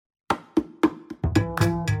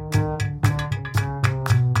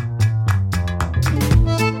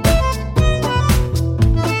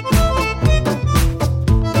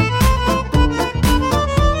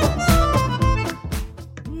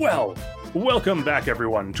Welcome back,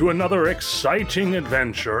 everyone, to another exciting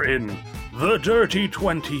adventure in the Dirty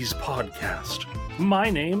 20s podcast. My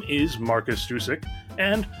name is Marcus Stusik,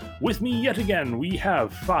 and with me yet again, we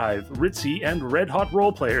have 5 ritzy and red-hot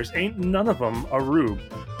role players. Ain't none of them a rube.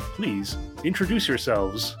 Please introduce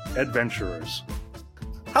yourselves, adventurers.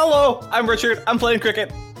 Hello, I'm Richard. I'm playing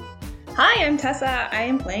cricket. Hi, I'm Tessa. I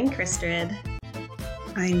am playing Kristrid.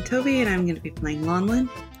 I'm Toby, and I'm going to be playing Lonlin.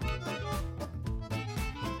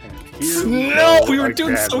 No, we were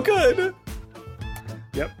doing so good.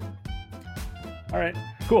 Yep. All right,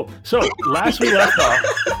 cool. So, last we left off,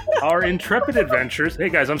 our intrepid adventurers. Hey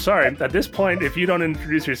guys, I'm sorry. At this point, if you don't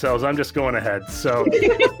introduce yourselves, I'm just going ahead. So, Fine.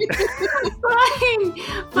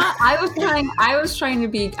 But I was trying to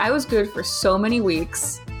be. I was good for so many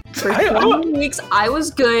weeks. For so many weeks, I was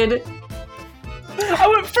good. I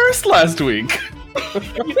went first last week.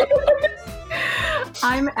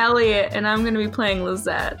 I'm Elliot, and I'm going to be playing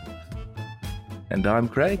Lizette. And I'm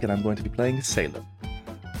Craig, and I'm going to be playing Salem.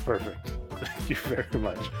 Perfect. Thank you very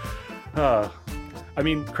much. I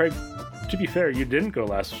mean, Craig, to be fair, you didn't go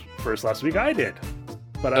first last week. I did.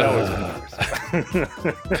 But I always went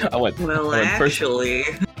first. I went Actually.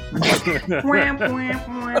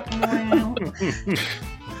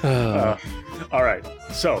 All right.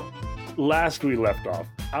 So, last we left off,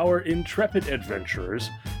 our intrepid adventurers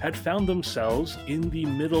had found themselves in the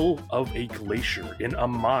middle of a glacier in a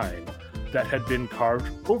mine that had been carved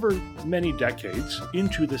over many decades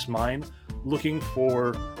into this mine, looking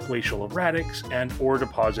for glacial erratics and ore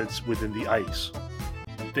deposits within the ice.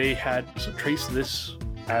 They had traced this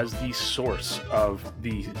as the source of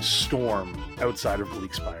the storm outside of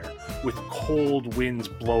Bleakspire, with cold winds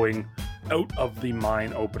blowing out of the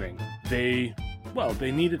mine opening. They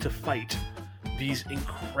needed to fight these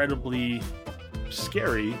incredibly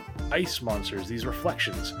scary ice monsters, these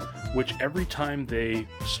reflections, which every time they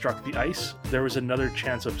struck the ice, there was another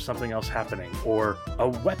chance of something else happening, or a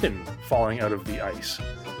weapon falling out of the ice.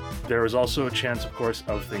 There was also a chance, of course,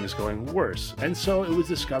 of things going worse, and so it was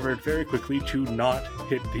discovered very quickly to not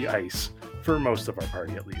hit the ice, for most of our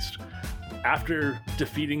party at least. After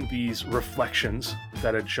defeating these reflections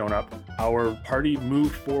that had shown up, our party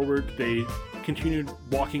moved forward. They continued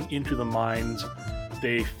walking into the mines.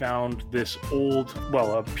 They found this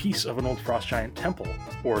a piece of an old frost giant temple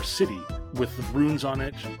or city with runes on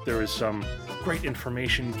it. There was some great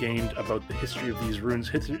information gained about the history of these runes,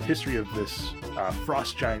 history of this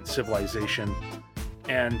frost giant civilization.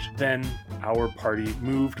 And then our party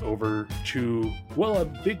moved over to, a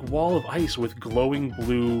big wall of ice with glowing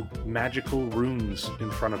blue magical runes in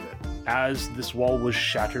front of it. As this wall was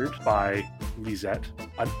shattered by Lizette,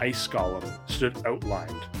 an ice golem stood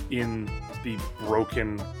outlined in the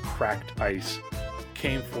broken, cracked ice,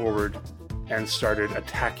 came forward and started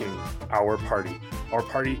attacking our party. Our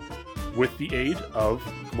party, with the aid of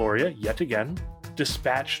Gloria, yet again,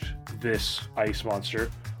 dispatched this ice monster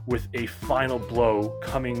with a final blow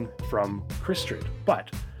coming from Kristrid. But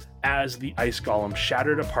as the ice golem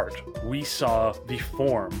shattered apart, we saw the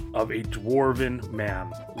form of a dwarven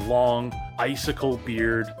man, long, icicle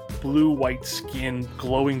beard, blue-white skin,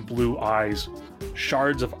 glowing blue eyes,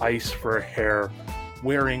 shards of ice for hair,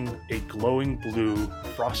 wearing a glowing blue,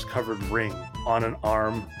 frost-covered ring on an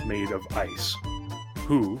arm made of ice,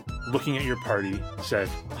 who, looking at your party, said,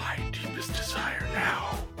 "My deepest desire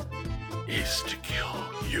now is to kill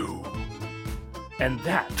you." And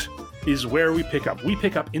that is where we pick up. We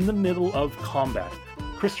pick up in the middle of combat.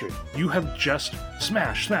 Kristrid, you have just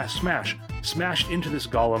smashed into this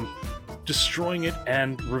golem, destroying it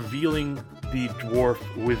and revealing the dwarf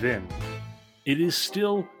within. It is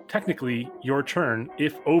still technically your turn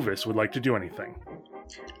if Ovis would like to do anything.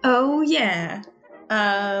 Oh, yeah.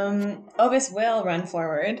 Ovis will run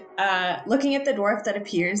forward. Looking at the dwarf that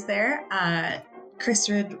appears there,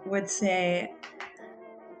 Kristrid would say,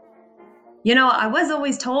 I was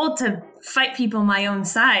always told to fight people my own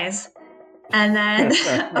size. And then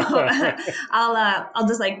I'll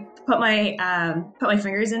just put my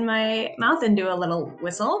fingers in my mouth and do a little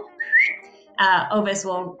whistle. Ovis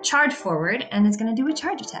will charge forward and is going to do a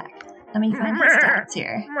charge attack. Let me find his stats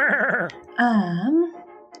here.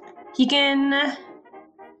 He can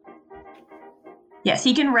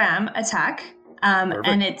ram attack.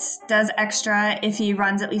 And it does extra if he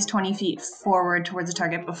runs at least 20 feet forward towards the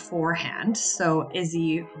target beforehand. So is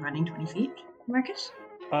he running 20 feet, Marcus?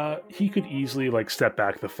 He could easily step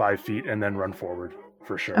back the 5 feet and then run forward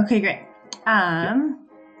for sure. Okay, great.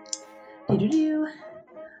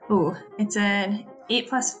 Ooh, it's an 8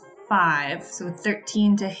 plus 5, so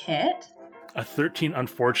 13 to hit. A 13,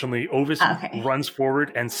 unfortunately. Ovis runs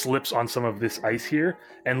forward and slips on some of this ice here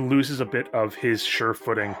and loses a bit of his sure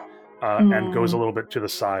footing and goes a little bit to the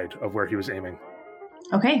side of where he was aiming.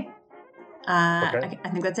 Okay. Okay. I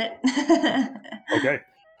think that's it. Okay,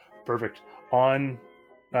 perfect. On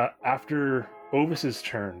after Ovis's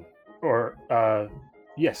turn, or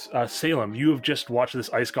Salem, you have just watched this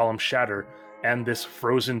ice golem shatter and this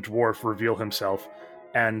frozen dwarf reveal himself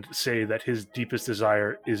and say that his deepest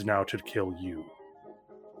desire is now to kill you.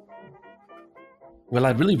 Well,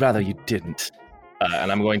 I'd really rather you didn't.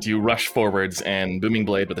 And I'm going to rush forwards and Booming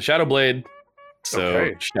Blade with a Shadow Blade. So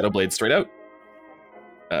Okay. Shadow Blade straight out.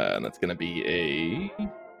 And that's going to be a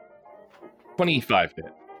 25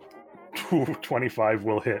 hit. 25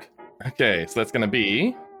 will hit. Okay, so that's going to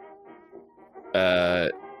be,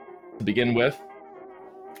 to begin with,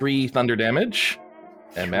 3 thunder damage.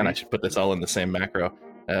 And man, I should put this all in the same macro.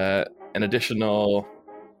 An additional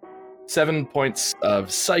 7 points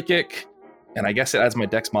of psychic. And I guess it adds my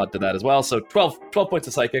dex mod to that as well. So 12 points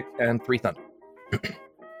of psychic and 3 thunder. Okay.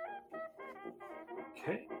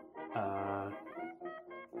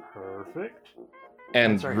 Perfect.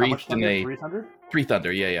 And Sorry, how much wreathed in thunder? a 3 thunder? 3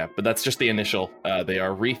 thunder, yeah. But that's just the initial. They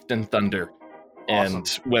are wreathed in thunder. Awesome. And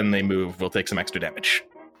when they move, we'll take some extra damage.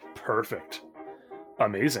 Perfect.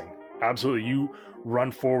 Amazing. Absolutely. You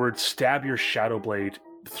run forward, stab your shadow blade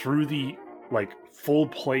through the full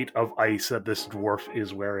plate of ice that this dwarf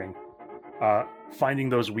is wearing, finding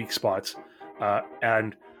those weak spots.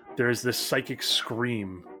 And there's this psychic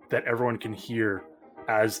scream that everyone can hear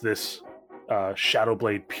as this shadow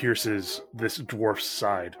blade pierces this dwarf's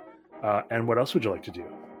side. And what else would you like to do?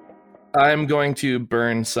 I'm going to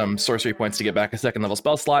burn some sorcery points to get back a 2nd level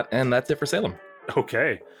spell slot, and that's it for Salem.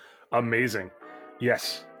 Okay, amazing.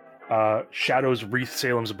 Yes, shadows wreath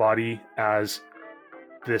Salem's body as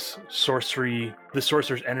this sorcerer's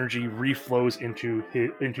energy reflows into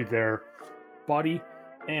their body,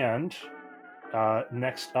 and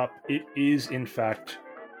next up, it is in fact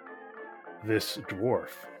this dwarf.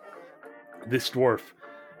 This dwarf,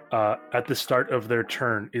 at the start of their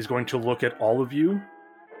turn, is going to look at all of you.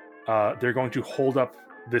 They're going to hold up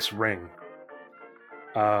this ring.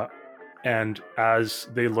 And as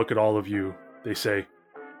they look at all of you, they say,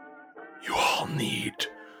 "You all need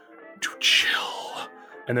to chill."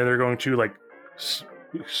 And then they're going to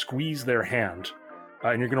squeeze their hand,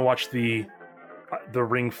 and you're going to watch the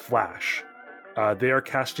ring flash. They are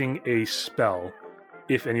casting a spell.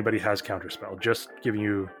 If anybody has counterspell, just giving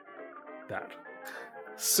you that.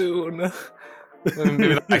 Soon.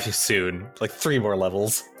 Maybe not actually soon. 3 more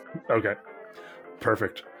levels. Okay,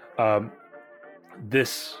 perfect.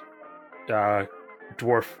 This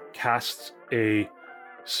dwarf casts a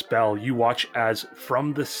spell. You watch as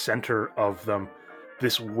from the center of them,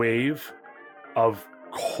 this wave of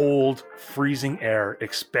cold, freezing air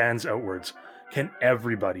expands outwards. Can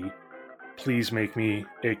everybody please make me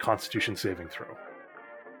a Constitution saving throw?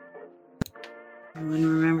 Everyone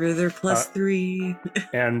remember their +3.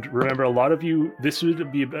 And remember, a lot of you, this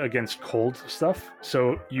would be against cold stuff,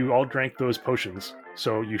 so you all drank those potions,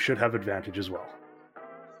 so you should have advantage as well.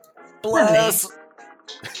 Bless!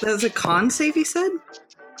 That was a con save, you said?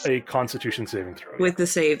 A Constitution saving throw. With the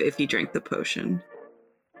save if you drank the potion.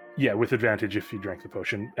 Yeah, with advantage if you drank the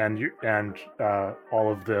potion, and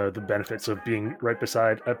all of the benefits of being right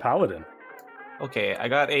beside a paladin. Okay, I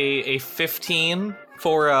got a 15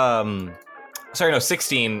 for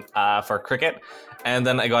 16 for Cricket, and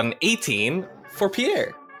then I got an 18 for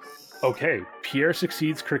Pierre. Okay, Pierre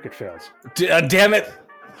succeeds, Cricket fails. Damn it!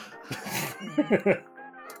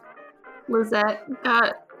 Lisette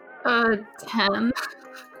got a 10.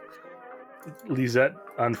 Lisette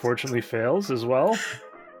unfortunately fails as well.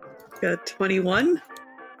 Got 21.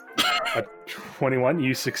 A 21,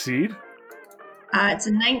 you succeed. It's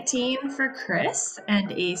a 19 for Chris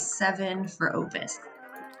and a 7 for Ovis.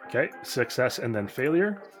 Okay, success and then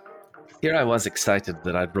failure. Here I was excited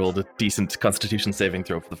that I'd rolled a decent Constitution saving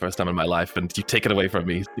throw for the first time in my life, and you take it away from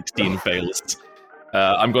me. 16 fails.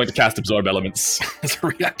 I'm going to cast Absorb Elements as a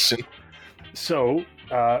reaction. So,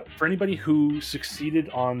 for anybody who succeeded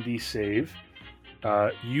on the save,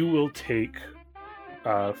 you will take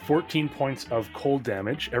 14 points of cold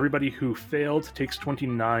damage. Everybody who failed takes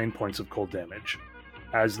 29 points of cold damage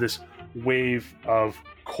as this wave of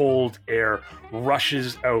cold air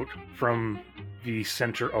rushes out from the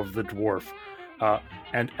center of the dwarf.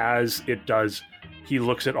 And as it does, he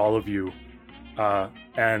looks at all of you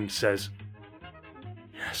and says,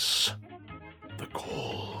 "Yes, the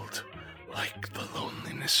cold, like the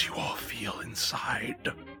loneliness you all feel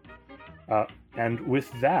inside." And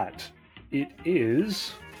with that, it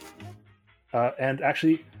is... and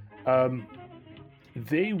actually,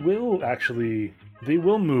 they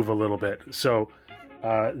will move a little bit. So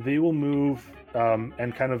they will move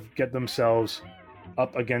and kind of get themselves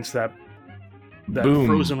up against that Boom.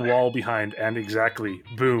 frozen wall behind, and exactly,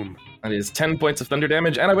 boom. That is 10 points of thunder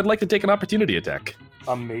damage, and I would like to take an opportunity attack.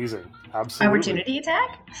 Amazing. Absolutely. Opportunity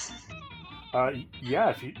attack?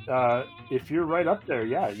 Yeah, if you're right up there,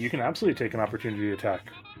 yeah, you can absolutely take an opportunity attack.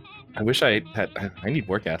 I wish I need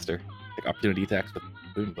Warcaster. Like opportunity attacks with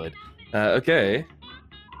Boomblade. Okay.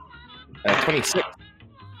 26.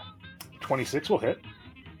 26 will hit.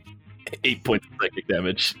 8 points of psychic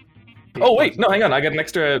damage. Oh, wait, no, hang on. I got an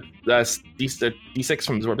extra D6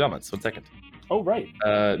 from Absorb Elements. 1 second. Oh, right.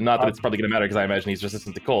 Not that it's probably going to matter because I imagine he's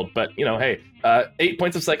resistant to cold, but, hey, 8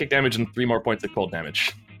 points of psychic damage and 3 more points of cold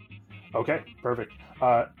damage. Okay, perfect.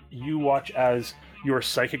 You watch as your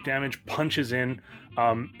psychic damage punches in.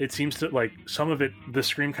 It seems to, like, some of it, the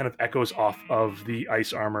scream kind of echoes off of the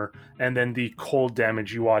ice armor, and then the cold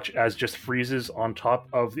damage you watch as just freezes on top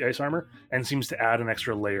of the ice armor and seems to add an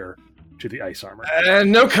extra layer to the ice armor.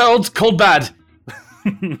 No cold bad.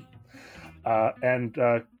 And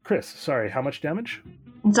Chris, sorry, how much damage?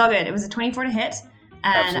 It's all good. It was a 24 to hit,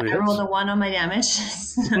 and Absolutely I rolled hits. a 1 on my damage,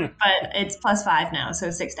 but it's +5 now,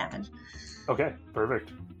 so 6 damage. Okay,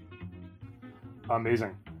 perfect.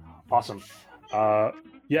 Amazing. Awesome.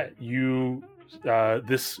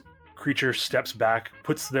 This creature steps back,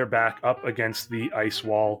 puts their back up against the ice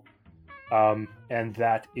wall, and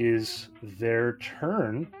that is their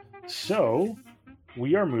turn. So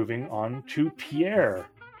we are moving on to Pierre.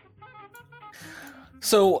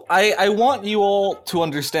 So I want you all to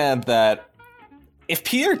understand that if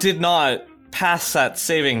Pierre did not pass that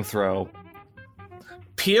saving throw,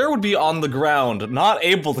 Pierre would be on the ground, not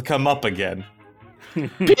able to come up again.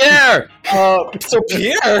 Pierre! So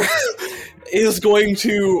Pierre is going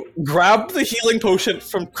to grab the healing potion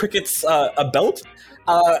from Cricket's belt,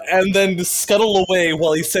 and then scuttle away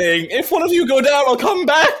while he's saying, "If one of you go down, I'll come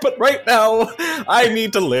back, but right now, I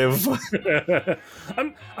need to live."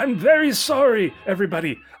 I'm very sorry,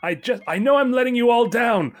 everybody. I know I'm letting you all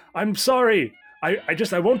down. I'm sorry.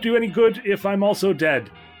 I won't do any good if I'm also dead.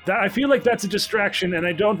 I feel like that's a distraction, and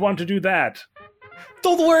I don't want to do that.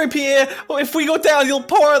 Don't worry, Pierre. If we go down, you'll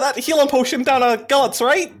pour that healing potion down our gullets,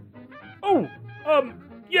 right? Oh,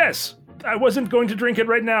 yes. I wasn't going to drink it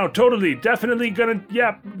right now. Totally. Definitely gonna,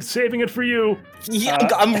 saving it for you. Yeah,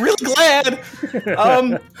 I'm really glad.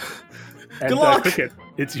 And, good luck. Cricket,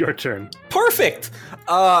 it's your turn. Perfect.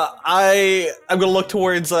 I'm gonna look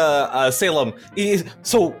towards Salem.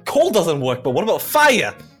 So cold doesn't work, but what about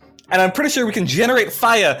fire? And I'm pretty sure we can generate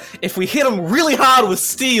fire if we hit him really hard with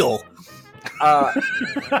steel. And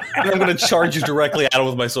I'm gonna charge you directly at him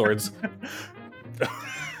with my swords.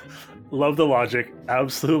 Love the logic.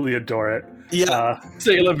 Absolutely adore it. Yeah.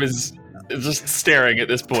 Salem is just staring at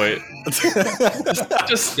this point.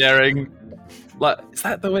 just staring. Is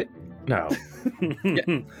that the way? No.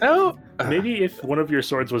 No? Maybe if one of your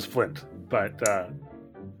swords was flint, but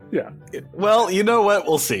yeah. Well, you know what?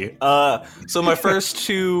 We'll see. So my first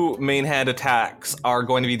 2 main hand attacks are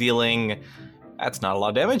going to be dealing. That's not a lot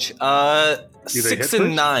of damage. 6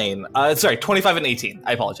 and 9. 25 and 18.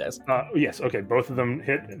 I apologize. Yes, okay. Both of them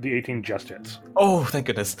hit. The 18 just hits. Oh, thank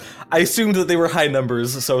goodness. I assumed that they were high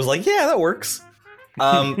numbers, so I was like, yeah, that works.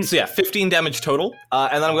 So yeah, 15 damage total.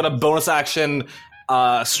 And then I'm going to bonus action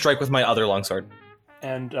strike with my other longsword.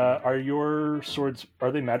 And are your swords,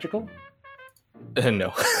 are they magical?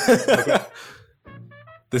 No.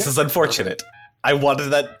 This is unfortunate. I wanted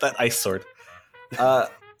that ice sword.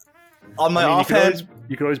 On my offhand,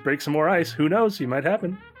 you could always break some more ice. Who knows? It might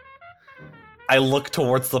happen. I look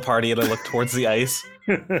towards the party and I look towards the ice.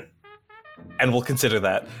 And we'll consider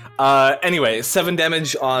that. Anyway, 7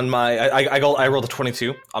 damage on my... I rolled a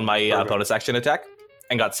 22 on my bonus action attack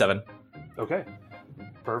and got 7. Okay.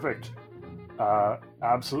 Perfect.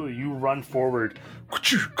 Absolutely. You run forward,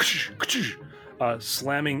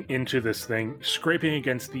 slamming into this thing, scraping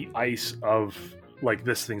against the ice of, like,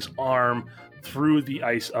 this thing's arm, through the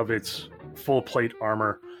ice of its full plate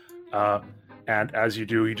armor. And as you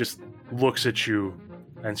do, he just looks at you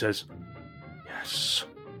and says, "Yes.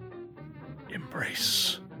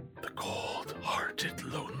 Embrace the cold-hearted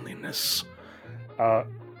loneliness."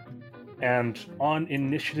 And on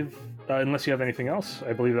initiative, unless you have anything else,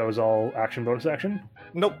 I believe that was all action, bonus action.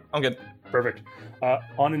 Nope, I'm good. Perfect.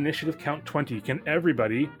 On initiative count 20, can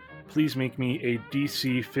everybody please make me a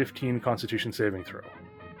DC 15 Constitution saving throw?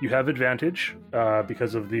 You have advantage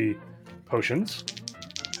because of the potions.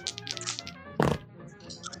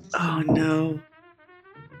 Oh no.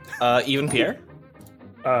 Even Pierre?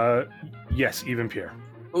 Yes, even Pierre.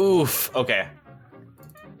 Oof, okay.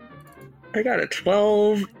 I got a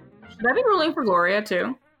 12. Should I be rolling for Gloria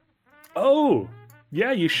too? Oh,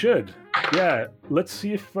 yeah, you should. Yeah, let's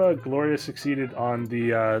see if Gloria succeeded on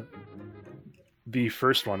the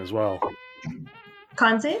first one as well.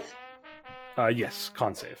 Con save? Yes,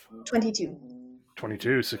 con save. 22.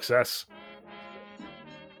 22, success.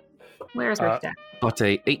 Where's her deck? Got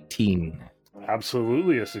a 18.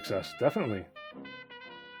 Absolutely a success, definitely.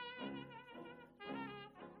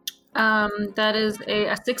 That is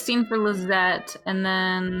a 16 for Lizette, and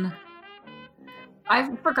then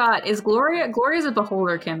I forgot. Is Gloria's a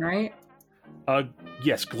Beholderkin, right?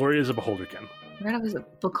 Yes, Gloria is a Beholderkin. I forgot it was a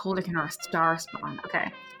Beholderkin or a Star Spawn.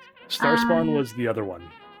 Okay. Starspawn was the other one.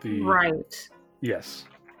 Right. Yes.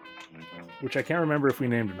 Which I can't remember if we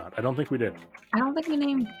named or not. I don't think we did. I don't think we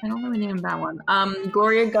named that one.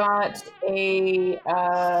 Gloria got a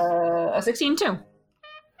 16 too.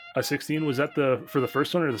 A 16, was that for the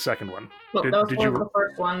first one or the second one? Well, that was for the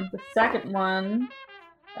first one. The second one,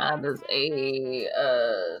 there's a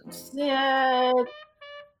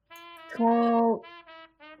 12.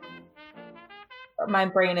 My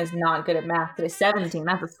brain is not good at math. It's 17.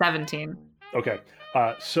 That's a 17. Okay.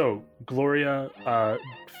 So Gloria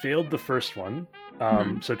failed the first one,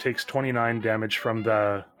 so takes 29 damage from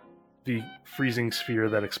the freezing sphere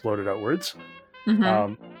that exploded outwards.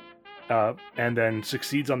 And then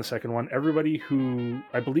succeeds on the second one. Everybody who,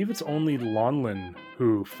 I believe it's only Lonlin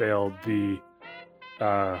who failed the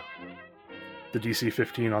DC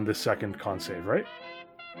 15 on this second con save, right?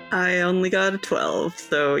 I only got a 12,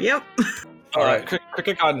 so yep. All right.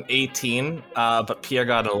 Cricket got an 18, but Pierre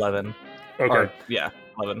got an 11. Okay. Or, yeah,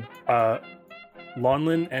 11.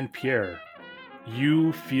 Lonlin and Pierre,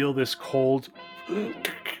 you feel this cold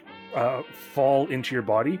fall into your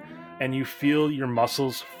body, and you feel your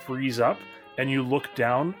muscles freeze up, and you look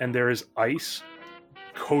down, and there is ice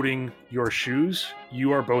coating your shoes.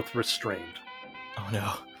 You are both restrained. Oh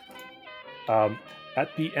no.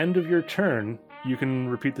 At the end of your turn, you can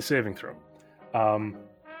repeat the saving throw.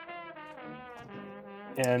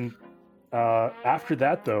 And after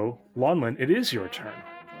that, though, Lonlin, it is your turn.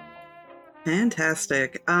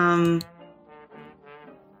 Fantastic.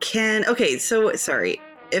 Okay, so sorry.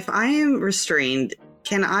 If I am restrained,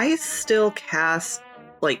 can I still cast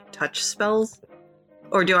like touch spells?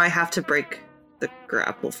 Or do I have to break the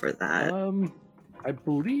grapple for that? I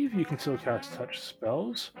believe you can still cast touch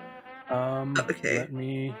spells. Okay. Let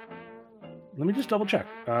me just double check.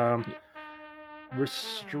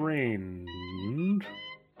 Restrained.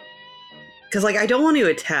 Because like I don't want to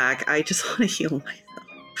attack, I just want to heal myself.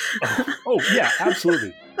 Oh yeah,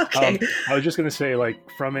 absolutely. Okay. I was just gonna say, like,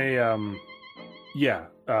 from a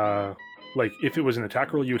like if it was an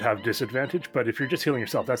attack roll, you would have disadvantage, but if you're just healing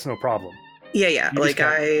yourself, that's no problem. Yeah. You Like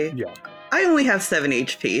I only have 7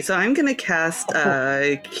 HP, so I'm gonna cast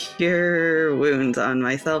Cure Wounds on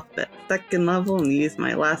myself at 2nd level and use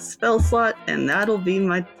my last spell slot, and that'll be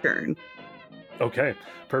my turn. Okay,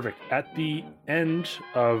 perfect. At the end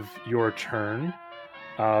of your turn,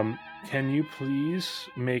 can you please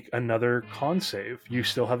make another con save? You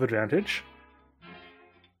still have advantage.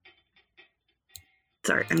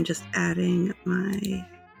 Sorry, I'm just adding my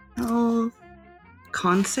health.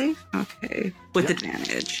 Con save? Okay. With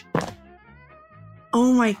advantage.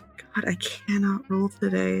 Oh my god, I cannot roll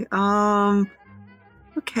today.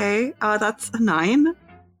 Okay, that's a 9.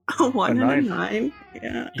 A 1 and a 9.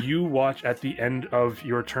 Yeah. You watch at the end of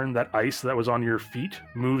your turn that ice that was on your feet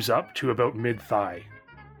moves up to about mid-thigh.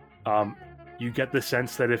 You get the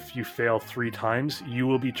sense that if you fail 3 times, you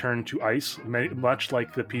will be turned to ice, much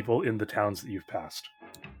like the people in the towns that you've passed.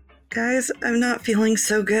 Guys, I'm not feeling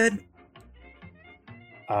so good.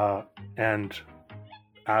 And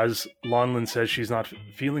as Lonlin says she's not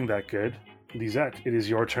feeling that good, Lisette, it is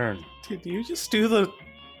your turn. Did you just do the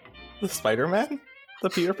Spider-Man? The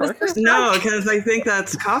Peter Parker? No, because I think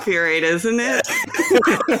that's copyright, isn't it?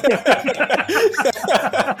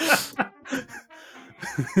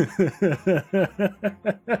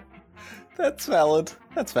 That's valid.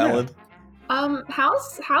 That's valid.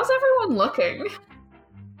 How's everyone looking?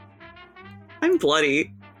 I'm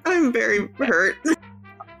bloody. I'm very hurt.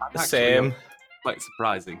 Same. Quite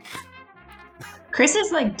surprising. Chris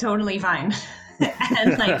is like totally fine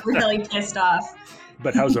and like really pissed off.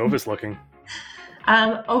 But how's Ovis looking?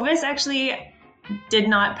 Ovis actually did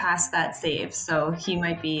not pass that save, so he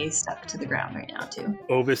might be stuck to the ground right now too.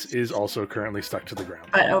 Ovis is also currently stuck to the ground.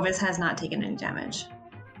 But Ovis has not taken any damage.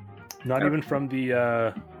 Not even from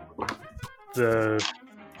the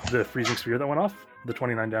freezing sphere that went off? The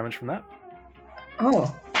 29 damage from that?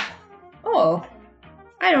 Oh,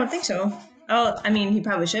 I don't think so. Oh, I mean, he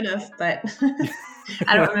probably should have, but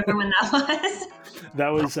I don't remember when that was. That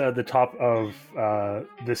was the top of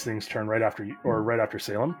this thing's turn right after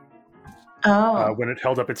Salem. when it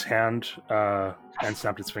held up its hand and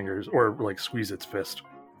snapped its fingers, or like squeezed its fist.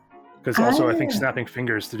 Because also, I think snapping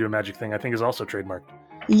fingers to do a magic thing, I think is also trademarked.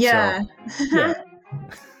 Yeah. So, yeah.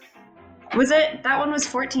 That one was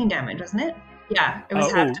 14 damage, wasn't it? Yeah, it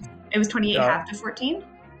was half. It was 28 half to 14.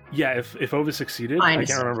 Yeah, if Ovis succeeded, I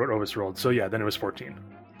can't remember what Ovis rolled. So yeah, then it was 14.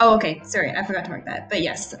 Oh, okay. Sorry, I forgot to mark that. But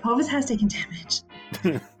yes, Ovis has taken damage.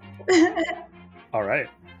 All right.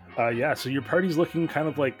 Yeah, so your party's looking kind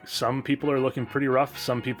of like some people are looking pretty rough,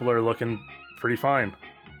 some people are looking pretty fine.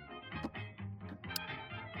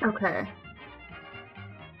 Okay.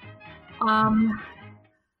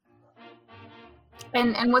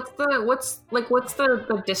 And what's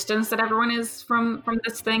the distance that everyone is from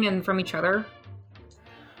this thing and from each other?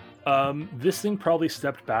 This thing probably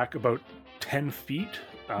stepped back about 10 feet.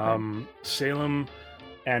 Salem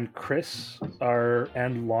and Chris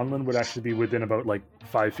and Lonlin would actually be within about like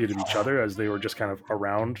 5 feet of each other as they were just kind of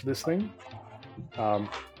around this thing. I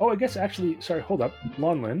guess actually, sorry, hold up.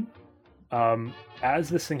 Lonlin, as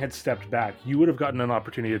this thing had stepped back, you would have gotten an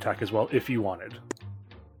opportunity attack as well if you wanted.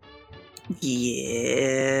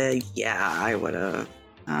 Yeah, I would have.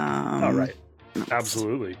 All right.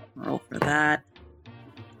 Absolutely. Roll for that.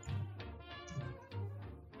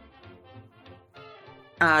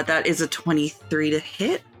 That is a 23 to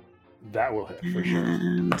hit. That will hit for sure.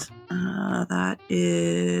 And that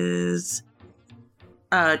is...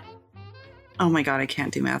 oh my god, I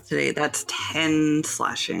can't do math today. That's 10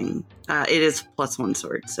 slashing. It is +1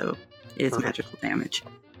 sword, so it is magical damage.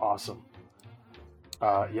 Awesome.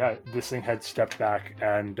 Yeah, this thing had stepped back,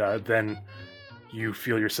 and then you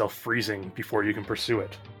feel yourself freezing before you can pursue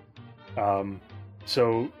it.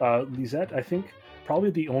 So, Lisette, I think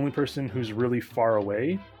probably the only person who's really far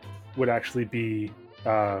away would actually be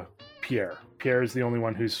Pierre. Pierre is the only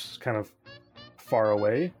one who's kind of far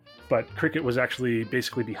away, but Cricket was actually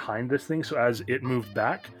basically behind this thing, so as it moved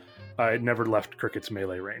back, it never left Cricket's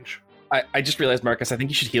melee range. I just realized, Marcus, I think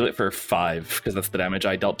you should heal it for 5, because that's the damage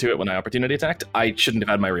I dealt to it when I opportunity attacked. I shouldn't have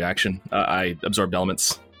had my reaction. I absorbed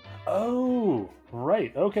elements. Oh,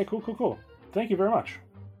 right. Okay, cool. Thank you very much.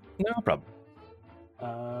 No problem.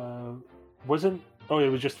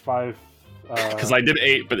 It was just 5. Because I did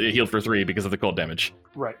 8, but it healed for 3 because of the cold damage.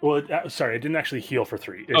 Right. Well, it didn't actually heal for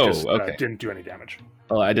 3. It just didn't do any damage.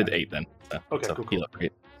 Well, I did 8 then. Okay, so cool. Heal up,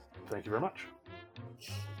 great. Thank you very much.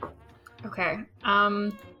 Okay.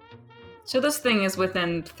 So this thing is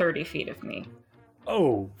within 30 feet of me.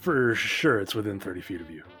 Oh, for sure it's within 30 feet of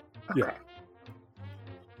you. Okay.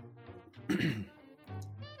 Yeah.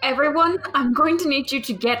 Everyone, I'm going to need you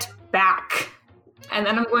to get back. And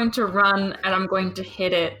then I'm going to run, and I'm going to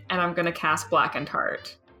hit it, and I'm going to cast Blackened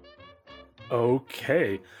Heart.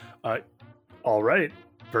 Okay. All right.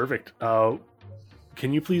 Perfect.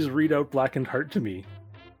 Can you please read out Blackened Heart to me?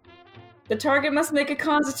 The target must make a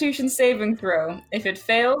Constitution saving throw. If it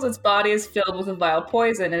fails, its body is filled with a vile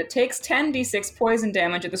poison, and it takes 10d6 poison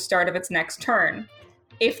damage at the start of its next turn.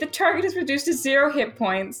 If the target is reduced to 0 hit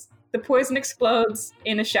points, the poison explodes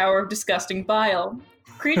in a shower of disgusting bile.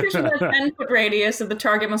 Creatures within a 10-foot radius of the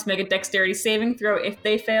target must make a dexterity saving throw. If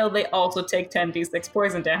they fail, they also take 10d6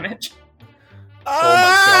 poison damage.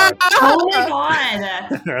 Oh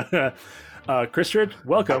my god! Christian,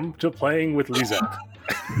 welcome to playing with Lisette.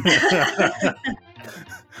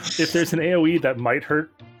 If there's an AoE that might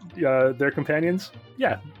hurt their companions,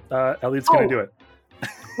 Elliot's gonna do it.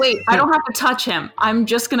 Wait, I don't have to touch him. I'm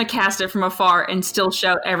just gonna cast it from afar and still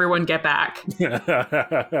shout, "Everyone get back!"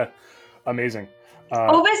 Amazing.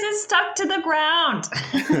 Ovis is stuck to the ground.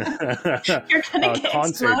 You're gonna get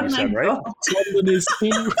exploded, right?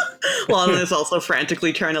 Lana is also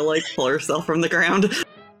frantically trying to pull herself from the ground.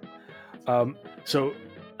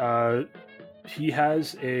 He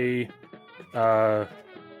has a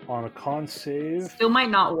on a con save. Still might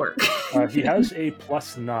not work. He has a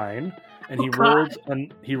 +9, and he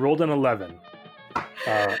rolled an 11.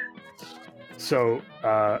 So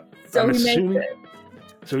I'm assuming.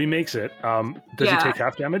 So he makes it. Does he take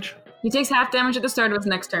half damage? He takes half damage at the start of his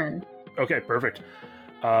next turn. Okay, perfect.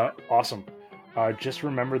 Awesome. Just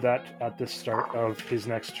remember that at the start of his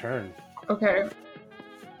next turn. Okay.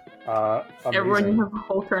 Everyone, you have a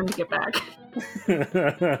whole turn to get back.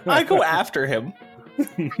 I go after him.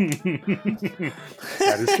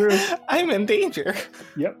 That is true. I'm in danger.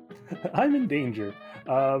 Yep, I'm in danger.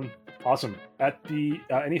 Awesome. At the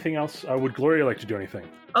anything else? Would Gloria like to do anything?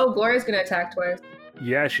 Oh, Gloria's gonna attack twice.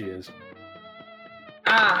 Yeah, she is.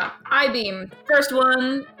 I-beam. First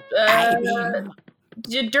one.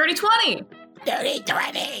 Dirty 20. Dirty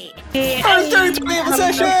 20. First dirty 20 of the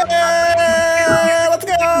session. Let's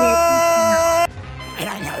go. I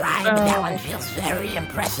don't know why, but that one feels very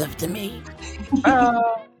impressive to me.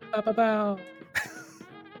 Bow, bow, bow, bow.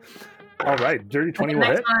 All right, dirty 20 The will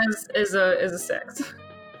next hit. one is a 6.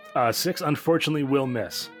 6 unfortunately will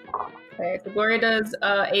miss. Okay, so Gloria does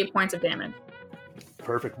 8 points of damage.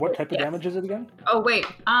 Perfect. What type of Yes. damage is it again? Oh wait,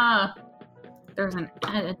 there's an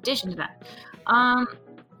addition to that.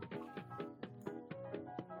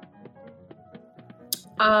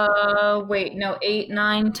 Wait, no, 8,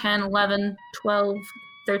 9, 10, 11, 12,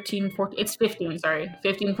 13, 14. It's 15, sorry.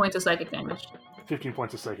 15 points of psychic damage. 15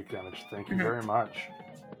 points of psychic damage. Thank you Mhm. very much.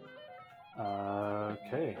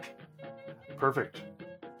 Okay. Perfect.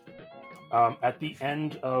 At the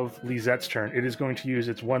end of Lizette's turn, it is going to use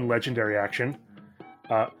its one legendary action,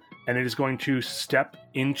 and it is going to step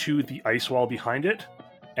into the ice wall behind it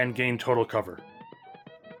and gain total cover.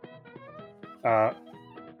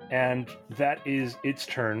 And that is its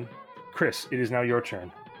turn. Chris, it is now your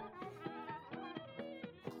turn.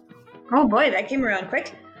 Oh boy, that came around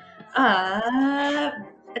quick.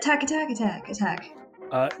 Attack.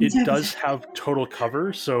 It does have total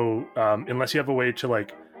cover, so unless you have a way to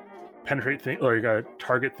like penetrate things or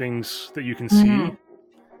target things that you can see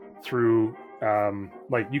through,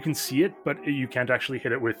 like you can see it, but you can't actually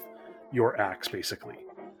hit it with your axe, basically.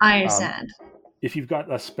 I understand. If you've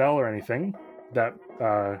got a spell or anything that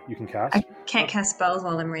you can cast, I can't cast spells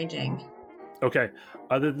while I'm raging. okay.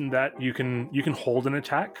 Other than that, you can hold an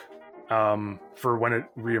attack for when it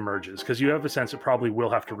reemerges, because you have a sense it probably will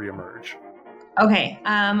have to reemerge. Okay,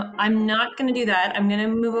 I'm not gonna do that. I'm gonna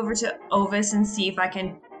move over to Ovis and see if I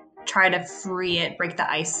can try to free it, break the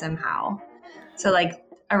ice somehow. So like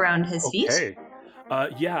around his feet. Okay.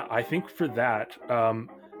 Yeah, I think for that,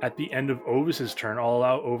 at the end of Ovis's turn, I'll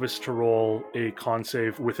allow Ovis to roll a con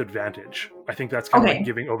save with advantage. I think that's kind of Okay. like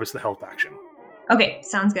giving Ovis the help action. Okay,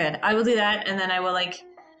 sounds good. I will do that, and then I will like.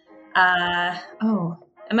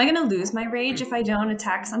 Am I gonna lose my rage if I don't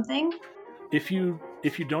attack something? If you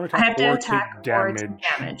don't I attack have to or attack take or damage,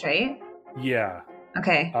 take damage, right? yeah.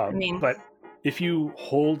 Okay. I mean, But if you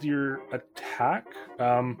hold your attack,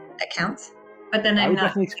 that counts. But then I I'm would not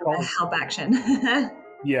definitely doing call a it- help action.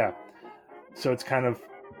 yeah. So it's kind of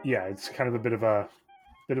it's kind of a bit of a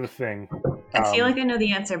thing. I feel like I know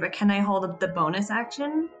the answer, but can I hold the bonus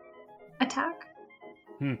action attack?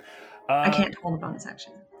 I can't hold a bonus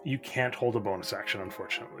action. You can't hold a bonus action,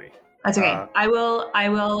 unfortunately. That's okay. I will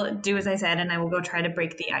do as I said, and I will go try to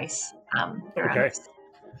break the ice. Around Okay.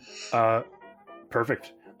 us.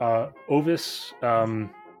 Perfect. Ovis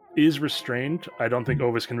is restrained. I don't think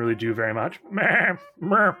Ovis can really do very much.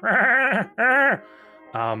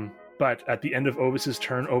 But at the end of Ovis's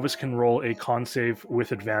turn, Ovis can roll a con save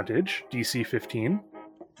with advantage, DC 15.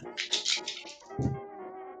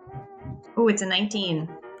 Ooh, it's a 19.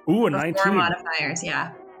 Ooh, a With 19. 4 modifiers,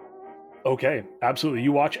 yeah. Okay, absolutely.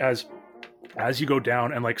 You watch as you go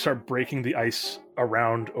down and like start breaking the ice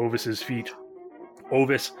around Ovis's feet.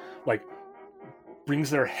 Ovis like brings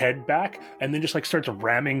their head back and then just like starts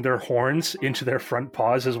ramming their horns into their front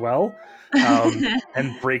paws as well,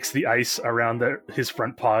 and breaks the ice around his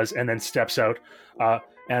front paws and then steps out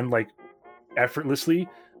and like effortlessly.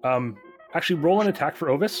 Actually, roll an attack for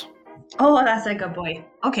Ovis. Oh, that's a good boy.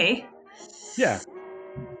 Okay. Yeah.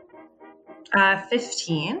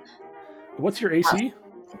 15. What's your AC?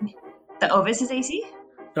 The Ovis is AC?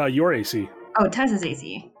 Your AC. Oh, Tessa's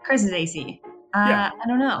AC. Chris's AC. Yeah. I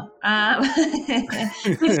don't know.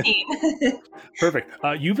 15. Perfect.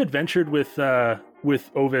 You've adventured with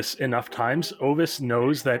Ovis enough times. Ovis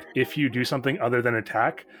knows that if you do something other than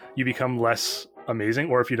attack, you become less amazing,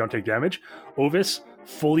 or if you don't take damage. Ovis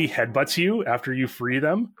fully headbutts you after you free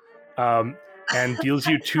them, and deals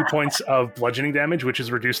you 2 points of bludgeoning damage, which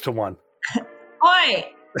is reduced to 1. Oi!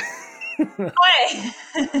 Oi!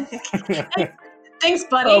 Thanks,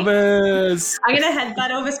 buddy. Ovis! I'm gonna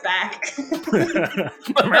headbutt Ovis back.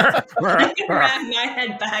 I'm gonna ram my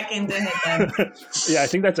head back into him. Yeah, I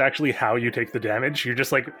think that's actually how you take the damage. You're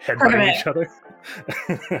just like headbutting each other.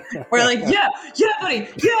 We're like, yeah, buddy,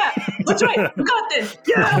 yeah, that's right, we got this,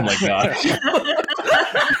 yeah. Oh my god.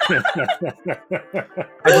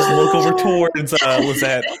 I just look over towards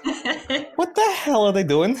Lizette. What the hell are they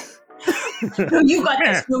doing? No, you got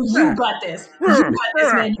this. No, you got this. You got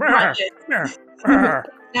this, man. You got this.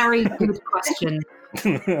 Very good question.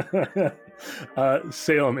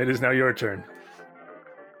 Salem, it is now your turn.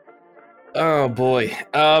 Oh boy.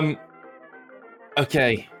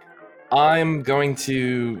 Okay. I'm going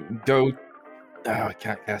to go. Oh, I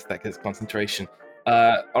can't cast that because concentration.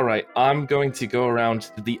 All right. I'm going to go around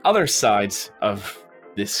to the other side of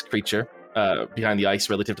this creature, behind the ice,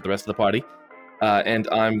 relative to the rest of the party, and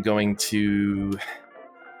I'm going to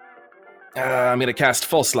I'm going to cast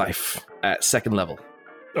False Life at 2nd level.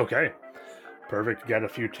 Okay. Perfect. Get a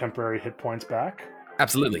few temporary hit points back.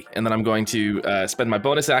 Absolutely. And then I'm going to spend my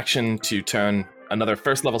bonus action to turn another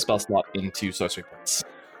 1st level spell slot into sorcery points.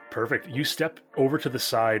 Perfect. You step over to the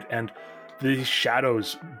side, and the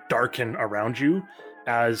shadows darken around you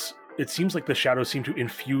as it seems like the shadows seem to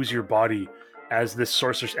infuse your body as this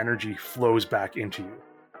sorcerer's energy flows back into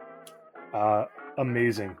you.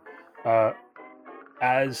 Amazing.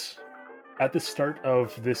 As at the start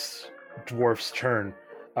of this dwarf's turn,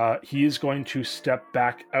 he is going to step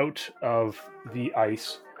back out of the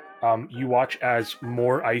ice. You watch as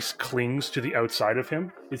more ice clings to the outside of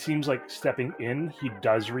him. It seems like stepping in, he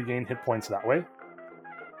does regain hit points that way.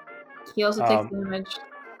 He also takes damage.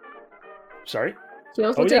 Sorry? He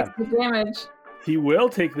also takes the damage. He will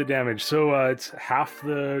take the damage, so it's half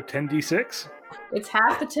the 10d6? It's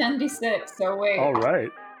half the 10d6, so wait. All right.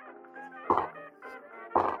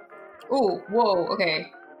 Ooh, whoa,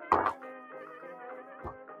 okay.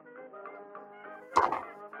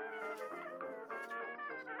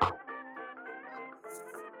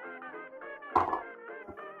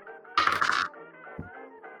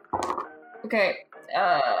 Okay,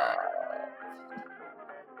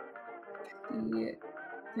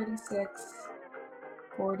 36,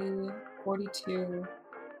 40, 42,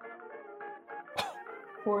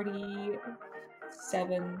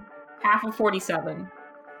 47, half of 47.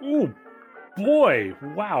 Ooh, boy,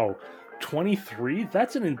 wow. 23?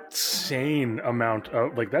 That's an insane amount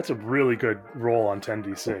of, like, that's a really good roll on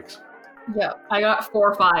 10d6. Yeah, I got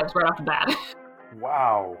 4 5s right off the bat.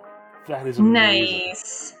 Wow, that is amazing.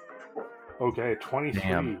 Nice. Okay, 23.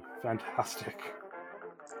 Damn. Fantastic.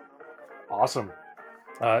 Awesome.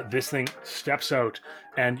 This thing steps out,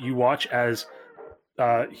 and you watch as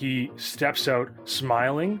he steps out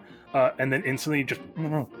smiling, and then instantly just...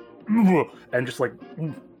 And just like...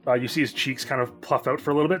 you see his cheeks kind of puff out for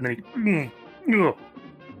a little bit, and then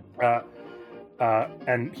he...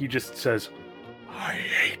 and he just says, I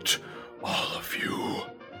hate all of you.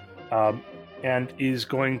 And is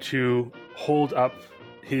going to hold up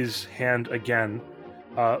his hand again,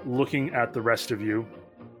 looking at the rest of you,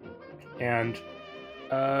 and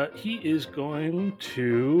he is going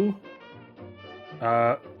to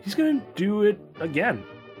do it again.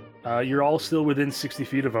 You're all still within 60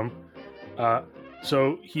 feet of him,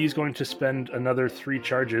 so he's going to spend another 3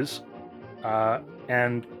 charges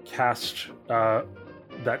and cast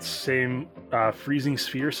that same freezing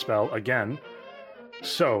sphere spell again.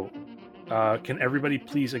 So can everybody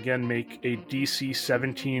please again make a DC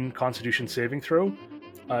 17 Constitution saving throw?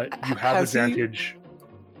 You have advantage.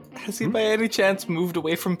 Has he by any chance moved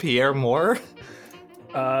away from Pierre more?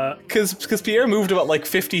 Because Pierre moved about like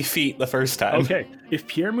 50 feet the first time. Okay, if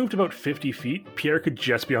Pierre moved about 50 feet, Pierre could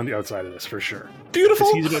just be on the outside of this for sure. Beautiful.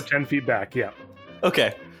 'Cause he's about 10 feet back, yeah.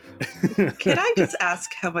 Okay. Can I just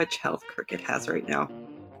ask how much health Cricket has right now?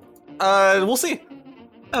 We'll see.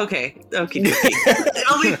 Okay. It'll be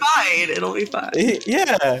fine. It'll be fine.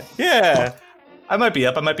 Yeah. I might be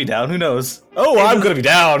up, I might be down, who knows? Oh, I'm gonna be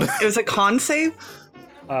down. It was a con save?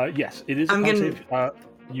 Yes, it is a con save.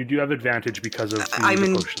 You do have advantage because of the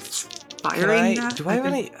potions. Inspiring that? Do I have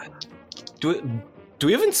any... Do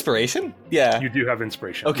we have inspiration? Yeah. You do have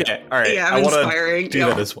inspiration. Okay, alright. Yeah, I I'm want inspiring. to do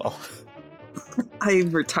that as well.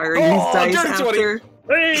 I'm retiring these dice after.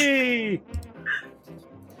 Hey!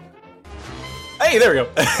 Hey, there we go.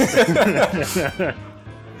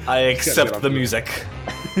 I accept the music.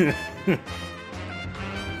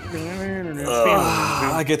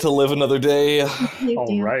 I get to live another day.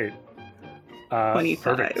 All right. 25.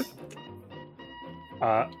 Perfect.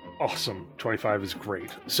 Awesome. 25 is great.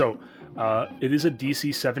 So it is a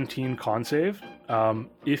DC 17 con save.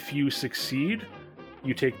 If you succeed,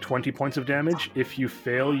 you take 20 points of damage. If you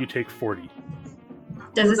fail, you take 40.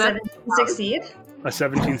 Does a 17 succeed? A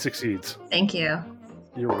 17 succeeds. Thank you.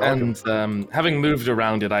 You're welcome. And having moved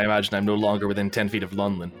around it, I imagine I'm no longer within 10 feet of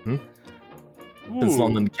Lunlin. Since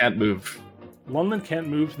Lunlin can't move. Lunlin can't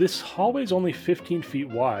move. This hallway's only 15 feet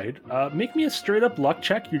wide. Make me a straight up luck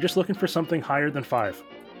check. You're just looking for something higher than 5.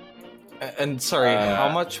 And sorry, how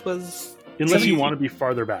much was... Unless you want to be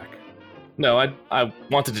farther back. No, I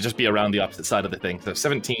wanted to just be around the opposite side of the thing. So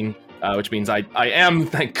 17, which means I am,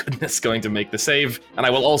 thank goodness, going to make the save, and I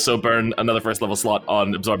will also burn another 1st level slot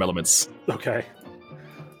on Absorb Elements. Okay.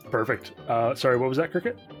 Perfect. Sorry, what was that,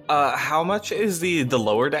 Cricket? How much is the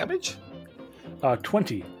lower damage?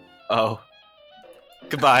 20. Oh.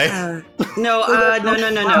 Goodbye. No.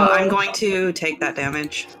 I'm going to take that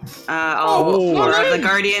damage. I'll the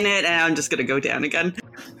Guardian it, and I'm just gonna go down again.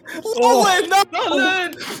 Lunlin! No,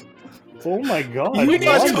 Lunlin! Oh my god. You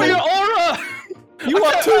got your aura! You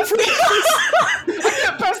want two for I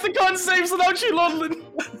can't pass the con saves without you, London.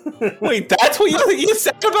 Wait, that's what you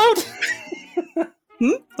said about?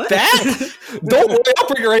 What? That? Don't worry, I'll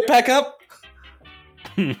bring it right back up.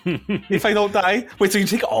 If I don't die. Wait, so you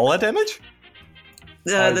take all that damage?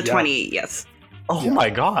 The yeah. 20, yes. Oh my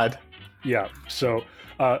god. Yeah, so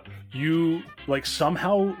you, like,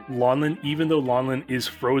 somehow Lonlin, even though Lonlin is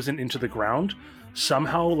frozen into the ground,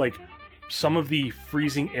 somehow, like, some of the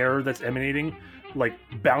freezing air that's emanating, like,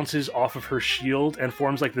 bounces off of her shield and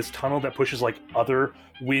forms, like, this tunnel that pushes, like, other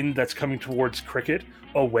wind that's coming towards Cricket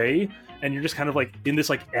away, and you're just kind of, like, in this,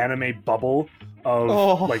 like, anime bubble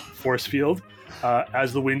of, like, force field,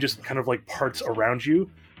 as the wind just kind of, like, parts around you,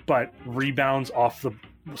 but rebounds off the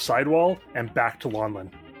sidewall and back to Lonlin.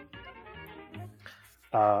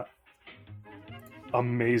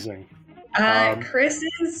 Amazing. Chris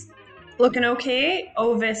is looking okay.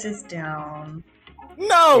 Ovis is down.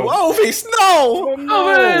 No! Ovis, no!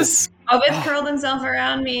 Ovis! Ovis curled himself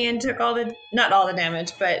around me and took not all the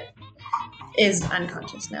damage, but is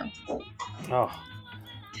unconscious now.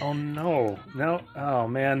 Oh no. Now, oh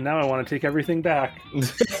man, now I want to take everything back.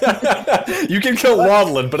 You can kill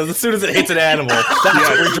Waddlin, but as soon as it hits an animal, that's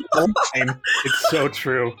where we draw the line. It's so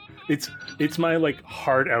true. It's my, like,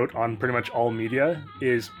 hard out on pretty much all media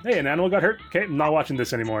is, hey, an animal got hurt. Okay, I'm not watching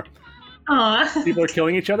this anymore. Aw. People are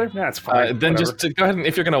killing each other. That's fine. Then whatever. just to go ahead and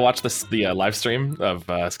if you're gonna watch the live stream of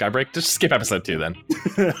Skybreak, just skip episode 2 then.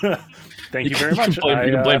 Thank you very much. You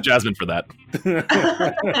can blame Jasmine for that.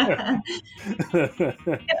 I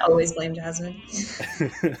can always blame Jasmine.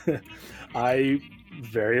 I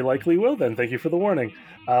very likely will then. Thank you for the warning.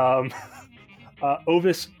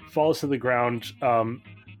 Ovis falls to the ground,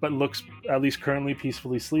 but looks at least currently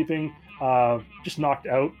peacefully sleeping. Just knocked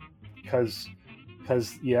out because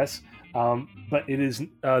yes. But it is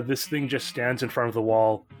this thing just stands in front of the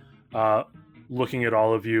wall, looking at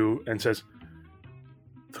all of you and says,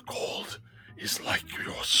 "The cold is like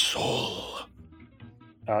your soul."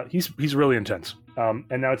 He's really intense. And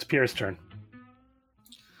now it's Pierre's turn.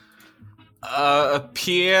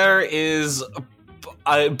 Pierre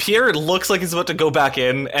looks like he's about to go back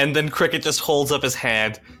in, and then Cricket just holds up his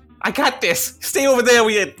hand. I got this! Stay over there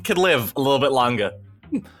where you can live a little bit longer.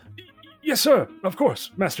 Yes, sir. Of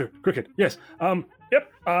course, Master Cricket. Yes.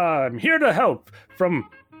 Yep. I'm here to help from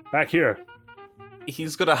back here.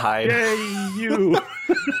 He's gonna hide. Yay, you!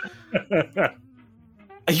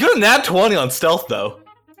 You got a nat 20 on stealth, though.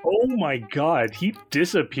 Oh my god, he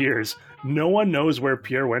disappears. No one knows where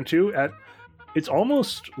Pierre went to. It's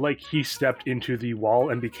almost like he stepped into the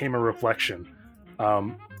wall and became a reflection.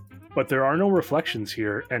 But there are no reflections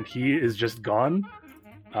here, and he is just gone.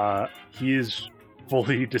 He is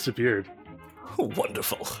fully disappeared.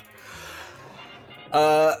 Wonderful.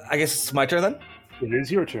 I guess it's my turn then? It is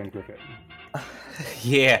your turn, Cricket.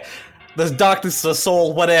 Yeah. The darkness of the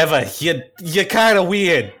soul, whatever. You're kind of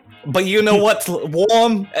weird. But you know what's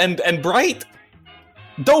warm and bright?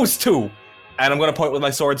 Those two. And I'm going to point with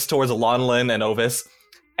my swords towards Lonlin and Ovis.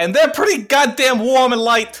 And they're pretty goddamn warm and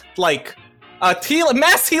light. Like, a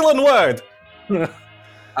mass healing word.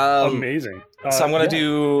 Amazing. So I'm going to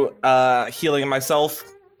do healing myself.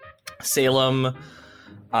 Salem,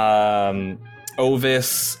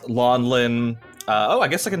 Ovis, Lonlin. I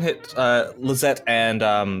guess I can hit Lizette and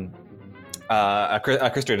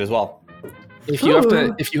Christrid as well. If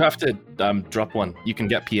you have to drop one, you can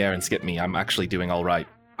get Pierre and skip me. I'm actually doing all right.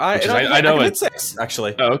 I know I hit 6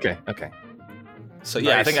 actually. Oh, okay. So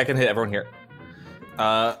yeah, nice. I think I can hit everyone here.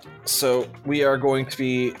 So we are going to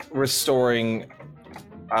be restoring.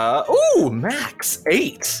 Max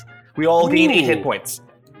 8. We all gain 8 hit points.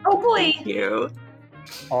 Oh boy! Thank you.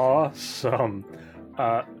 Awesome.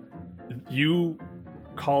 You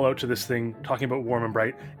call out to this thing, talking about warm and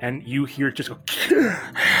bright, and you hear it just go.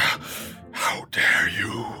 How dare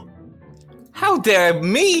you? How dare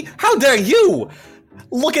me? How dare you?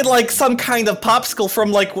 Looking like some kind of popsicle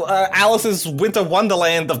from like Alice's Winter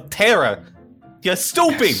Wonderland of terror. You're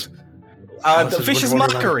stupid. Yes. The vicious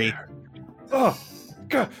mockery. Oh,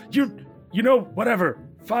 God, you know, whatever.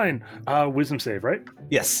 Fine. Wisdom save, right?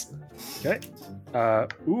 Yes. Okay. I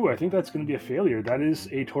think that's going to be a failure. That is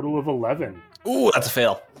a total of 11. Ooh, that's a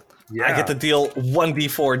fail. Yeah. I get to deal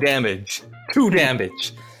 1d4 damage. 2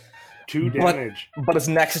 damage. 2 damage. But his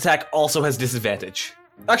next attack also has disadvantage.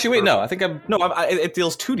 Actually, wait, no. I think it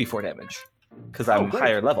deals 2d4 damage. Because I'm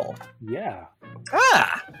higher level. Yeah.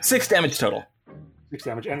 6 damage total. 6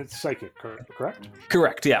 damage, and it's psychic, correct?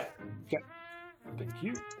 Correct, yeah. Okay. Thank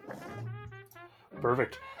you.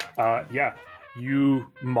 Perfect. Yeah. You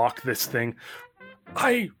mock this thing.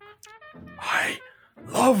 I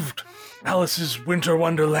loved Alice's Winter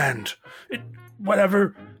Wonderland. It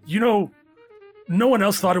whatever. You know, no one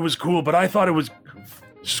else thought it was cool, but I thought it was.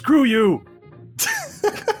 Screw you.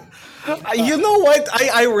 You know what?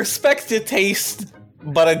 I respect your taste,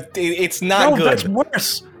 but it's not good. That's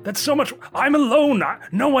worse. That's so much. I'm alone.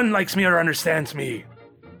 No one likes me or understands me.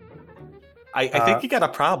 I think you got a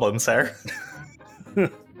problem, sir.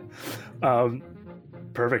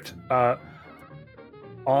 Perfect.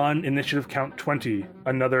 On initiative count 20,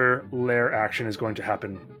 another lair action is going to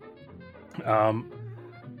happen.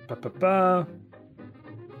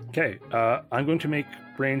 Okay, I'm going to make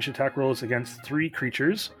ranged attack rolls against 3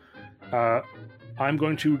 creatures. I'm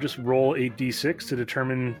going to just roll a d6 to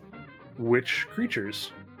determine which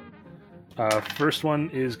creatures. First one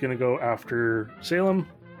is going to go after Salem,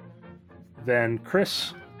 then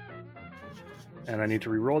Chris, and I need to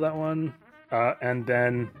re-roll that one, and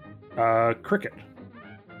then Cricket.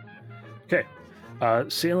 Okay,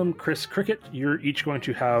 Salem, Chris, Cricket, you're each going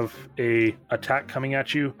to have a attack coming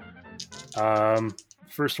at you.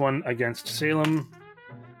 First one against Salem,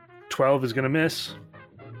 12 is going to miss.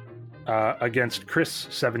 Against Chris,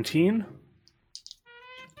 17.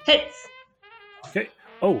 Hits. Okay.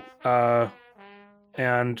 Oh,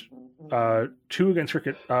 and 2 against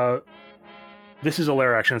Cricket. This is a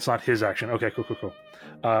lair action. It's not his action. Okay, cool.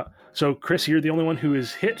 So, Chris, you're the only one who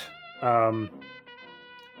is hit.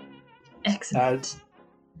 Excellent.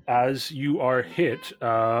 As you are hit,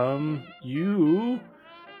 you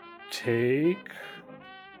take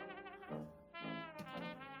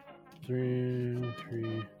 3.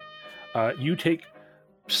 You take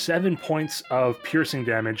 7 points of piercing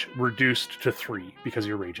damage, reduced to 3 because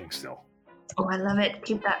you're raging still. Oh, I love it.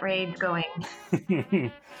 Keep that rage going.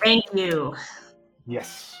 Thank you.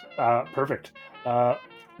 Yes. Perfect.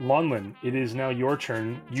 Lonlin, it is now your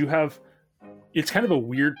turn. You have... It's kind of a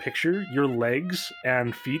weird picture. Your legs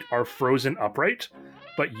and feet are frozen upright,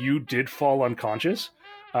 but you did fall unconscious.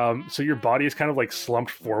 So your body is kind of like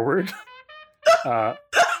slumped forward.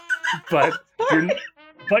 But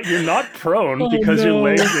you're not prone because your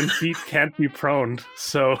legs and feet can't be proned.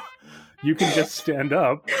 So you can just stand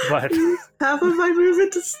up, but... Half of my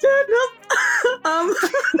movement to stand up.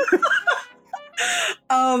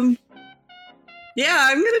 Yeah,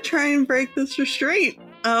 I'm gonna try and break this restraint.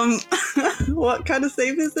 What kind of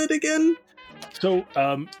save is it again? So,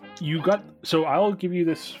 I'll give you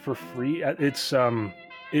this for free. It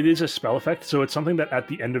is a spell effect, so it's something that at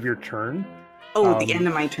the end of your turn. Oh, the end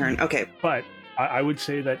of my turn. Okay. But I would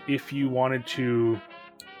say that if you wanted to,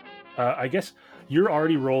 I guess you're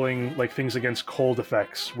already rolling like things against cold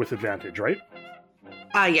effects with advantage, right?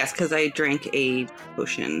 Yes, because I drank a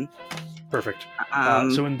potion. Perfect.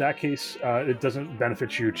 So in that case, it doesn't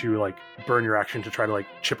benefit you to like burn your action to try to like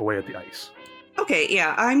chip away at the ice. Okay,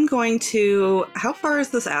 yeah, I'm going to... How far is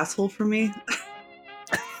this asshole from me?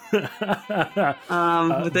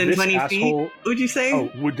 Within 20 feet, would you say? Oh,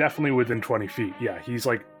 would definitely within 20 feet. Yeah,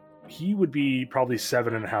 he would be probably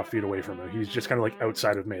 7.5 feet away from him. He's just kind of like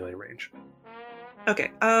outside of melee range.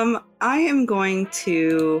 Okay, I am going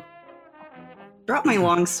to drop my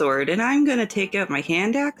longsword, and I'm going to take out my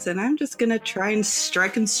hand axe, and I'm just going to try and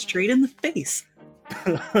strike him straight in the face.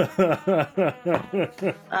 That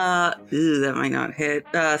might not hit.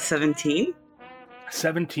 17?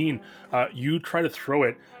 17. You try to throw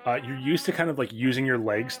it. You're used to kind of like using your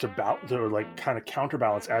legs to like kind of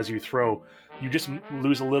counterbalance as you throw. You just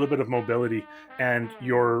lose a little bit of mobility, and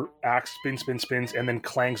your axe spins, and then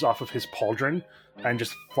clangs off of his pauldron and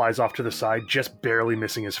just flies off to the side, just barely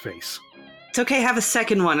missing his face. It's okay, have a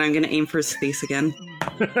second one. I'm going to aim for his face again.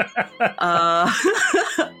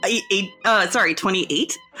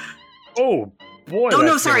 28? Oh, boy. Oh,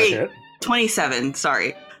 no, sorry. 27,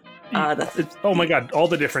 sorry. Oh my god, all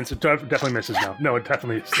the difference. It definitely misses now. No, it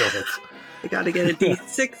definitely still hits. I gotta get a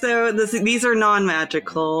d6 out. These are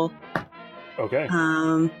non-magical. Okay.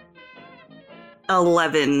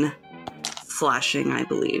 11 slashing, I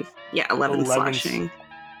believe. Yeah, 11 slashing.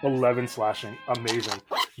 11 slashing. Amazing.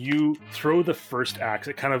 You throw the first axe.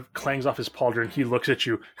 It kind of clangs off his pauldron. He looks at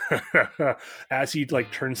you. As he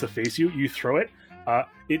like turns to face you, you throw it.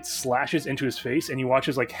 It slashes into his face, and you watch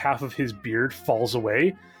as like half of his beard falls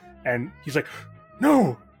away. And he's like,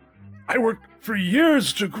 "No! I worked for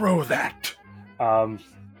years to grow that!"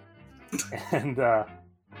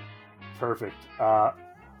 Perfect.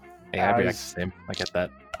 Hey, I'd react the same. I get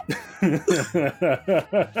that.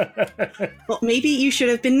 Well, maybe you should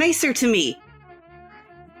have been nicer to me.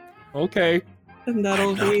 Okay. And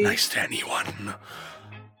I'm not nice to anyone.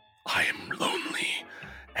 I am lonely,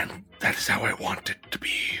 and that is how I want it to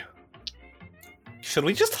be. Should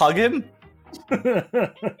we just hug him?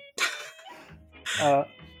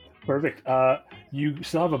 Perfect. You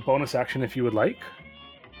still have a bonus action if you would like.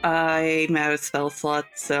 I'm out of spell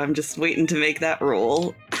slots, so I'm just waiting to make that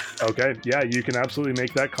roll. Okay, yeah, you can absolutely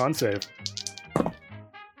make that con save.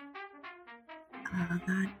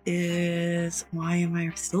 That is... Why am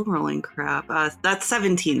I still rolling crap? That's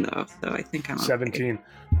 17, though, so I think I'm okay. 17.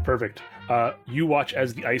 Perfect. You watch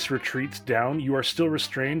as the ice retreats down. You are still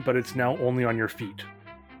restrained, but it's now only on your feet.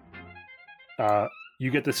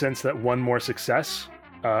 You get the sense that one more success,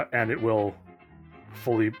 and it will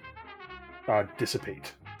fully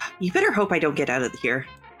dissipate. You better hope I don't get out of here.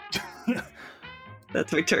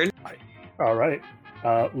 That's my turn. All right.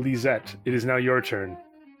 Lisette, it is now your turn.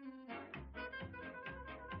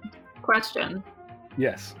 Question.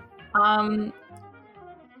 Yes.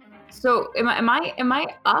 So am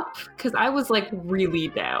I up? Because I was like really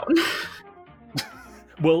down.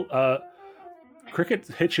 Well, Cricket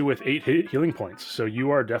hit you with 8 healing points, so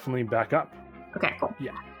you are definitely back up. Okay, cool.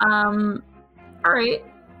 Yeah. All right.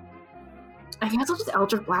 I guess I'll just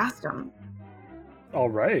Eldritch Blast him. All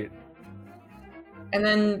right. And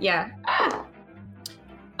then, yeah.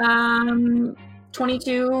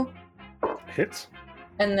 22. Hits.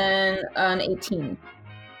 And then an 18.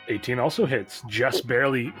 18 also hits, just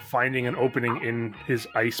barely finding an opening in his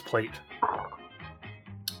ice plate.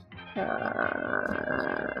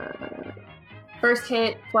 First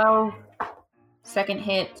hit, 12. Second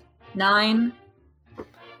hit, 9.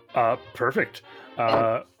 Perfect.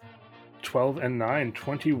 12 and 9,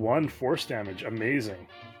 21 force damage. Amazing.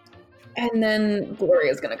 And then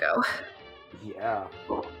Gloria's gonna go. Yeah.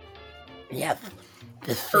 Yes,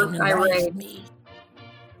 this First thing eye annoys raid. me.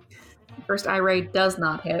 First eye raid does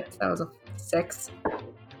not hit. That was a 6.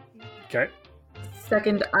 Okay.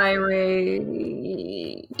 Second eye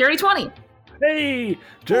raid. Dirty 20. Hey!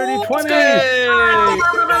 Dirty 20!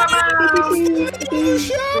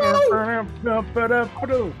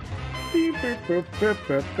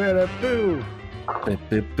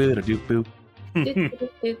 Boo.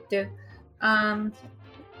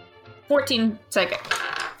 14 psychic.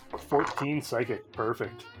 14 psychic.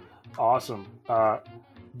 Perfect. Awesome.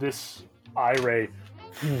 This eye ray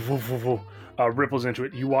ripples into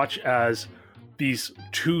it. You watch as these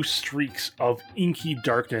 2 streaks of inky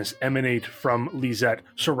darkness emanate from Lisette,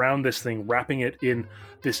 surround this thing, wrapping it in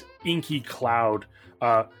this inky cloud.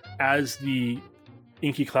 As the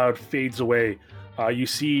inky cloud fades away, you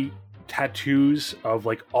see tattoos of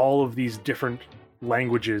like all of these different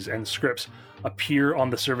languages and scripts appear on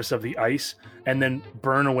the surface of the ice and then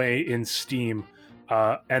burn away in steam.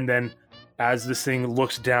 And then as this thing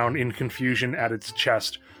looks down in confusion at its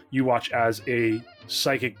chest, you watch as a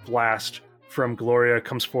psychic blast from Gloria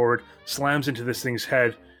comes forward, slams into this thing's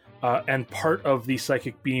head, and part of the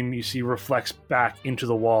psychic beam you see reflects back into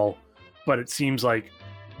the wall. But it seems like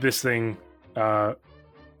this thing,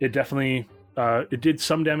 it definitely, it did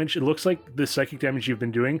some damage. It looks like the psychic damage you've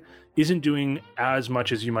been doing isn't doing as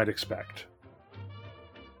much as you might expect.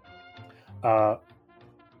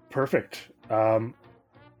 Perfect.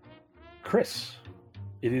 Chris,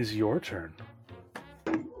 it is your turn.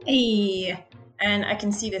 Hey, and I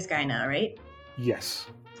can see this guy now, right? Yes.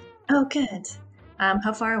 Oh, good.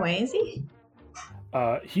 How far away is he?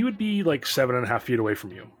 He would be like 7.5 feet away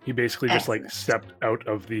from you. He basically just like Excellent. stepped out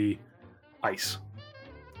of the ice.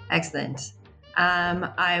 Excellent.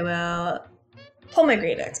 I will pull my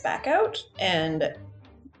great axe back out and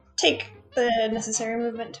take the necessary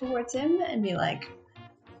movement towards him and be like,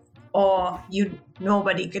 "Oh,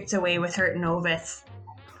 nobody gets away with hurting Ovis,"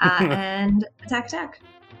 and attack.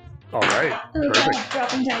 All right. Oh Perfect. god,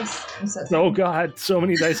 dropping dice. I'm so sorry. Oh god, so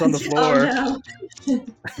many dice on the floor.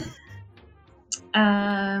 Oh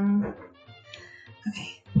no.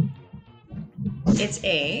 Okay. It's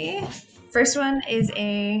a. First one is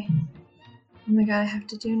a. Oh my god, I have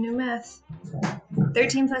to do new math.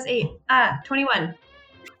 13 plus 8. 21.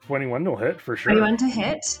 21 will hit for sure. 21 to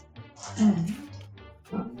hit. And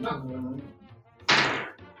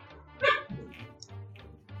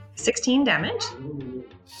 16 damage.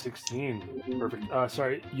 16. Perfect.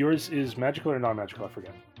 Sorry, yours is magical or non-magical? I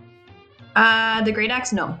forget. The great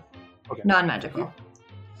axe, no. Okay. Non-magical.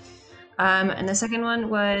 And the second one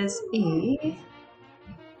was a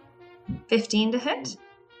 15 to hit.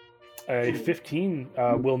 A 15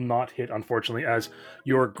 will not hit, unfortunately, as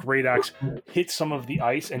your great axe hits some of the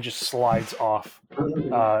ice and just slides off.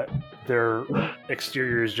 Their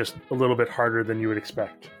exterior is just a little bit harder than you would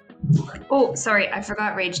expect. Oh, sorry, I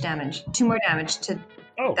forgot rage damage. 2 more damage to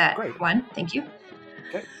that great. one. Thank you.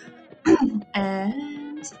 Okay.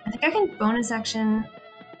 And I think I can bonus action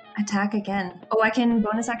attack again. Oh, I can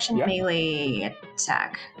bonus action melee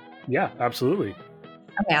attack. Yeah, absolutely.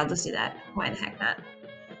 Okay, I'll just do that. Why the heck not?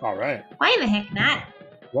 All right. Why the heck not?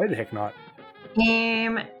 Why the heck not?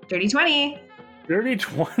 Dirty 20. Dirty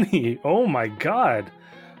 20. Oh my god.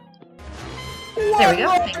 There we go.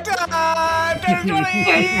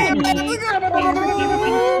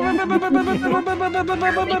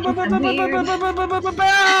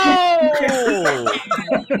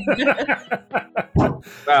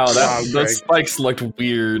 Wow, Wow, Greg. those spikes looked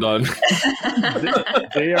weird on.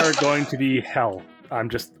 They are going to be hell. I'm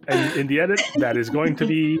just in the edit. That is going to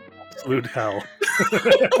be absolute hell.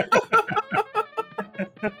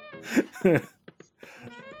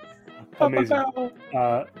 Amazing.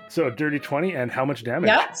 So dirty 20, and how much damage?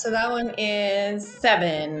 Yep, so that one is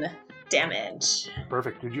 7 damage.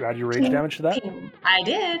 Perfect. Did you add your rage damage to that? I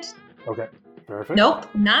did. Okay. Perfect. Nope,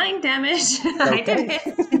 9 damage. I did it.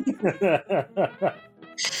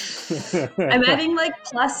 I'm adding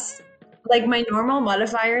plus, my normal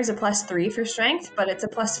modifier is a +3 for strength, but it's a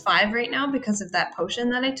 +5 right now because of that potion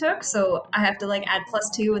that I took. So I have to add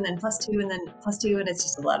 +2 and then +2 and then +2, and it's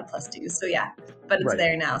just a lot of +2s. So yeah, but it's Right.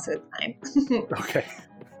 there now, so it's fine. Okay.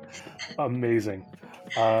 Amazing.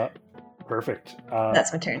 Perfect.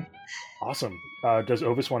 That's my turn. Awesome. Does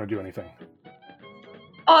Ovis want to do anything?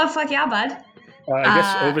 Oh fuck yeah, bud. I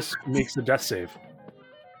guess Ovis makes the death save.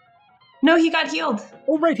 No, he got healed.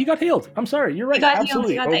 Oh, right. He got healed. I'm sorry. You're right. He got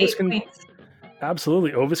Absolutely. healed. He got the Ovis 8 can, points.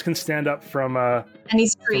 absolutely. Ovis can stand up from. And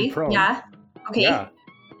he's free. prone. Yeah. Okay. Yeah.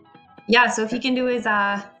 Yeah, so if he can do his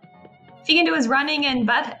running and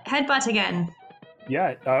headbutt again.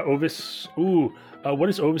 Yeah. Ovis. Ooh. What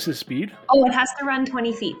is Ovis's speed? Oh, it has to run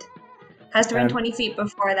 20 feet. Has to run And- 20 feet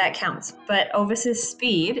before that counts. But Ovis's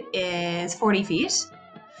speed is 40 feet.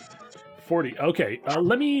 40. Okay.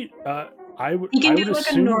 Let me. I would. He can I do would a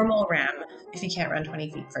assume, normal ram if he can't run 20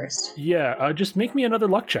 feet first. Yeah. Just make me another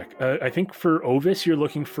luck check. I think for Ovis, you're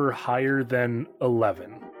looking for higher than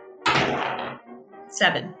 11.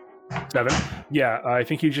 7. 7. Yeah. I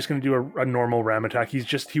think he's just going to do a normal ram attack.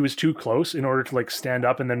 He was too close in order to stand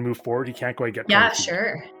up and then move forward. He can't quite get. 20 Yeah, feet.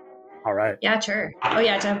 sure. All right. Yeah, sure. Oh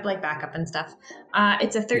yeah, to have backup and stuff.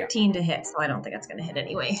 It's a 13 to hit, so I don't think that's going to hit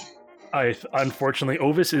anyway. Unfortunately,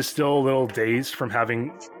 Ovis is still a little dazed from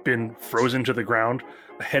having been frozen to the ground,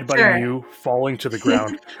 headbutting Sure. you, falling to the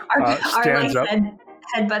ground. Our Stands up.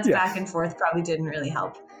 headbutts Yeah. back and forth probably didn't really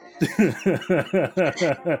help.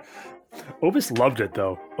 Ovis loved it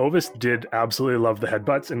though. Ovis did absolutely love the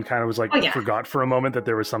headbutts and kind of was Oh, yeah. forgot for a moment that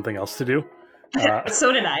there was something else to do.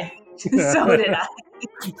 So did I. So did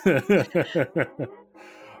I.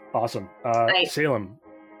 Awesome. Right. Salem,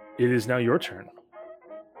 it is now your turn.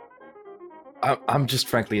 I'm just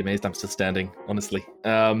frankly amazed I'm still standing, honestly.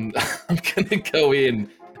 I'm gonna go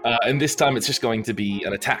in, and this time it's just going to be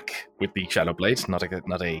an attack with the Shadow Blade, not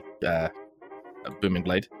a booming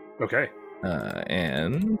blade. Okay.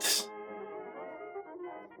 And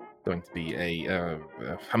going to be I'm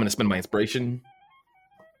gonna spend my inspiration.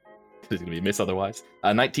 It's gonna be a miss otherwise.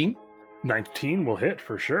 19. 19 will hit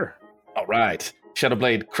for sure. All right. Shadow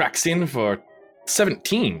Blade cracks in for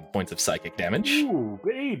 17 points of psychic damage. Ooh,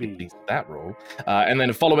 baby. At least that roll. And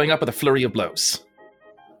then following up with a flurry of blows.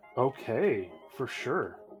 Okay, for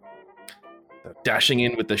sure. Dashing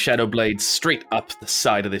in with the Shadow Blade straight up the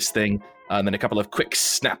side of this thing. And then a couple of quick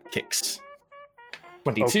snap kicks.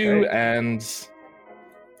 22 Okay. and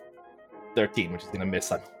 13, which is going to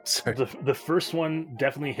miss. I'm sorry. The first one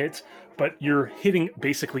definitely hits, but you're hitting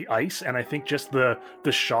basically ice, and I think just the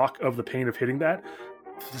shock of the pain of hitting that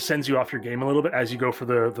sends you off your game a little bit as you go for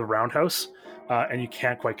the roundhouse, and you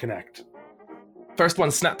can't quite connect. First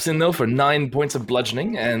one snaps in, though, for 9 points of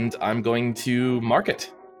bludgeoning, and I'm going to mark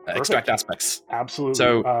it. Extract aspects. Absolutely.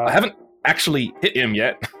 So I haven't actually hit him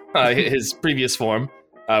yet. I hit his previous form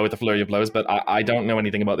with the flurry of blows, but I don't know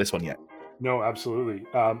anything about this one yet. No, absolutely.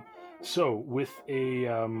 So with a,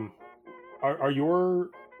 are your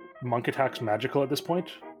monk attacks magical at this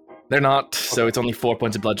point? They're not, so it's only 4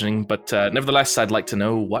 points of bludgeoning, but nevertheless, I'd like to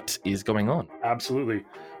know what is going on. Absolutely.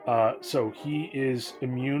 So he is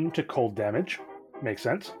immune to cold damage. Makes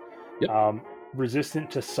sense. Yep. Resistant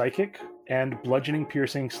to psychic and bludgeoning,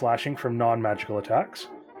 piercing, slashing from non-magical attacks.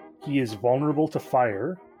 He is vulnerable to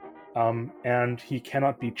fire, and he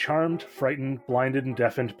cannot be charmed, frightened, blinded, and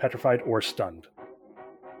deafened, petrified, or stunned.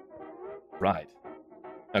 Right.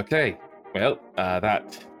 Okay. Well,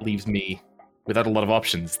 that leaves me without a lot of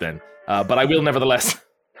options then. But I will nevertheless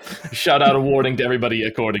shout out a warning to everybody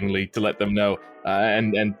accordingly to let them know,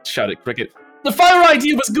 and shout at Cricket. The fire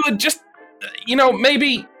idea was good, just,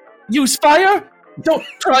 maybe use fire? Don't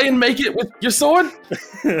try and make it with your sword?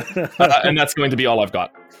 And that's going to be all I've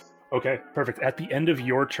got. Okay, perfect. At the end of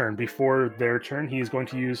your turn, before their turn, he is going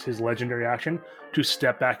to use his legendary action to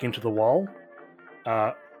step back into the wall.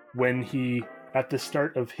 when he, at the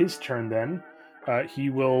start of his turn, then he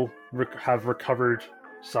will have recovered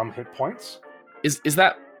some hit points. Is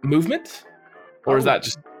that movement, or is that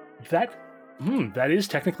just that is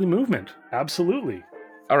technically movement? Absolutely.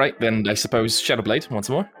 all right? Then I suppose Shadow Blade once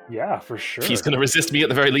more. Yeah, for sure. If he's going to resist me, at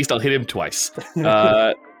the very least, I'll hit him twice.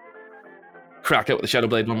 Crack out with the Shadow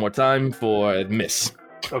Blade one more time for a miss.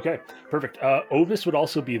 Okay, perfect. Ovis would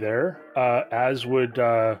also be there, as would.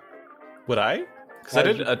 Would I? Because I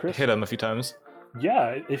did Chris? hit him a few times.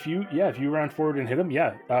 Yeah, if you round forward and hit him,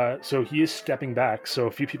 yeah. So he is stepping back. So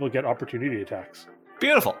a few people get opportunity attacks.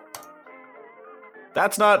 Beautiful.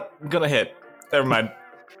 That's not gonna hit. Never mind.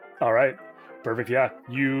 All right, perfect. Yeah,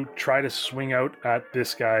 you try to swing out at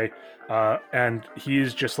this guy, and he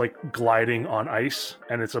is just like gliding on ice,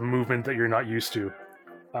 and it's a movement that you're not used to.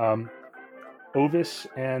 Ovis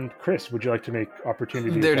and Chris, would you like to make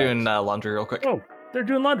opportunity? They're attacks? doing laundry real quick. Oh, they're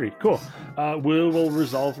doing laundry. Cool. We'll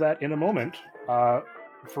resolve that in a moment. For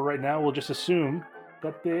right now, we'll just assume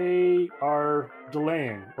that they are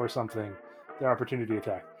delaying or something their opportunity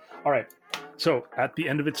attack. All right. So at the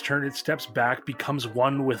end of its turn, it steps back, becomes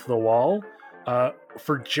one with the wall.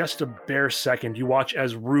 For just a bare second, you watch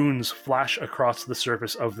as runes flash across the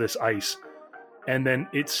surface of this ice, and then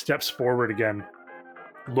it steps forward again,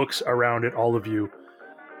 looks around at all of you,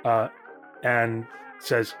 and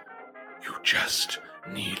says, "You just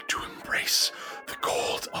need to embrace the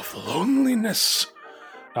cold of loneliness."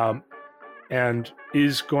 And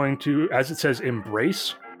is going to, as it says,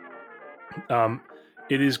 embrace.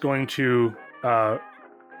 It is going to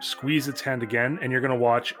squeeze its hand again, and you're going to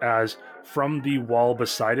watch as from the wall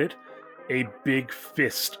beside it, a big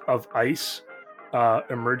fist of ice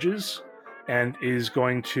emerges and is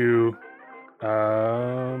going to.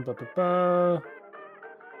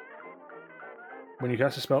 When you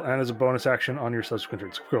cast a spell and as a bonus action on your subsequent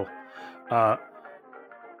turns. Cool.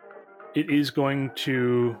 It is going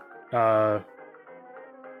to.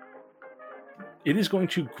 It is going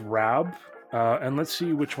to grab, and let's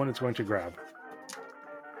see which one it's going to grab.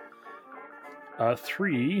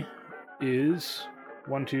 3 is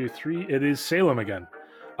 1, 2, 3. It is Salem again.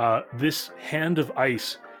 This hand of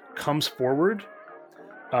ice comes forward,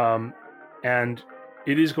 and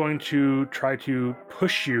it is going to try to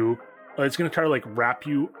push you. It's going to try to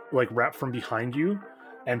wrap from behind you,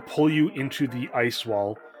 and pull you into the ice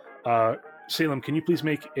wall. Salem, can you please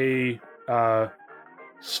make a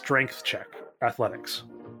strength check? Athletics,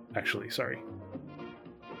 actually. Sorry.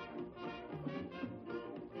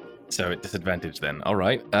 So at disadvantage then. All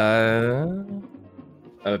right.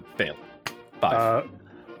 Fail. 5.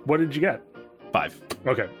 What did you get? 5.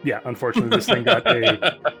 Okay. Yeah. Unfortunately, this thing got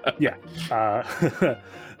a. Yeah.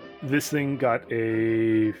 This thing got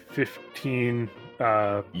a 15.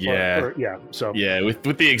 Yeah. So. Yeah. With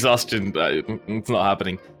the exhaustion, it's not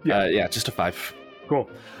happening. Yeah. Just a 5. Cool.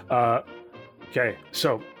 Okay.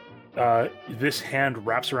 So, this hand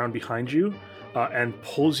wraps around behind you and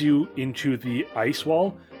pulls you into the ice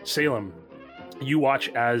wall. Salem, you watch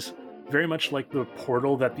as, very much like the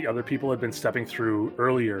portal that the other people had been stepping through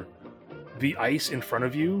earlier, the ice in front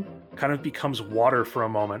of you kind of becomes water for a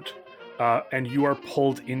moment, and you are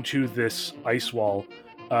pulled into this ice wall.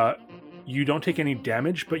 You don't take any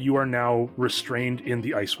damage, but you are now restrained in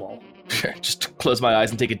the ice wall. Just close my eyes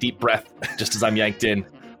and take a deep breath just as I'm yanked in,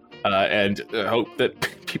 and hope that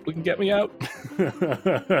people can get me out.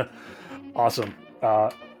 Awesome.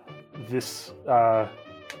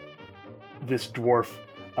 This dwarf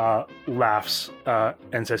laughs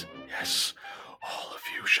and says, "Yes, all of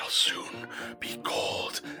you shall soon be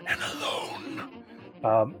cold and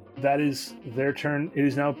alone." That is their turn. It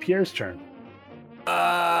is now Pierre's turn.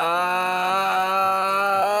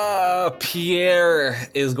 Pierre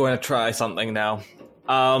is going to try something now.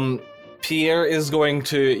 Pierre is going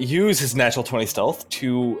to use his natural 20 stealth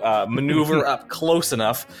to maneuver up close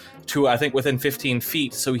enough to, I think, within 15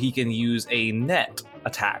 feet so he can use a net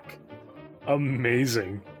attack.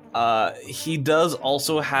 Amazing. He does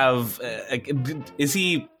also have... Is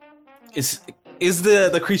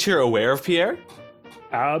the creature aware of Pierre?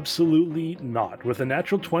 Absolutely not. With a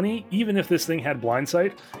natural 20, even if this thing had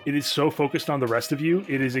blindsight, it is so focused on the rest of you,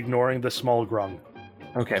 it is ignoring the small grung.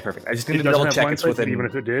 Okay, perfect. I just need It to doesn't double have check it's blindsight, within... but even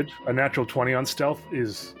if it did, a natural 20 on stealth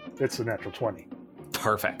it's a natural 20.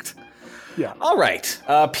 Perfect. Yeah. All right.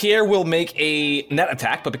 Pierre will make a net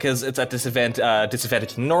attack, but because it's at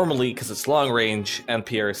disadvantage normally, because it's long range, and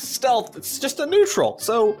Pierre's stealth, it's just a neutral.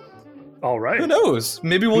 So, All right. who knows?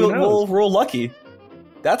 Maybe Who we'll knows? roll lucky.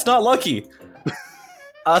 That's not lucky.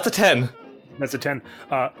 That's a 10. That's a 10.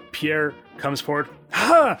 Pierre comes forward.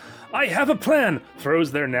 Ha! I have a plan!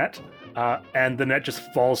 Throws their net. and the net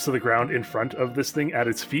just falls to the ground in front of this thing at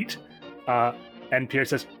its feet. And Pierre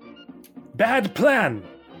says, "Bad plan."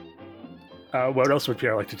 What else would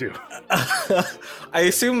Pierre like to do? I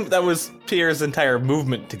assume that was Pierre's entire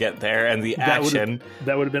movement to get there and the action.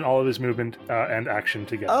 That would have been all of his movement and action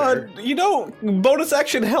to get there. Bonus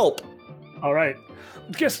action help. All right.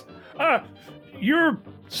 Guess, you're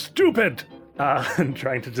stupid. And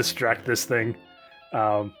trying to distract this thing.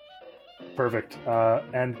 Perfect.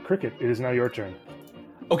 And Cricket, it is now your turn.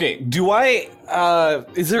 Okay,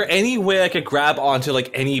 is there any way I could grab onto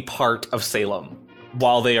like any part of Salem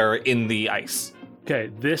while they are in the ice?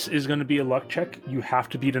 Okay, this is going to be a luck check. You have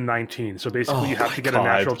to beat a 19, so basically you have to get God. a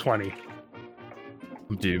natural 20.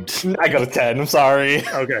 I'm doomed. I got a 10, I'm sorry.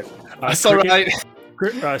 Okay. That's all right.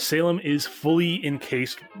 Salem is fully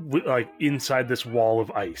encased inside this wall of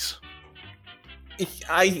ice.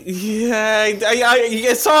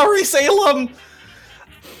 Sorry, Salem!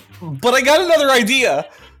 But I got another idea.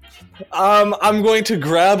 I'm going to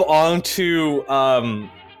grab onto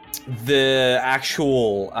the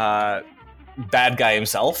actual bad guy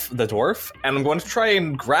himself, the dwarf, and I'm going to try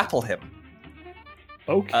and grapple him.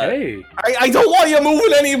 Okay. I don't want you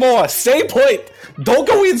moving anymore! Stay put! Don't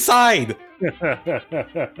go inside!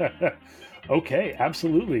 Okay,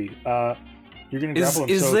 absolutely. You're going to grapple him.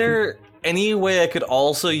 Is there any way I could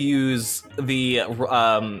also use the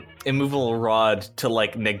immovable rod to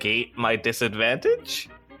like negate my disadvantage?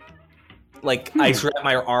 Like I wrap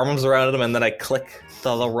my arms around him and then I click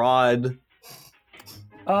the rod.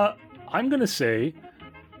 I'm gonna say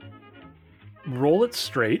roll it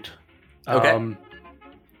straight. Okay.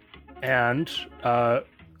 And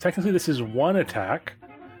technically this is one attack.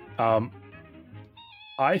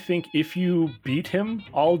 I think if you beat him,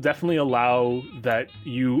 I'll definitely allow that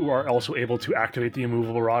you are also able to activate the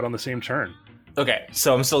immovable rod on the same turn. Okay,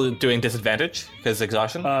 so I'm still doing disadvantage because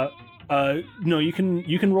exhaustion? No, you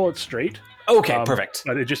can roll it straight. Okay, perfect.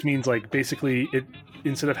 But it just means like basically it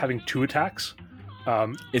instead of having two attacks,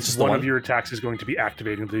 it's just one of your attacks is going to be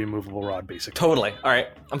activating the immovable rod, basically. Totally. All right,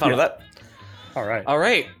 I'm fine with that. All right. All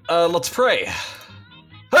right. Let's pray.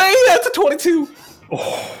 Hey, that's a 22.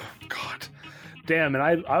 Oh God, damn!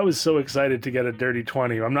 And I was so excited to get a dirty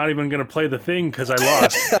 20. I'm not even going to play the thing because I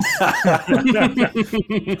lost.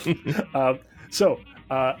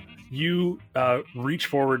 You reach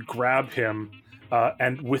forward, grab him,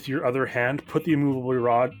 and with your other hand, put the immovable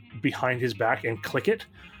rod behind his back and click it.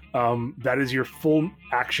 That is your full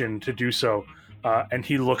action to do so. And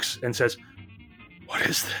he looks and says, "What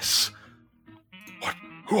is this?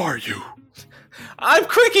 Who are you?" I'm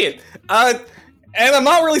Cricket, and I'm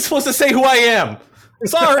not really supposed to say who I am.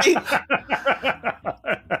 Sorry.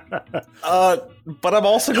 But I'm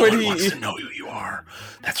also going to wants to know who you are.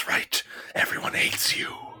 That's right. Everyone hates you.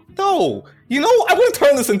 No, I want to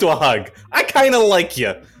turn this into a hug. I kind of like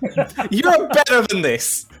you. You're better than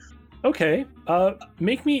this. Okay.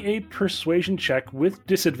 Make me a persuasion check with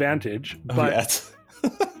disadvantage. But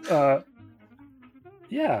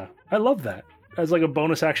yeah, I love that as like a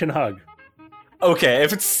bonus action hug. Okay,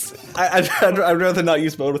 if it's, I'd rather not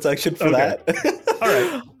use bonus action for that. All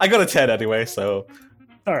right. I got a 10 anyway, so.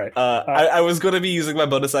 All right. I was going to be using my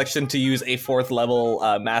bonus action to use a 4th level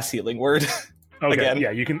mass healing word. Okay. Again. Yeah,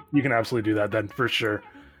 you can absolutely do that then for sure.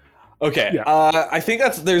 Okay. Yeah. I think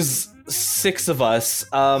there's 6 of us.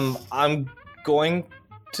 I'm going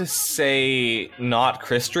to say not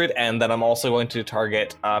Crystrid, and then I'm also going to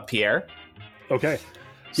target Pierre. Okay.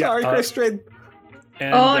 Sorry, Crystrid. And,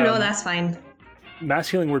 no, that's fine. Mass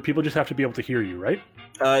healing word, people just have to be able to hear you, right?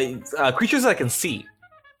 Creatures I can see.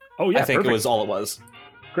 Oh yeah, I think perfect. it was all it was.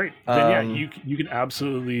 Great. Then you can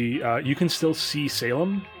absolutely you can still see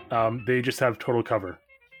Salem. They just have total cover.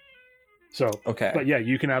 So okay, but yeah,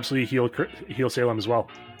 you can absolutely heal Salem as well.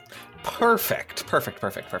 Perfect.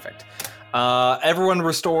 Everyone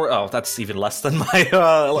restore. Oh, that's even less than my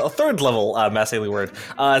 3rd level mass healing word.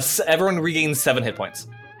 Everyone regains 7 hit points.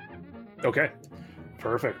 Okay.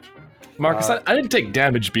 Perfect. Marcus, I didn't take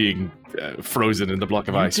damage being frozen in the block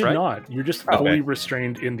of ice, You right? did not. You're just fully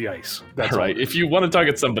restrained in the ice. That's right. all. If you want to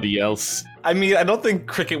target somebody else. I mean, I don't think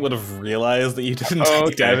Cricket would have realized that you didn't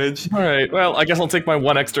take damage. All right. Well, I guess I'll take my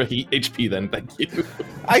 1 extra HP then. Thank you.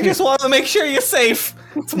 I just want to make sure you're safe.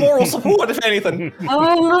 It's moral support, if anything. Yeah,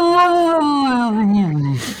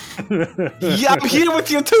 I'm here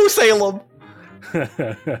with you too, Salem.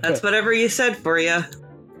 That's whatever you said for you.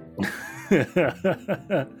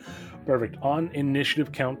 Perfect. On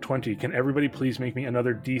initiative count 20, can everybody please make me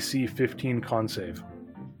another DC 15 con save?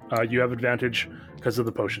 You have advantage because of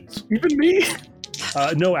the potions. Even me?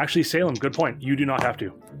 No, actually, Salem, good point. You do not have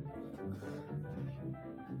to.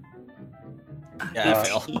 Yeah, I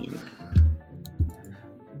fail.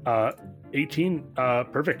 18.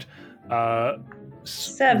 Perfect.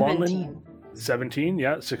 17. 17.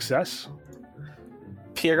 Yeah, success.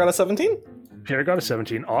 Pierre got a 17? Pierre got a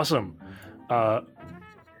 17. Awesome.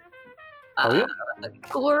 Elliot?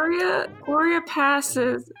 Gloria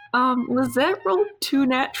passes. Lizette rolled 2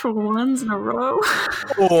 natural ones in a row.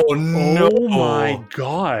 Oh no! Oh my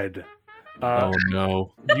god! Oh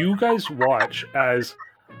no! You guys watch as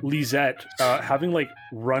Lisette, having like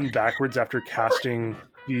run backwards after casting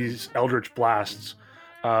these Eldritch Blasts,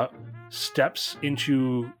 steps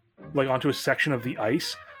onto a section of the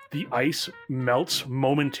ice. The ice melts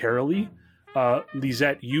momentarily.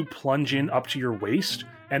 Lisette, you plunge in up to your waist,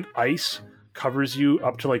 and ice covers you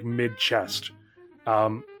up to like mid-chest.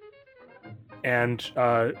 And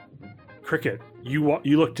Cricket, you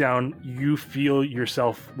look down, you feel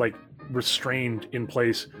yourself like restrained in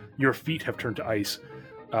place. Your feet have turned to ice.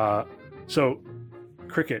 So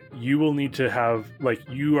Cricket, you will need to have, like,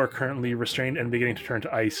 you are currently restrained and beginning to turn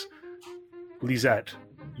to ice. Lisette,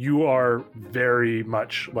 you are very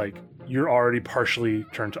much like, you're already partially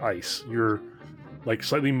turned to ice. You're like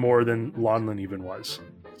slightly more than Lonlin even was.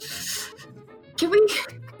 Can we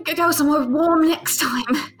go somewhere warm next time?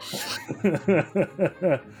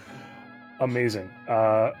 Amazing.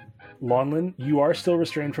 Lonlin, you are still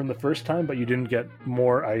restrained from the first time, but you didn't get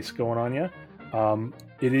more ice going on you.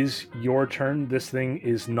 It is your turn. This thing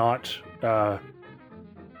is not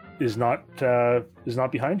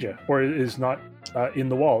behind you, or is not in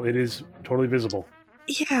the wall. It is totally visible.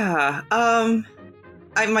 Yeah.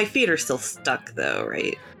 My feet are still stuck though,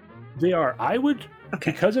 right? They are. I would,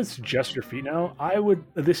 Okay. because it's just your feet now,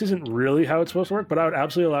 this isn't really how it's supposed to work, but I would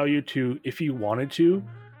absolutely allow you to, if you wanted to,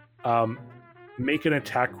 make an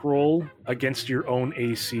attack roll against your own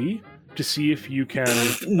AC to see if you can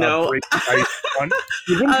No. break the ice.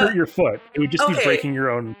 It wouldn't hurt your foot. It would just be Okay. breaking your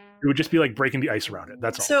own. It would just be like breaking the ice around it.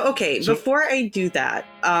 That's all. So okay, So- before I do that,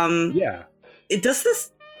 Yeah. does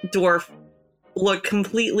this dwarf look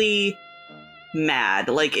completely mad?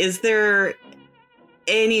 Like, is there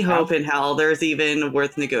any hope in hell there's even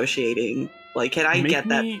worth negotiating? Like, can I Make get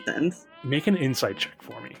that me- sense? Make an insight check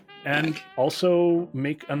for me, and Okay. also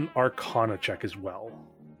make an Arcana check as well.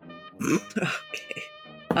 Okay.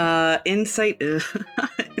 Insight is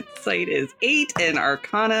insight is 8 and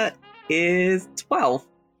Arcana is 12.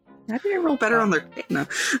 How did I roll better on their no.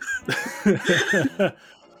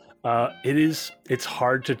 It's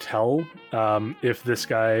hard to tell if this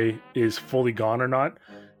guy is fully gone or not.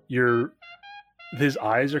 His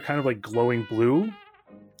eyes are kind of like glowing blue,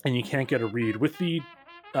 and you can't get a read. With the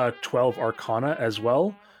 12 Arcana as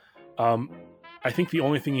well, I think the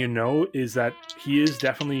only thing you know is that he is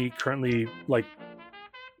definitely currently like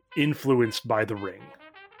influenced by the ring.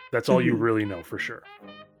 That's all you really know for sure.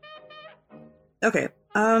 Okay.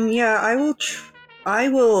 Yeah, I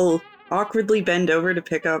will awkwardly bend over to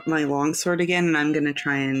pick up my longsword again, and I'm gonna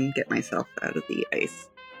try and get myself out of the ice.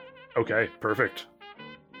 Okay, perfect.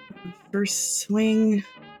 First swing.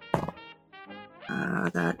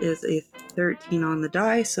 That is a 13 on the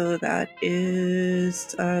die, so that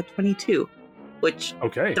is 22, which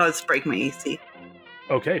Okay. does break my AC.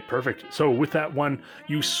 Okay, perfect. So with that one,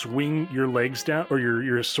 you swing your legs down, or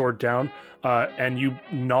your sword down, and you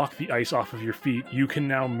knock the ice off of your feet. You can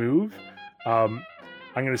now move. I'm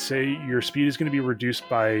going to say your speed is going to be reduced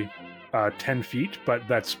by 10 feet, but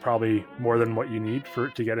that's probably more than what you need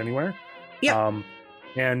to get anywhere. Yeah.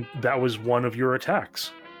 And that was one of your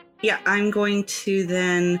attacks. Yeah, I'm going to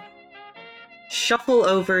then shuffle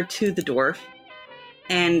over to the dwarf,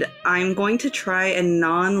 and I'm going to try and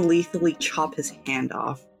non-lethally chop his hand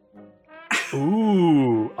off.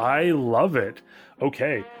 Ooh, I love it.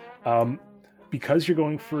 Okay. Because you're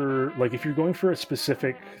going for, like, if you're going for a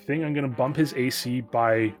specific thing, I'm going to bump his AC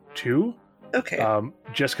by 2. Okay.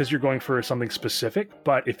 Just because you're going for something specific,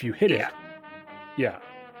 but if you hit Yeah. it, yeah.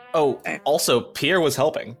 Oh, Okay. also, Pierre was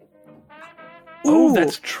helping. Oh, Ooh.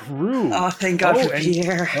 that's true. Oh, thank God for and-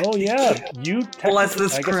 Pierre. Oh, yeah. You Bless technically-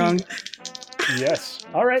 this I guess crone. Yes.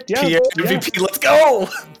 All right. Yeah. Pierre yeah. MVP, let's go!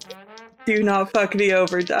 Do not fuck me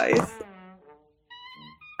over, dice.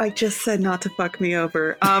 I just said not to fuck me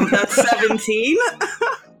over. That's 17.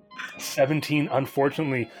 17.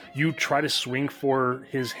 Unfortunately, you try to swing for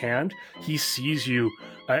his hand. He sees you,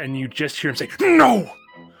 and you just hear him say, "No!"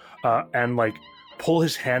 And like pull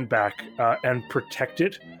his hand back and protect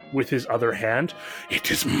it with his other hand. It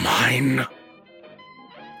is mine.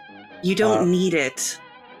 You don't need it.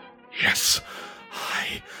 Yes,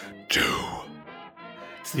 I do.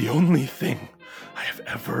 It's the only thing I have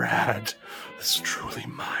ever had that's truly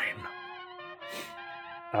mine.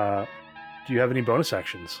 Do you have any bonus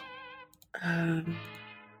actions?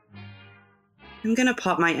 I'm gonna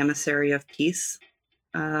pop my Emissary of Peace.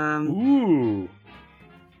 Ooh.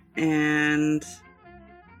 And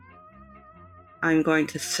I'm going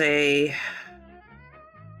to say,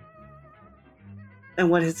 and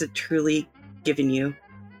what has it truly given you?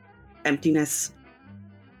 Emptiness,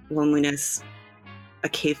 loneliness, a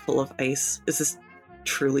cave full of ice. Is this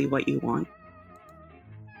truly what you want?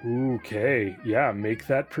 Okay. Yeah, make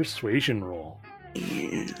that persuasion roll.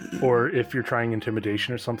 Yeah. Or if you're trying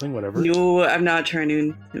intimidation or something, whatever. No, I'm not trying to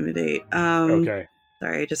intimidate. Okay.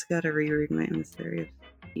 Sorry, I just gotta reread my Emissary of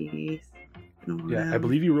Peace. Yeah, I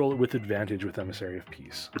believe you roll it with advantage with Emissary of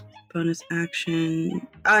Peace. Bonus action.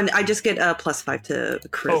 And I just get a +5 to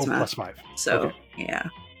charisma. Oh, +5. So, Okay. yeah.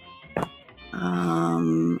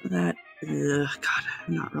 God,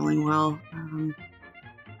 I'm not rolling well.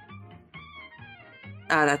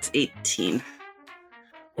 That's 18.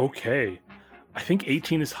 Okay. I think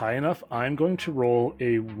 18 is high enough. I'm going to roll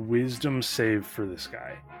a wisdom save for this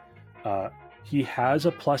guy. He has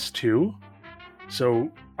a +2.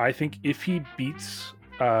 So I think if he beats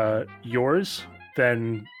yours,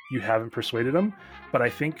 then you haven't persuaded him. But I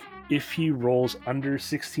think if he rolls under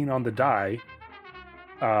 16 on the die,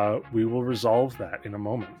 we will resolve that in a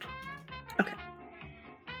moment. Okay.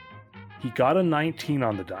 He got a 19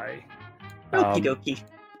 on the die. Okie dokie.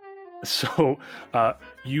 So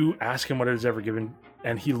you ask him what it has ever given,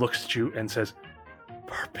 and he looks at you and says,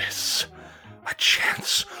 "Purpose, a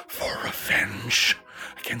chance for revenge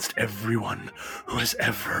against everyone who has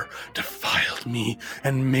ever defiled me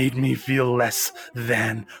and made me feel less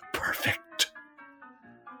than perfect."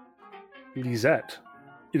 Lisette,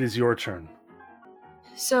 it is your turn.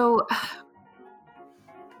 So,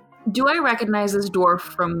 do I recognize this dwarf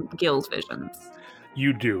from Gil's visions?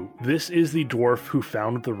 You do. This is the dwarf who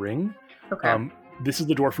found the ring. Okay. This is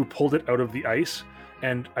the dwarf who pulled it out of the ice.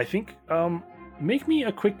 And I think, make me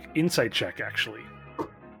a quick insight check, actually.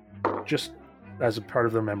 Just as a part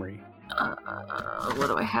of their memory. What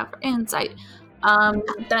do I have for insight?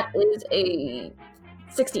 That is a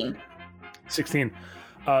 16. 16.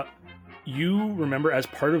 You remember, as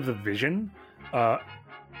part of the vision,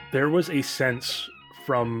 there was a sense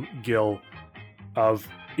from Gil of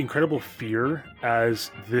incredible fear as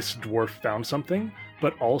this dwarf found something,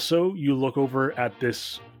 but also you look over at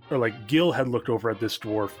this, or like Gil had looked over at this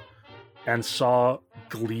dwarf and saw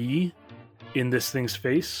glee in this thing's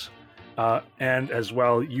face, and as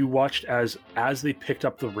well you watched as they picked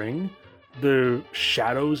up the ring, the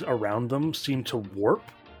shadows around them seemed to warp,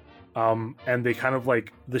 and they kind of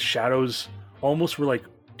like, the shadows almost were like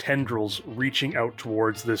tendrils reaching out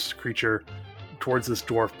towards this creature, towards this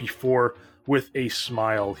dwarf, before with a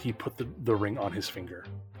smile he put the ring on his finger.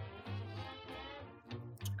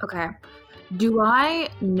 Okay. Do I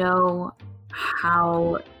know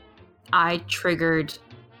how I triggered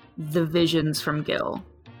the visions from Gil?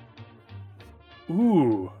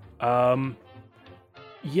 Ooh,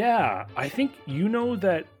 yeah, I think you know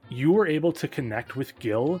that you were able to connect with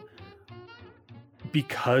Gil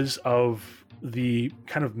because of the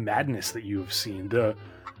kind of madness that you've seen, the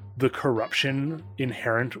corruption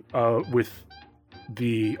inherent with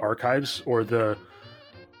the archives, or the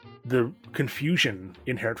confusion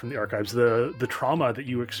inherent from the archives, the trauma that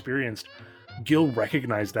you experienced. Gil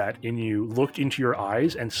recognized that in you, looked into your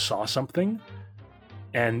eyes and saw something,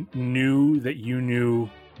 and knew that you knew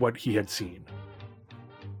what he had seen,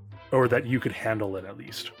 or that you could handle it at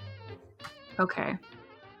least. Okay.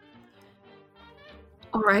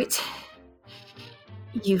 All right.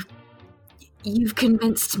 You've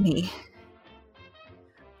convinced me.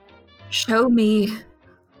 Show me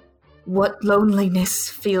what loneliness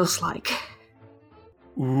feels like.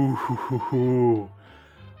 Ooh.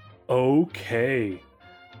 Okay.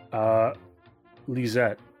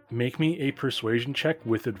 Lisette, make me a persuasion check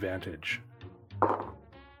with advantage.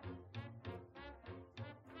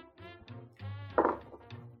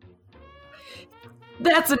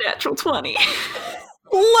 That's a natural 20.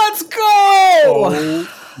 Let's go! Oh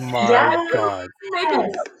my Yes! god.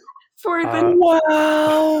 Maybe for the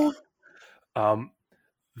Wow!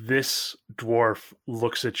 This dwarf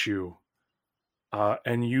looks at you,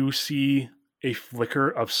 and you see a flicker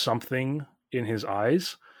of something in his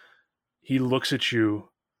eyes. He looks at you,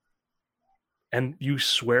 and you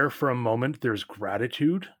swear for a moment there's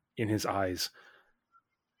gratitude in his eyes.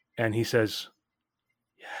 And he says,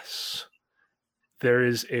 "Yes." There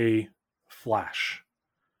is a flash,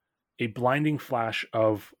 a blinding flash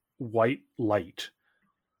of white light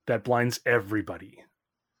that blinds everybody.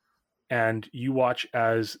 And you watch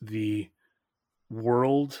as the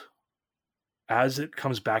world, as it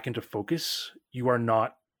comes back into focus, you are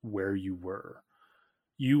not where you were.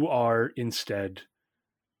 You are instead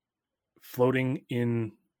floating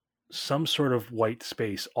in some sort of white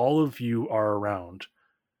space. All of you are around,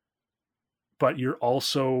 but you're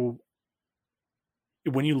also,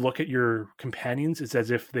 when you look at your companions, it's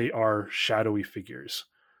as if they are shadowy figures.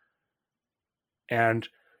 And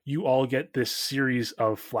you all get this series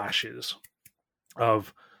of flashes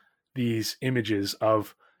of these images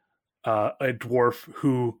of a dwarf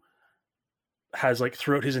who has, like,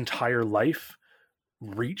 throughout his entire life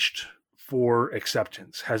reached for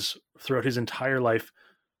acceptance, has throughout his entire life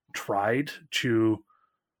tried to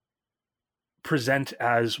present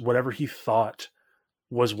as whatever he thought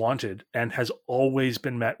was wanted, and has always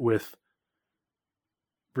been met with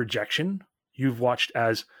rejection. You've watched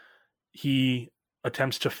as he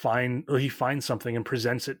attempts to he finds something and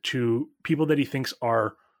presents it to people that he thinks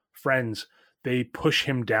are friends. They push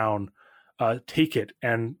him down, take it,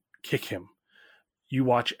 and kick him. You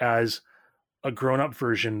watch as a grown-up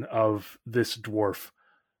version of this dwarf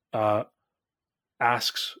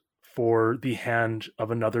asks for the hand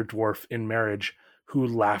of another dwarf in marriage who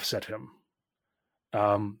laughs at him.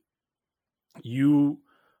 You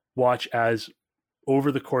watch as,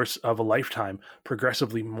 over the course of a lifetime,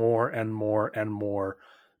 progressively more and more and more,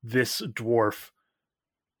 this dwarf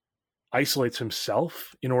isolates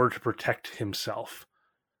himself in order to protect himself.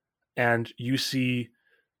 And you see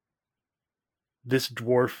this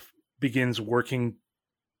dwarf begins working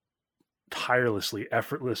tirelessly,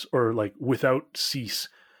 effortless, or like without cease,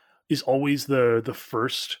 is always the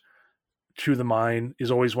first to the mine, is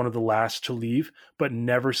always one of the last to leave, but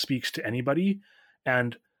never speaks to anybody.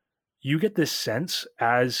 And you get this sense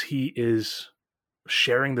as he is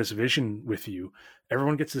sharing this vision with you,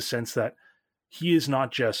 everyone gets the sense that he is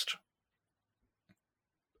not just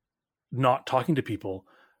not talking to people.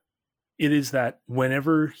 It is that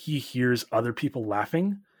whenever he hears other people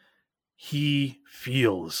laughing, he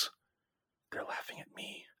feels, they're laughing at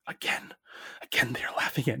me again. Again, they're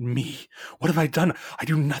laughing at me. What have I done? I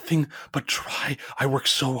do nothing but try. I work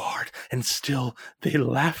so hard, and still they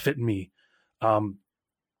laugh at me.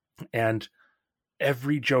 And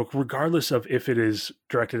every joke, regardless of if it is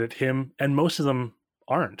directed at him, and most of them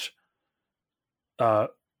aren't,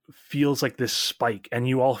 feels like this spike, and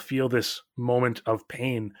you all feel this moment of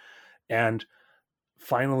pain. And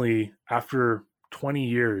finally, after 20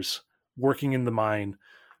 years working in the mine,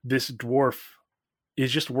 this dwarf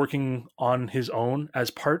is just working on his own as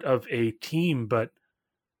part of a team, but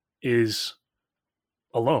is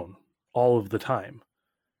alone all of the time.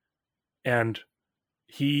 And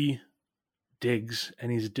he digs,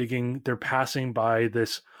 and he's digging. They're passing by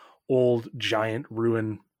this old giant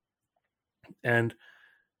ruin, and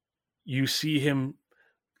you see him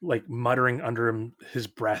like muttering under his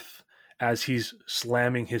breath as he's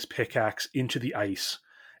slamming his pickaxe into the ice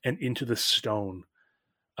and into the stone.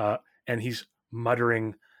 And he's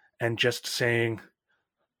muttering and just saying,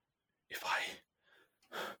 if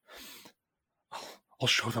I'll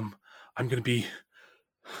show them. I'm going to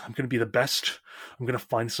be the best. I'm going to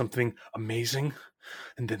find something amazing,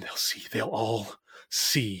 and then they'll all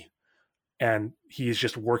see. And he is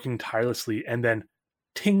just working tirelessly, and then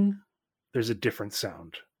ting, there's a different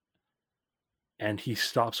sound. And he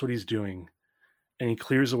stops what he's doing, and he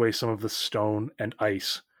clears away some of the stone and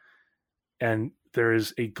ice, and there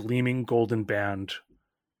is a gleaming golden band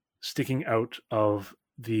sticking out of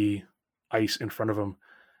the ice in front of him.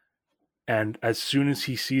 And as soon as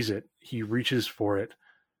he sees it, he reaches for it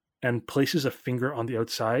and places a finger on the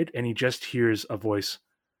outside, and he just hears a voice.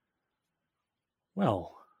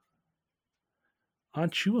 Well,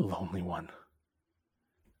 aren't you a lonely one?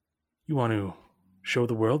 You want to show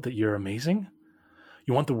the world that you're amazing?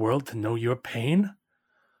 You want the world to know your pain?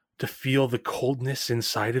 To feel the coldness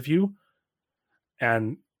inside of you?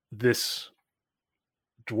 And this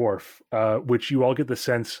dwarf, which you all get the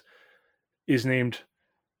sense is named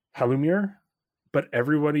Halumir, but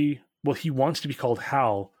everybody, well, he wants to be called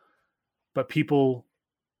Hal, but people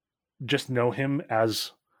just know him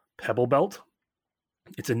as Pebblebelt.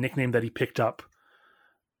 It's a nickname that he picked up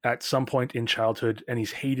at some point in childhood, and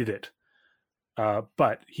he's hated it.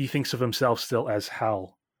 But he thinks of himself still as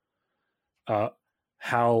Hal.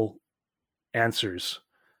 Hal answers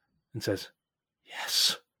and says,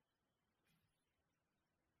 yes.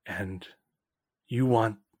 And you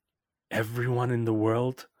want everyone in the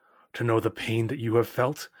world to know the pain that you have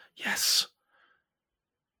felt? Yes.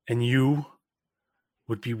 And you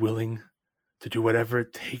would be willing to do whatever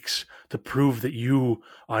it takes to prove that you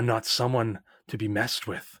are not someone to be messed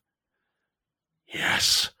with?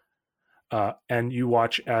 Yes. And you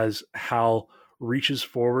watch as Hal reaches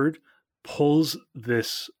forward, pulls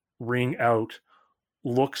this ring out,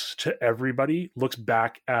 looks to everybody, looks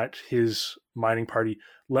back at his mining party,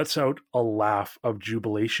 lets out a laugh of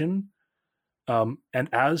jubilation. And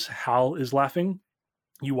as Hal is laughing,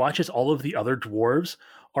 you watch as all of the other dwarves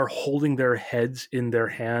are holding their heads in their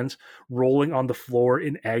hands, rolling on the floor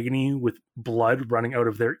in agony with blood running out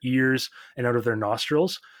of their ears and out of their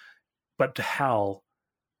nostrils. But to Hal,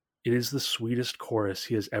 it is the sweetest chorus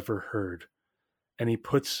he has ever heard. And he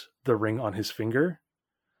puts the ring on his finger,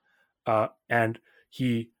 and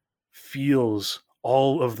he feels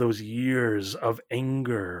all of those years of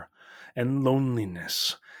anger and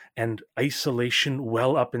loneliness and isolation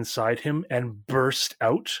well up inside him and burst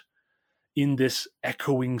out in this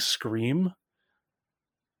echoing scream.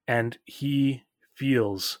 And he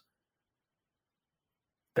feels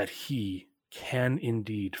that he can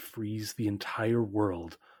indeed freeze the entire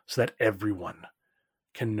world so that everyone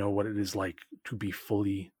can know what it is like to be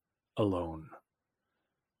fully alone.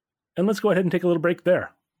 And let's go ahead and take a little break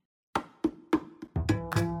there.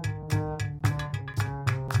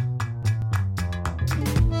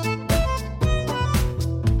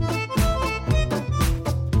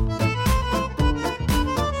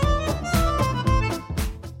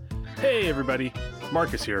 Hey everybody,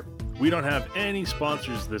 Marcus here. We don't have any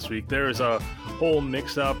sponsors this week. There is a whole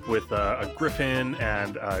mix-up with a griffin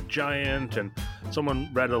and a giant, and someone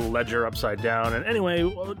read a ledger upside down. And anyway,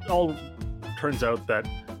 it all turns out that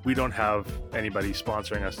we don't have anybody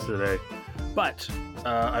sponsoring us today. But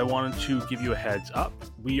I wanted to give you a heads up.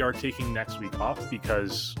 We are taking next week off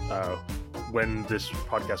because when this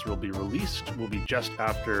podcast will be released will be just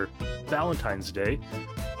after Valentine's Day.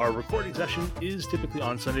 Our recording session is typically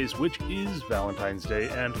on Sundays, which is Valentine's Day,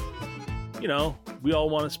 and you know, we all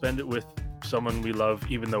want to spend it with someone we love,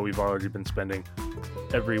 even though we've already been spending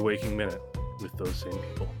every waking minute with those same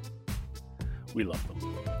people. We love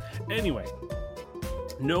them. Anyway,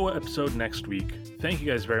 no episode next week. Thank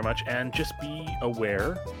you guys very much, and just be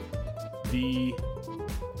aware the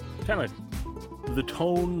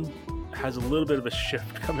tone has a little bit of a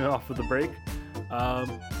shift coming off of the break. We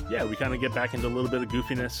kind of get back into a little bit of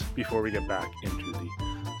goofiness before we get back into the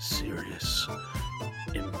serious,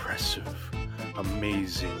 impressive,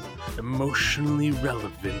 amazing, emotionally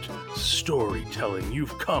relevant storytelling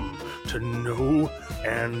you've come to know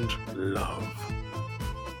and love.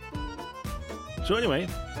 So anyway,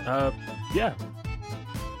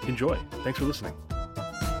 enjoy. Thanks for listening.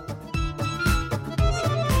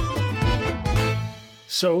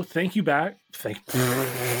 So thank you back. You're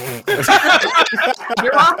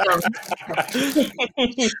welcome.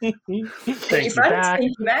 Thank you back.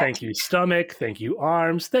 Thank you stomach. Thank you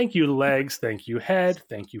arms. Thank you legs. Thank you head.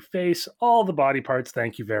 Thank you face. All the body parts.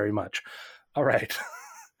 Thank you very much. All right.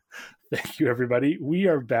 Thank you, everybody. We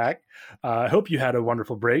are back. I hope you had a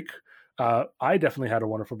wonderful break. I definitely had a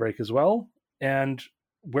wonderful break as well. And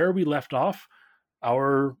where we left off,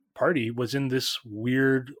 our party was in this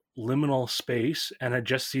weird liminal space and had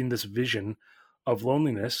just seen this vision of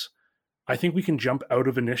loneliness. I think we can jump out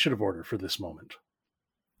of initiative order for this moment.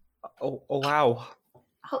 Oh wow.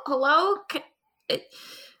 Hello?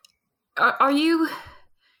 Are you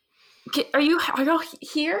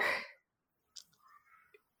here?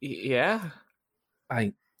 Yeah.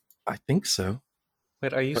 I think so.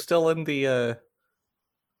 Wait, are you still in the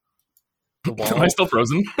wall? Am I still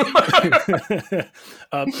frozen?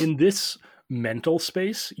 In this mental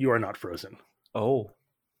space, you are not frozen. Oh.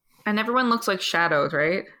 And everyone looks like shadows,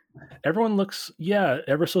 right? Everyone looks,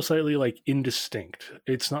 ever so slightly like indistinct.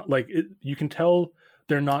 It's not like you can tell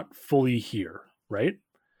they're not fully here, right?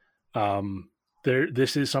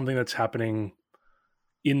 This is something that's happening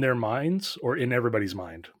in their minds or in everybody's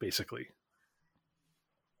mind, basically.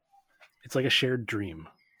 It's like a shared dream.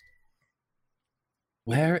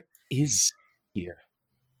 Where is here?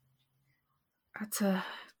 That's a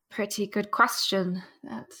pretty good question.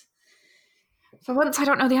 That, for once, I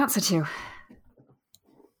don't know the answer to.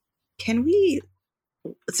 Can we?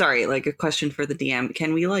 Sorry, like a question for the DM.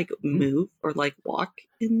 Can we move or walk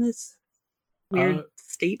in this weird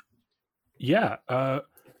state? Yeah.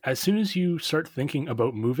 As soon as you start thinking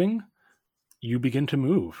about moving, you begin to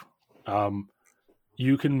move.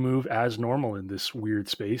 You can move as normal in this weird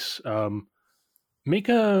space. Anybody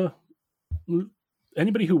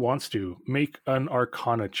who wants to make an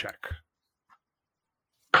Arcana check.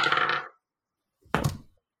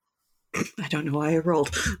 I don't know why I rolled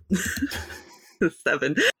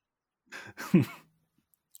 7.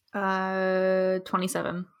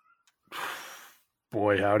 27.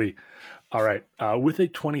 Boy, howdy. All right. With a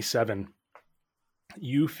 27,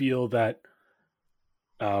 you feel that,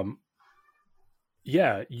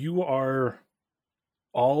 you are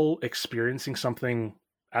all experiencing something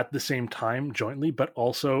at the same time jointly, but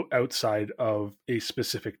also outside of a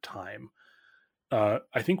specific time.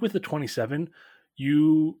 I think with the 27,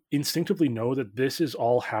 you instinctively know that this is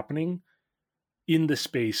all happening in the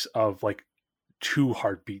space of like 2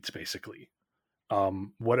 heartbeats, basically.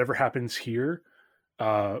 Whatever happens here,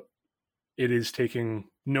 it is taking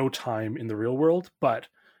no time in the real world, but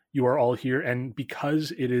you are all here. And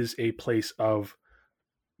because it is a place of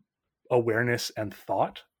awareness and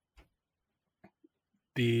thought,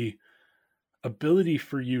 the ability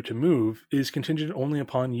for you to move is contingent only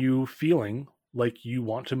upon you feeling like you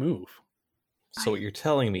want to move. So what you're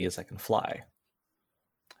telling me is I can fly.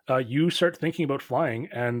 You start thinking about flying,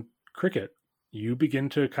 and Cricket, you begin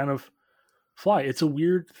to kind of fly. It's a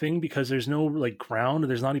weird thing because there's no like ground,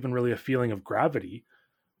 there's not even really a feeling of gravity,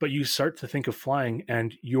 but you start to think of flying,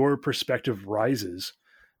 and your perspective rises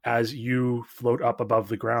as you float up above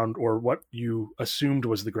the ground, or what you assumed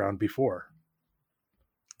was the ground before.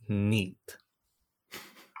 Neat.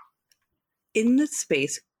 In this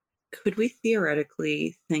space, could we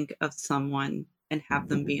theoretically think of someone and have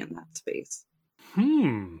them be in that space?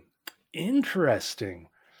 Interesting.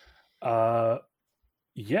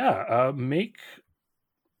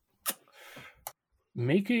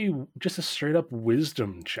 Make a just a straight up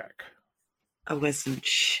wisdom check. A wisdom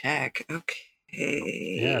check.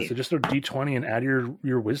 Okay. Yeah, so just a d20 and add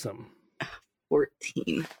your wisdom.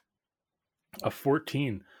 14. A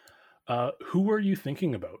 14. Who are you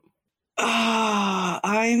thinking about?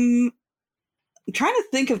 I'm trying to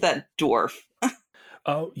think of that dwarf.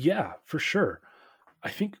 Oh, yeah, for sure. I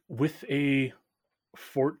think with a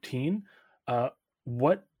 14,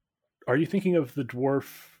 what are you thinking of the dwarf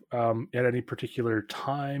at any particular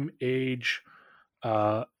time, age,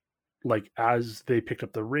 like as they picked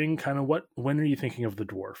up the ring, kind of when are you thinking of the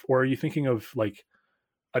dwarf? Or are you thinking of like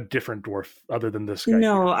a different dwarf other than this guy?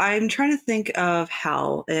 No, here? I'm trying to think of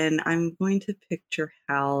Hal, and I'm going to picture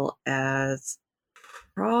Hal as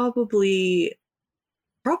probably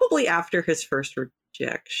after his first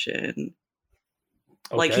rejection.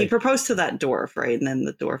 Okay. Like he proposed to that dwarf, right? And then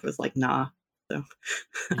the dwarf was like, nah. So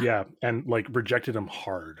Yeah, and like rejected him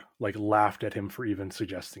hard, like laughed at him for even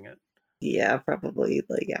suggesting it. yeah, probably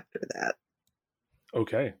like after that.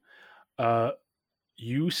 Okay.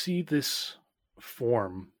 You see this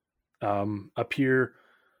form appear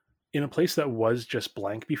in a place that was just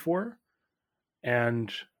blank before,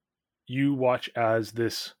 and you watch as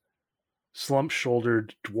this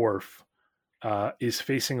slump-shouldered dwarf is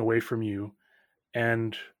facing away from you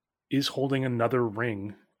and is holding another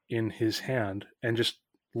ring in his hand and just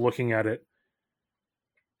looking at it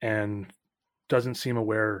and doesn't seem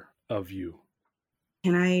aware of you.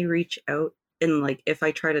 Can I reach out and like if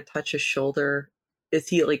I try to touch his shoulder, is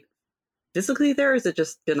he like physically there, or is it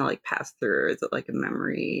just gonna like pass through, or is it like a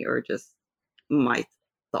memory or just my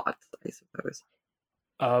thoughts, I suppose?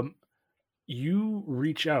 You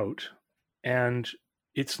reach out and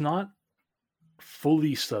it's not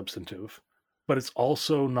fully substantive, but it's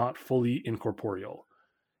also not fully incorporeal.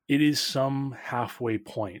 It is some halfway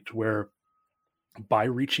point where by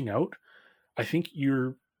reaching out, I think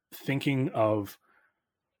you're thinking of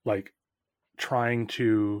like trying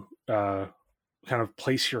to kind of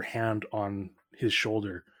place your hand on his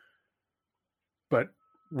shoulder, but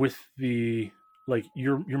with the like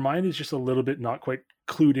your mind is just a little bit not quite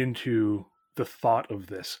clued into the thought of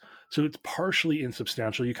this, so it's partially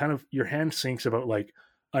insubstantial. You kind of your hand sinks about like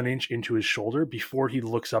an inch into his shoulder before he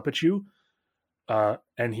looks up at you,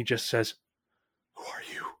 and he just says, "Who are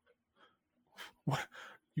you? What?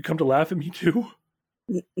 You come to laugh at me too?"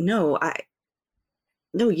 No,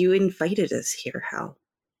 you invited us here, Hal.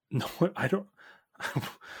 No, I don't.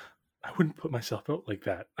 I wouldn't put myself out like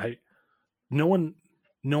that. No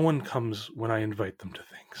one comes when I invite them to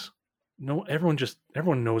things. No, everyone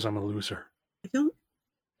knows I'm a loser. I don't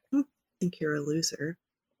think you're a loser.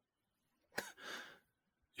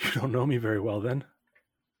 You don't know me very well, then.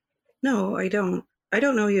 No, I don't. I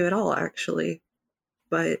don't know you at all, actually.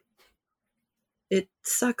 But it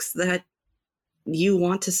sucks that you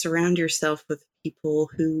want to surround yourself with people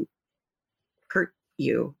who hurt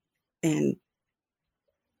you and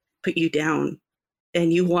put you down,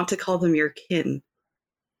 and you want to call them your kin.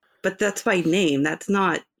 But that's by name. That's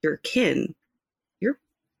not your kin.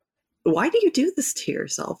 Why do you do this to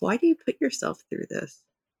yourself? Why do you put yourself through this?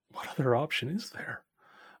 What other option is there?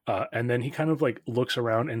 And then he kind of like looks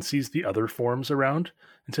around and sees the other forms around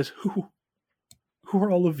and says, Who are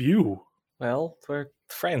all of you?" Well, we're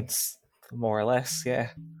friends, more or less, yeah.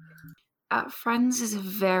 Friends is a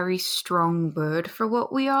very strong word for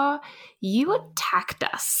what we are. You attacked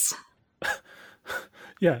us.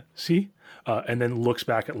 Yeah, see? And then looks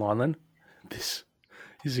back at Lonlin. This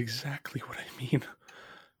is exactly what I mean.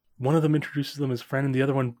 One of them introduces them as friend, and the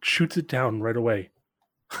other one shoots it down right away.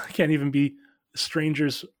 I can't even be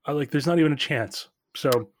strangers. There's not even a chance.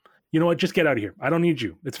 So, you know what? Just get out of here. I don't need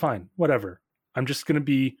you. It's fine. Whatever. I'm just going to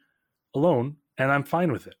be alone, and I'm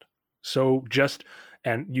fine with it. So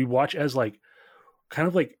and you watch as kind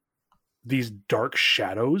of these dark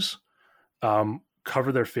shadows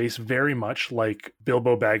cover their face, very much like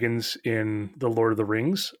Bilbo Baggins in The Lord of the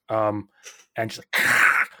Rings, and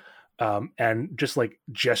just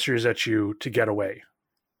gestures at you to get away.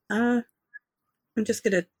 I'm just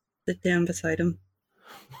gonna sit down beside him.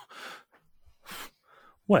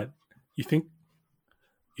 What? You think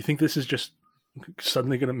this is just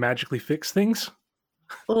suddenly gonna magically fix things?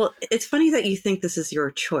 Well, it's funny that you think this is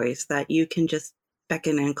your choice, that you can just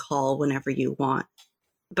beckon and call whenever you want.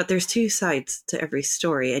 But there's two sides to every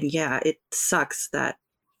story. And yeah, it sucks that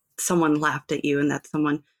someone laughed at you and that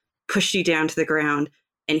someone pushed you down to the ground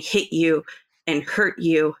and hit you and hurt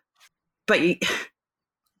you. But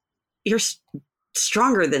you're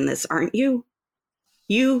stronger than this, aren't you?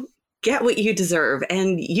 You get what you deserve,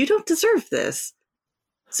 and you don't deserve this.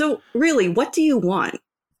 So really, what do you want?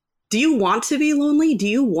 Do you want to be lonely? Do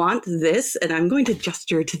you want this? And I'm going to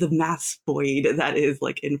gesture to the mass void that is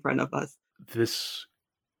in front of us. This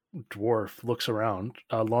dwarf looks around.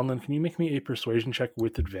 Lonlin, can you make me a persuasion check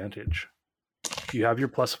with advantage? You have your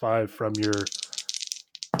 +5 from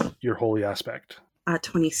your holy aspect.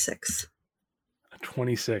 26.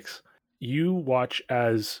 26. You watch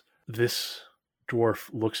as this dwarf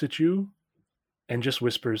looks at you and just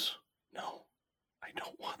whispers, "No, I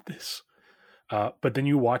don't want this." But then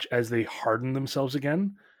you watch as they harden themselves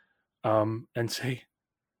again and say,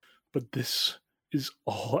 "But this is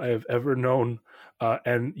all I have ever known."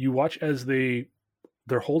 And you watch as they're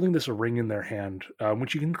holding this ring in their hand,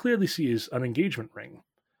 which you can clearly see is an engagement ring.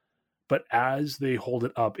 But as they hold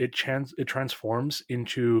it up, it transforms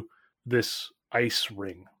into this ice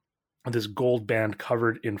ring, this gold band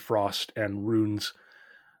covered in frost and runes,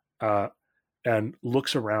 and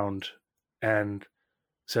looks around and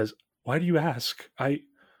says, "Why do you ask?"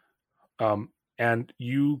 And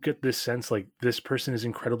you get this sense this person is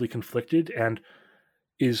incredibly conflicted and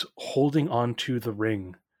is holding on to the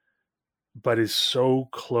ring, but is so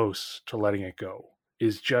close to letting it go.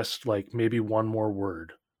 Is just maybe one more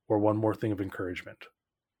word or one more thing of encouragement.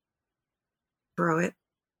 Throw it.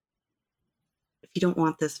 If you don't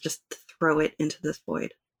want this, just throw it into this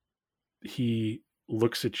void. He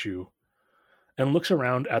looks at you and looks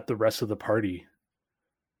around at the rest of the party.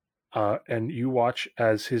 And you watch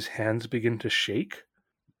as his hands begin to shake,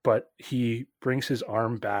 but he brings his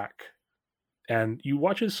arm back. And you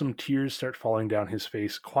watch as some tears start falling down his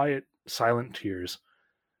face, quiet, silent tears,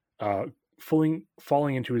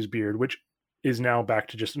 falling into his beard, which is now back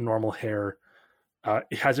to just normal hair.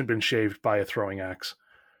 It hasn't been shaved by a throwing axe.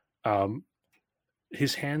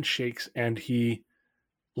 His hand shakes and he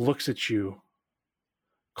looks at you,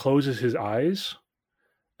 closes his eyes,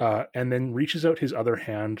 and then reaches out his other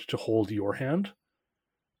hand to hold your hand,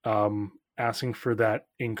 asking for that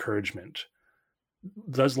encouragement.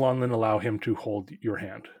 Does Lonlin allow him to hold your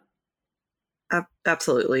hand?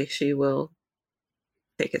 Absolutely. She will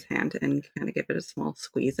take his hand and kind of give it a small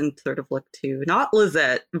squeeze and sort of look to, not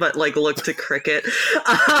Lizette, but look to Cricket.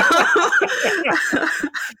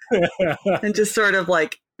 And just sort of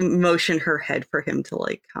motion her head for him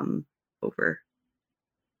to come over.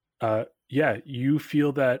 Yeah, you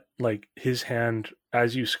feel that his hand,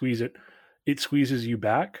 as you squeeze it, it squeezes you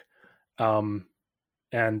back.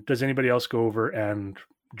 And does anybody else go over and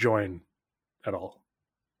join at all?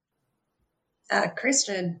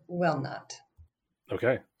 Christian will not.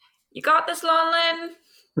 Okay. You got this, Lonlin.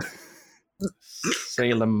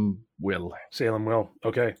 Salem will. Salem will.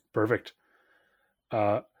 Okay, perfect.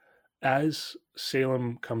 As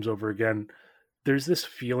Salem comes over again, there's this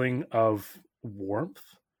feeling of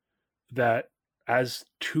warmth that as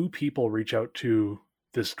two people reach out to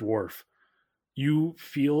this dwarf, you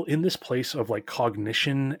feel in this place of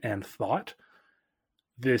cognition and thought,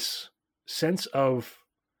 this sense of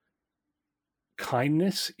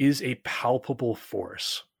kindness is a palpable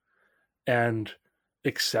force, and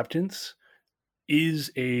acceptance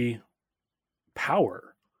is a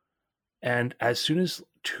power. And as soon as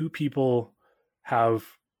two people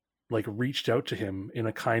have reached out to him in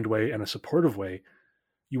a kind way and a supportive way,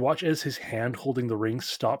 you watch as his hand holding the ring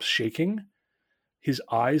stops shaking, his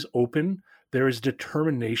eyes open, there is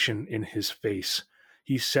determination in his face.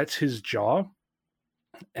 He sets his jaw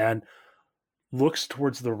and looks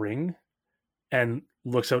towards the ring and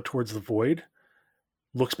looks out towards the void,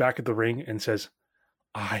 looks back at the ring and says,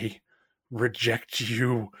 "I reject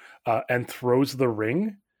you and throws the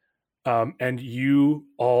ring, and you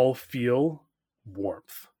all feel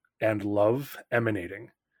warmth and love emanating.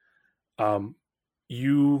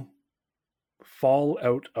 You fall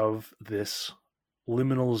out of this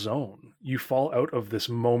liminal zone. You fall out of this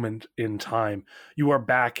moment in time. You are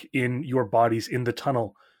back in your bodies in the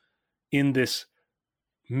tunnel, in this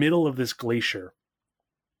middle of this glacier.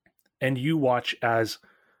 And you watch as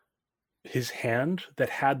his hand that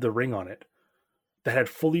had the ring on it, that had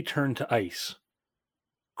fully turned to ice,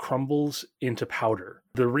 crumbles into powder.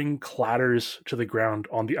 The ring clatters to the ground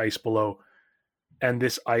on the ice below. And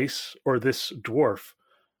this ice, or this dwarf,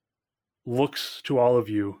 looks to all of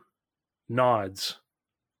you, nods,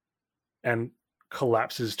 and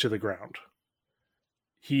collapses to the ground.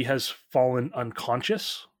 He has fallen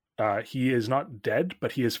unconscious. He is not dead,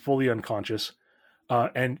 but he is fully unconscious.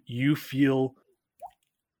 And you feel,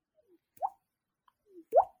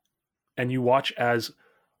 and you watch as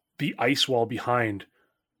the ice wall behind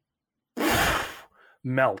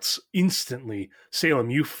melts instantly. Salem,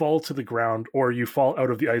 you fall to the ground, or you fall out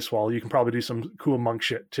of the ice wall. You can probably do some cool monk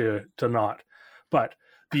shit to not. But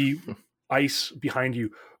the ice behind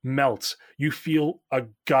you melts. You feel a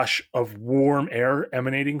gush of warm air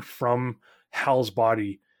emanating from Hal's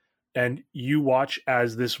body. And you watch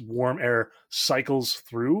as this warm air cycles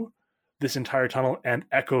through this entire tunnel and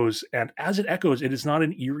echoes. And as it echoes, it is not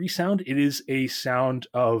an eerie sound. It is a sound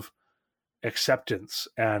of acceptance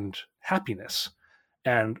and happiness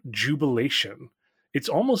and jubilation. It's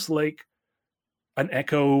almost like an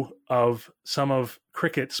echo of some of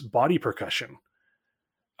Cricket's body percussion.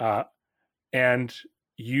 And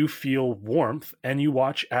you feel warmth, and you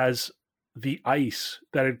watch as the ice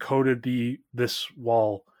that had coated this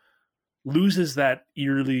wall loses that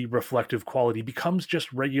eerily reflective quality, becomes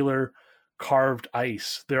just regular carved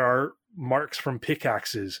ice. There are marks from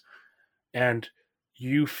pickaxes, and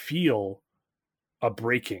you feel a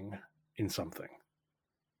breaking in something.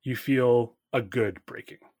 You feel a good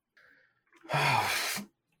breaking.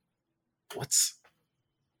 What's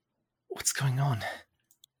going on?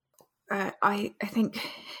 I think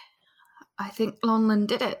Lonlin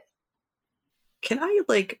did it. Can I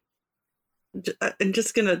I'm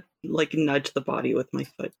just gonna nudge the body with my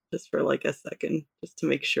foot just for a second, just to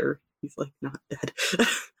make sure he's not dead.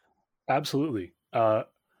 Absolutely.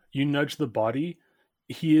 You nudge the body.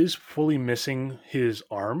 He is fully missing his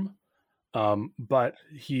arm, but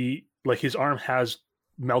his arm has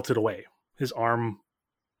melted away. His arm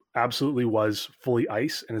absolutely was fully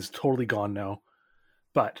ice and is totally gone now.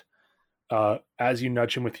 But as you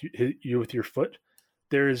nudge him with your foot,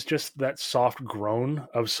 there is just that soft groan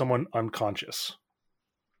of someone unconscious.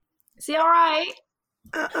 Is he all right?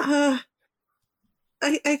 I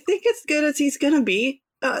think as good as he's gonna be.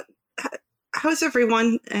 How's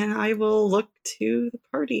everyone? And I will look to the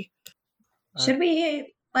party. Should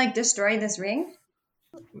we destroy this ring?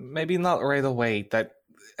 Maybe not right away.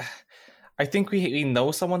 I think we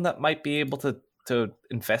know someone that might be able to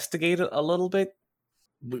investigate it a little bit.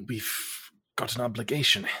 We've got an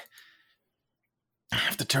obligation. I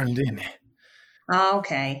have to turn it in.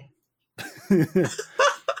 Okay.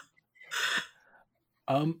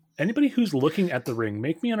 Anybody who's looking at the ring,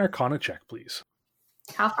 make me an Arcana check, please.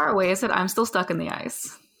 How far away is it? I'm still stuck in the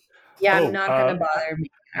ice. Yeah, I'm not going to bother me.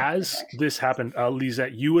 As this happened,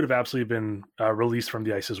 Lisette, you would have absolutely been released from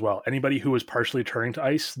the ice as well. Anybody who was partially turning to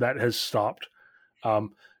ice, that has stopped.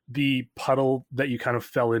 The puddle that you kind of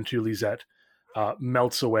fell into, Lisette,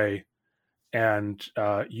 melts away, and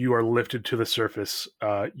you are lifted to the surface.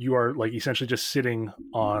 You are essentially just sitting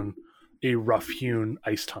on a rough-hewn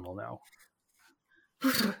ice tunnel now.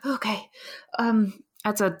 Okay.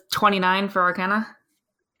 That's a 29 for Arcana.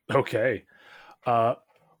 Okay.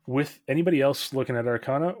 With anybody else looking at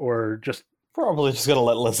Arcana, or just... Probably just going to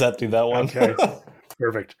let Lisette do that one. Okay,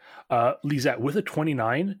 perfect. Lisette, with a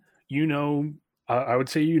 29, you know, I would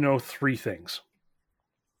say you know three things.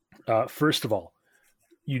 First of all,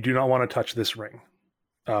 you do not want to touch this ring.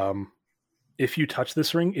 If you touch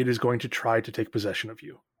this ring, it is going to try to take possession of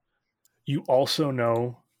you. You also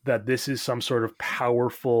know that this is some sort of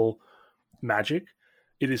powerful magic.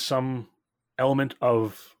 It is some element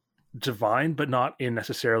of divine, but not in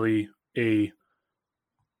necessarily a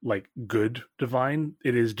good divine.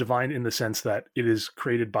 It is divine in the sense that it is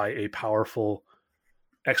created by a powerful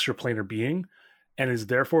extraplanar being, and is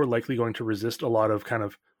therefore likely going to resist a lot of kind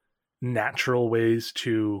of natural ways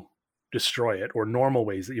to destroy it, or normal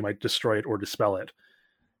ways that you might destroy it or dispel it.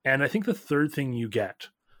 And I think the third thing you get,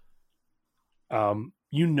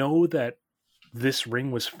 you know that this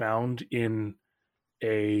ring was found in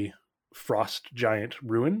a frost giant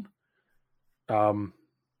ruin.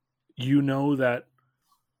 you know that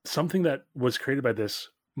something that was created by this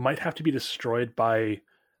might have to be destroyed by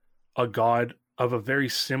a god of a very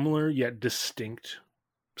similar yet distinct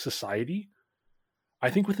society. I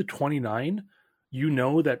think with the 29, you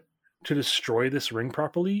know that to destroy this ring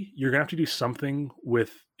properly, you're going to have to do something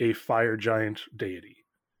with a fire giant deity.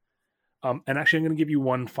 And actually, I'm going to give you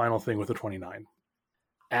one final thing with the 29.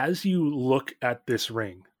 As you look at this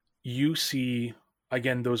ring, you see,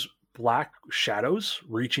 again, those black shadows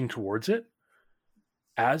reaching towards it.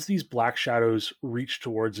 As these black shadows reach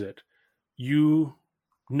towards it, you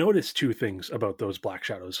notice two things about those black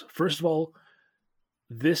shadows. First of all,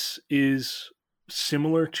 this is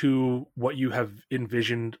similar to what you have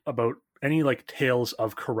envisioned about any like tales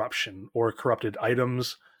of corruption or corrupted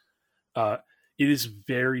items. It is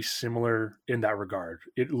very similar in that regard.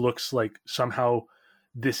 It looks like somehow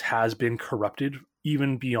this has been corrupted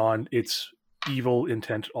even beyond its evil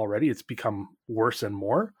intent already. It's become worse and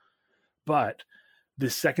more. But the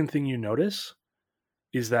second thing you notice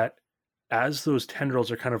is that as those tendrils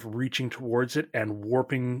are kind of reaching towards it and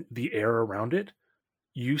warping the air around it,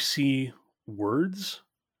 you see words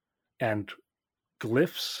and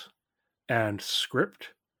glyphs and script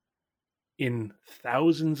in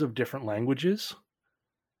thousands of different languages.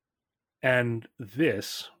 And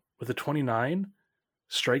this, with a 29,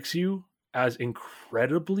 strikes you as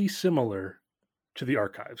incredibly similar to the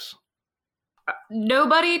archives.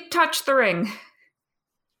 Nobody touch the ring.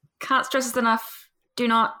 Can't stress this enough. Do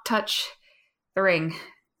not touch the ring.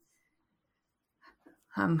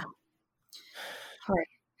 Sorry.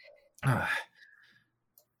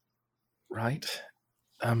 Right.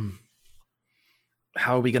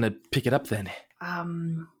 How are we gonna pick it up then?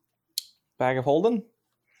 Bag of holding?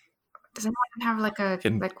 Does anyone have like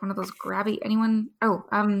like one of those grabby? Anyone? Oh,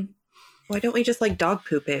 Why don't we just like dog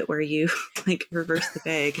poop it, where you like reverse the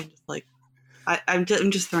bag and just like I'm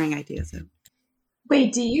just throwing ideas out.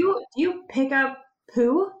 Wait, do you pick up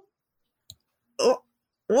poo? Oh,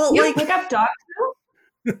 well, You like pick up dog poo?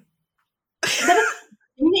 Is that a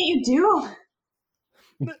thing that you do?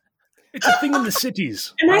 It's a thing in the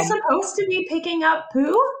cities. Am I supposed to be picking up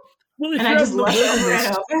poo? Well, if And you I have just no let it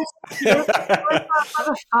business- right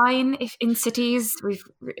over. fine if in cities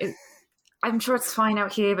I'm sure it's fine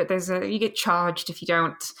out here, but you get charged if you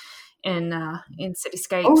don't in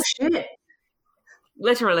cityscapes. Oh shit!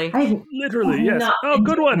 Literally. Literally, yes. Not Oh,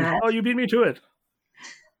 good into one. that. Oh, you beat me to it.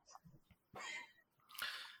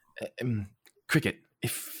 Cricket,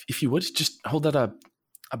 if you would, just hold out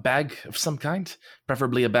a bag of some kind,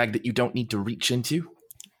 preferably a bag that you don't need to reach into.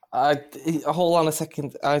 Hold on a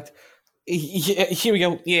second. Here we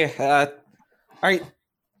go. Yeah. All right.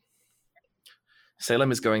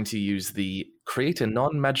 Salem is going to use the create a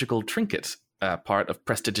non-magical trinket part of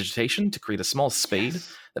prestidigitation to create a small spade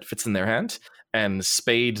that fits in their hand and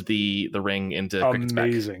spade the ring into Cricket's back.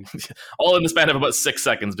 Amazing. All in the span of about 6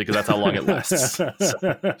 seconds because that's how long it lasts. So,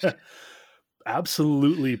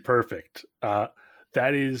 Absolutely perfect.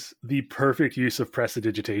 That is the perfect use of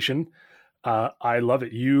prestidigitation. I love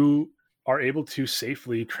it. You are able to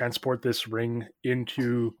safely transport this ring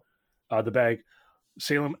into the bag.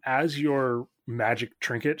 Salem, as your magic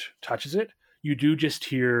trinket touches it, you do just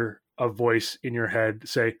hear a voice in your head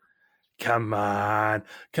say, come on,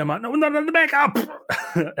 no, not on the back up.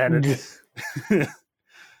 And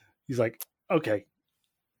he's like, okay,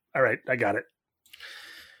 all right, I got it.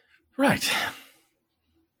 right.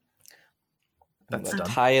 That's done.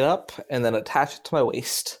 Tie it up and then attach it to my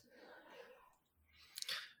waist.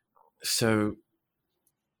 So,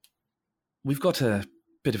 we've got a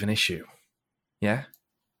bit of an issue, yeah?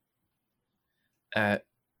 I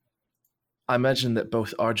imagine that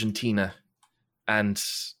both Argentina and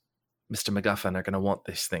Mr. MacGuffin are going to want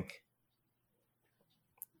this thing.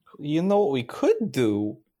 You know what we could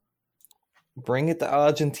do? Bring it to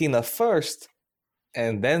Argentina first,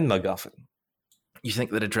 and then MacGuffin. You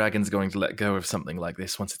think that a dragon's going to let go of something like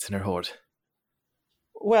this once it's in her hoard?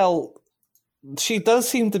 Well, she does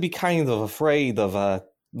seem to be kind of afraid of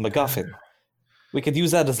MacGuffin. We could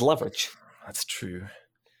use that as leverage. That's true.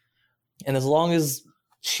 And as long as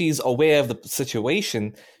she's aware of the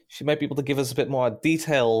situation, she might be able to give us a bit more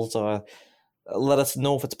details or let us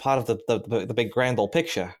know if it's part of the big grand old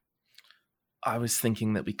picture. I was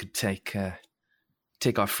thinking that we could take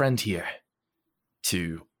our friend here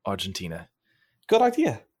to Argentina Good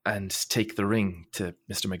idea. and take the ring to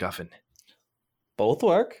Mr. MacGuffin. Both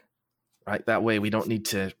work. Right, that way we don't need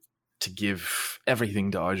to give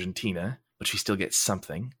everything to Argentina, but she still gets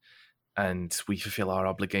something, and we fulfill our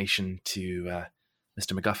obligation to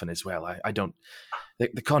Mr. MacGuffin as well. I don't.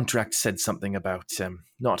 The contract said something about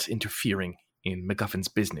not interfering in MacGuffin's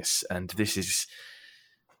business, and this is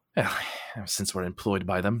Well, since we're employed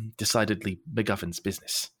by them, decidedly MacGuffin's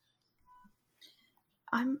business.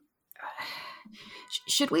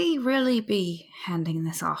 Should we really be handing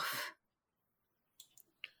this off?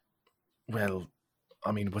 Well,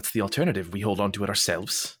 I mean, what's the alternative? We hold on to it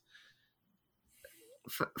ourselves.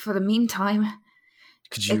 For the meantime,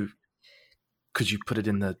 Could you put it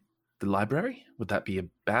in the library? Would that be a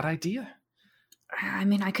bad idea? I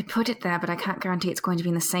mean, I could put it there, but I can't guarantee it's going to be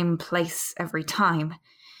in the same place every time.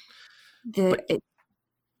 Go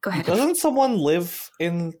ahead. Doesn't someone live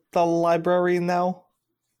in the library now?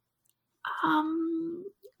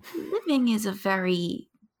 Living is a very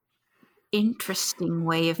interesting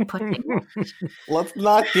way of putting it. Let's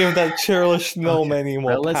not give that churlish gnome any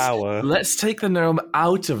more power. Let's take the gnome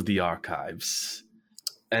out of the archives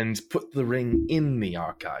and put the ring in the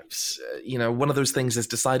archives. One of those things is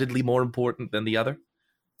decidedly more important than the other.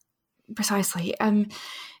 Precisely.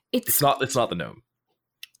 It's not the gnome.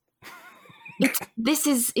 This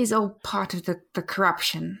is all part of the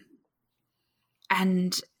corruption.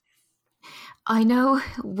 And I know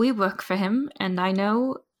we work for him, and I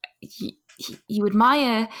know you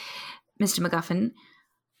admire Mr. MacGuffin.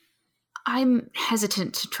 I'm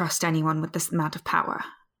hesitant to trust anyone with this amount of power.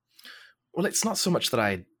 Well, it's not so much that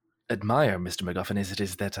I admire Mr. MacGuffin as it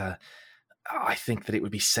is that I think that it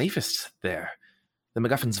would be safest there. The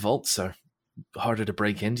MacGuffin's vaults are harder to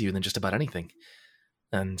break into than just about anything.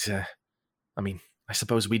 And, I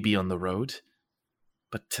suppose we'd be on the road.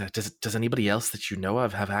 But does anybody else that you know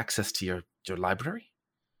of have access to your library?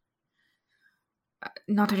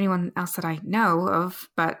 Not anyone else that I know of,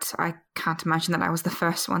 but I can't imagine that I was the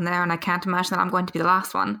first one there, and I can't imagine that I'm going to be the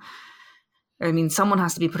last one. I mean, someone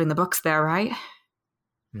has to be putting the books there, right?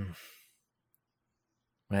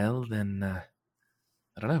 Well, then, I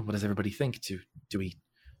don't know. What does everybody think? Do we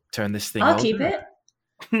turn this thing I'll over? keep it.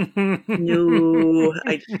 No,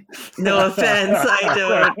 no offense. I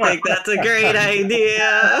don't think that's a great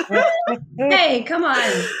idea. Hey, come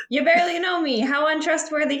on. You barely know me. How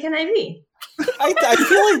untrustworthy can I be? I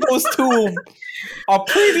feel like those two are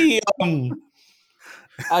pretty.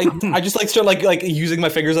 I just start like using my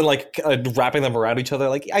fingers and wrapping them around each other.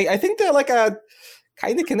 I think they're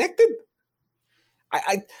kind of connected.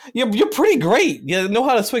 You're pretty great. You know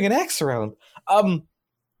how to swing an axe around.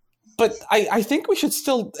 But I think we should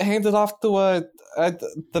still hand it off to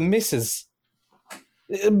the missus.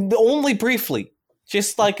 Only briefly.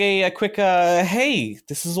 Just like a quick, hey,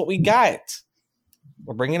 this is what we got.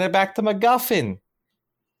 We're bringing it back to MacGuffin.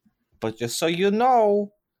 But just so you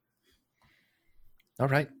know. All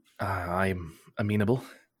right. I'm amenable.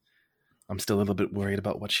 I'm still a little bit worried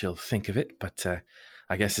about what she'll think of it, but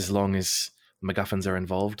I guess as long as MacGuffins are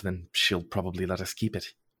involved, then she'll probably let us keep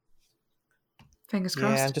it. Fingers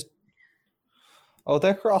crossed. Yeah, Oh,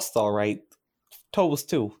 they're crossed all right. Toes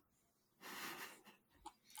too.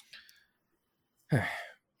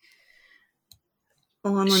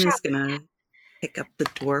 Alonwyn is gonna pick up the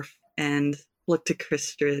dwarf and look to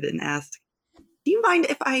Kristrid and ask, do you mind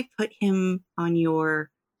if I put him on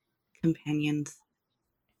your companion's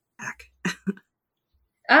back?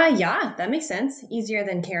 Yeah, that makes sense. Easier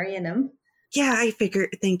than carrying him. Yeah, I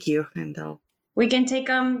figured. Thank you. And We can take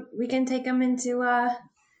him into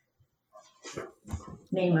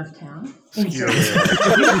name of town. insert town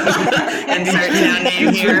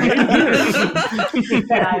name here.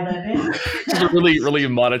 That I live in. Just a really, really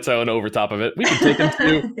monotone over top of it. We can take him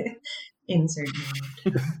to. Insert name.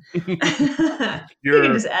 You're You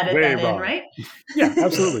can just edit way that wrong. in, right? Yeah,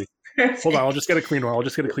 absolutely. Hold on, I'll just get a clean one.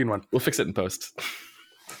 We'll fix it in post.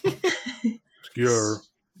 You're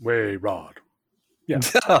way wrong. Yeah.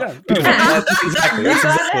 Beautiful. That's exactly. That's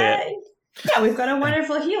exactly it. Yeah, we've got a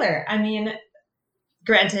wonderful healer. I mean,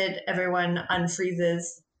 granted, everyone unfreezes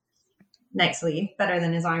nicely better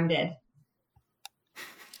than his arm did.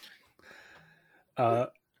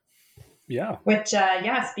 Yeah. Which,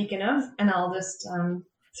 speaking of, and I'll just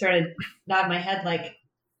sort of nod my head like,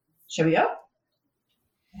 should we go?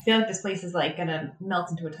 I feel like this place is gonna melt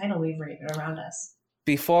into a tidal wave right around us.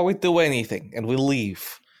 Before we do anything and we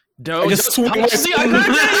leave, Don't just swing my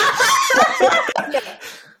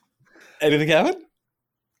anything happen?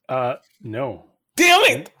 No. Damn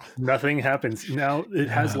it! Nothing happens. Now it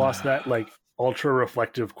has lost that ultra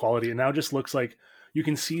reflective quality. It now just looks like you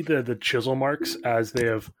can see the chisel marks as they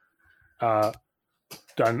have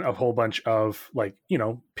done a whole bunch of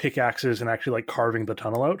pickaxes and actually carving the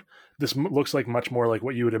tunnel out. This looks like much more like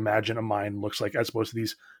what you would imagine a mine looks like, as opposed to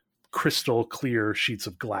these crystal clear sheets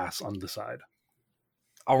of glass on the side.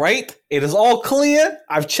 All right, it is all clear.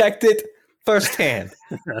 I've checked it firsthand.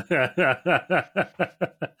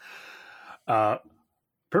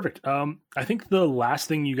 Perfect. I think the last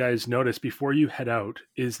thing you guys notice before you head out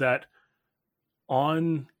is that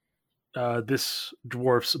on this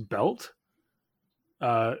dwarf's belt,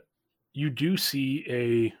 you do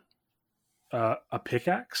see a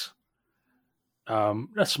pickaxe,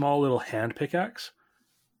 a small little hand pickaxe,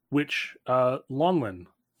 which Longlin,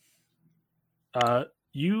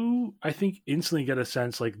 you I think instantly get a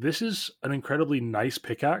sense like this is an incredibly nice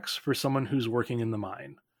pickaxe for someone who's working in the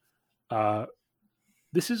mine.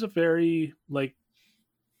 This is a very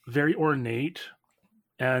ornate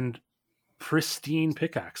and pristine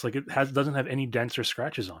pickaxe. Like it doesn't have any dents or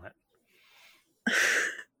scratches on it.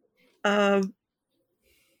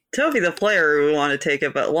 Toby the player would want to take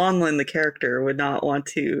it, but Longlin the character would not want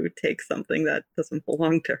to take something that doesn't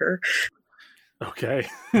belong to her. Okay.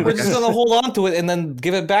 We're just gonna hold on to it and then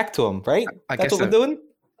give it back to him, right? I That's guess what so. we're doing?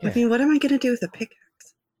 I mean, what am I going to do with a pickaxe?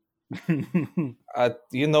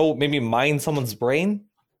 Maybe mine someone's brain?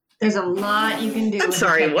 There's a lot you can do. I'm with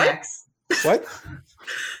sorry, a what? pickaxe. What?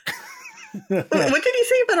 What did he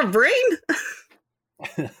say about a brain?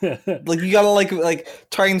 Like you gotta like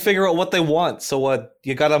try and figure out what they want. So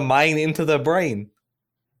you gotta mine into their brain.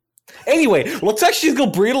 Anyway, let's actually just go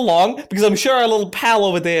breed along because I'm sure our little pal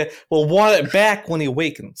over there will want it back when he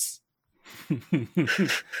awakens.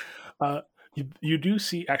 You do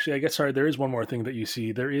see, actually, I guess, sorry, there is one more thing that you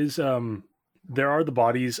see. There are the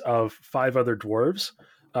bodies of 5 other dwarves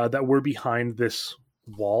that were behind this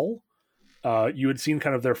wall. You had seen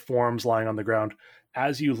kind of their forms lying on the ground.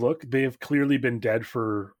 As you look, they have clearly been dead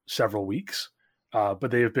for several weeks,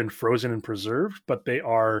 but they have been frozen and preserved, but they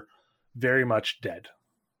are very much dead.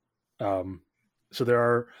 So there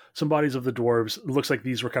are some bodies of the dwarves. It looks like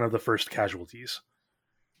these were kind of the first casualties.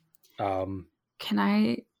 Can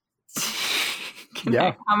I?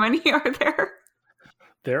 Yeah. How many are there?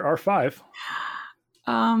 There are 5.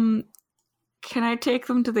 Can I take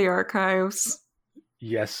them to the archives?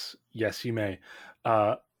 Yes, you may.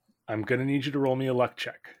 I'm going to need you to roll me a luck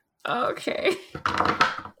check. Okay.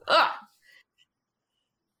 Ugh.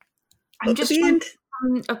 I'm just trying to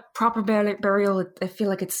find a proper burial. I feel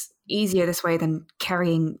like it's easier this way than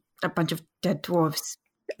carrying a bunch of dead dwarves.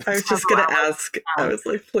 I was just going to ask. I was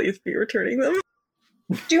like, please be returning them.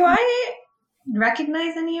 Do I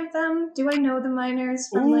recognize any of them? Do I know the miners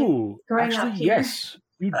from growing up here? Yes,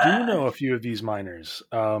 you do know a few of these miners.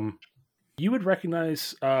 You would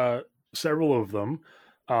recognize several of them.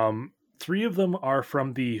 3 of them are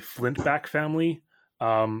from the Flintback family.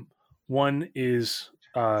 One is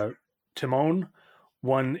Timon,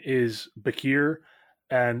 one is Bakir,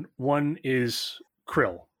 and one is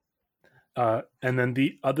Krill. And then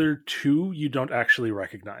the other 2 you don't actually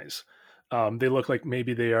recognize. They look like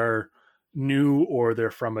maybe they are new or they're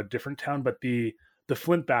from a different town, but the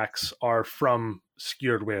Flintbacks are from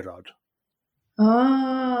Skjordwerod.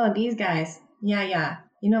 Oh, these guys. Yeah.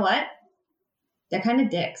 You know what? They're kind of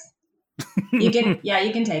dicks. You can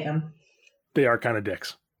take them. They are kind of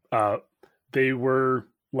dicks. They were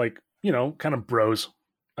kind of bros.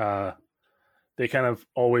 They kind of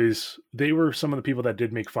they were some of the people that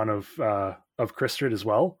did make fun of Kristrid as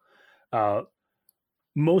well.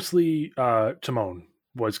 Mostly Timon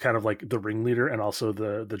was kind of like the ringleader and also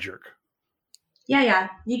the jerk. Yeah.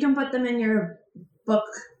 You can put them in your book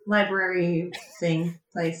library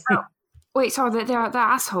place. Oh. Wait, so they're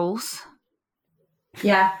assholes?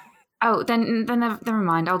 Yeah. Oh, then never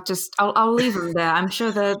mind. I'll leave them there. I'm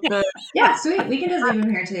sure the yeah, sweet. We can just leave them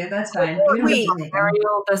here too. That's fine. We don't Wait. have to take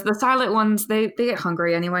them. the silent ones they get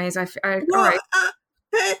hungry anyways. All right.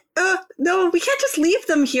 No, we can't just leave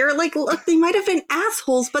them here. Like, look, they might have been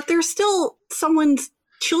assholes, but they're still someone's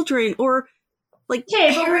children or like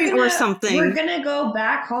parent or something. We're gonna go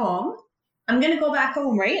back home. I'm gonna go back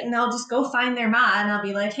home, right? And I'll just go find their ma, and I'll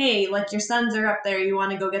be like, "Hey, like your sons are up there. You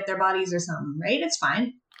want to go get their bodies or something, right? It's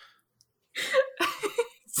fine."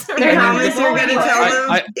 You promise you're gonna tell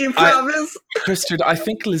them? You promise? Kristrid, I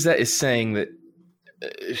think Lizette is saying that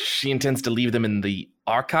she intends to leave them in the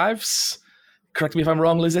archives. Correct me if I'm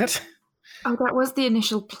wrong, Lizette. Oh, that was the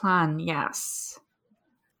initial plan. Yes.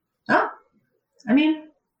 Oh, I mean,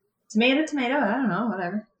 tomato. I don't know.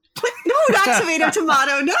 Whatever. No, not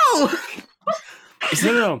tomato. No.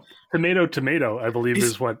 No. Tomato, I believe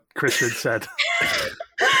is what Kristrid said.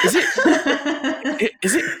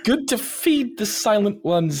 Is it good to feed the silent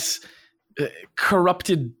ones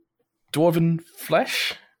corrupted dwarven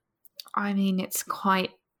flesh? I mean, it's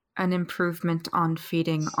quite an improvement on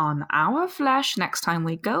feeding on our flesh next time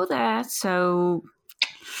we go there. So,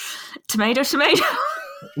 tomato.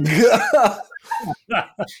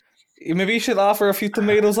 Maybe you should offer a few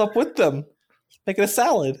tomatoes up with them. Make it a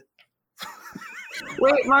salad.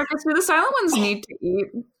 Wait, Marcus, do the silent ones need to eat?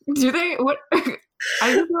 Do they? What?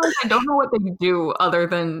 I just realized I don't know what they do other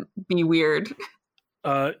than be weird.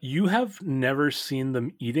 You have never seen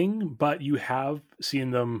them eating, but you have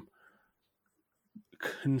seen them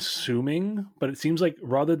consuming. But it seems like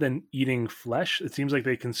rather than eating flesh, it seems like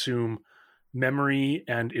they consume memory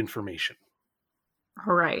and information.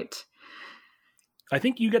 All right. I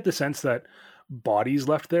think you get the sense that bodies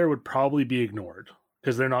left there would probably be ignored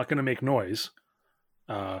because they're not going to make noise.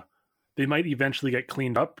 They might eventually get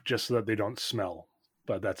cleaned up just so that they don't smell,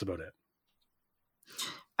 but that's about it.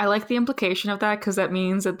 I like the implication of that because that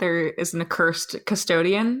means that there is an accursed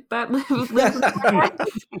custodian that lives.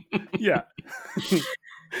 Yeah.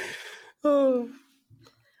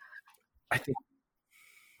 I think.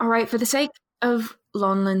 All right, for the sake of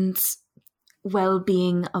Lonlin's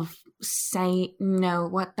well-being of no,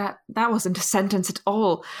 what that wasn't a sentence at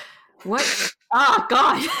all. What? Ah,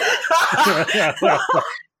 God.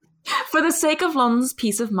 For the sake of Lonlin's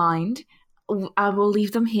peace of mind, I will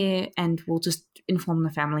leave them here and we'll just inform the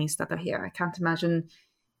families that they're here. I can't imagine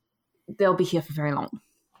they'll be here for very long.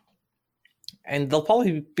 And they'll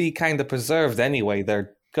probably be kind of preserved anyway.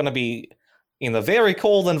 They're going to be in a very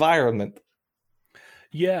cold environment.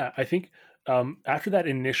 Yeah, I think after that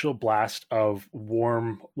initial blast of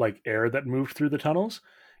warm air that moved through the tunnels,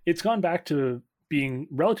 it's gone back to being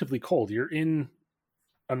relatively cold. You are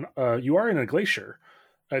in a glacier.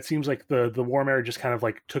 It seems like the warm air just kind of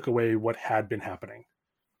took away what had been happening,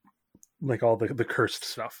 like all the cursed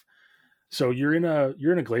stuff. So you're in a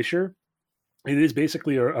glacier. It is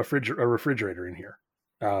basically a refrigerator in here.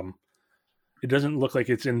 It doesn't look like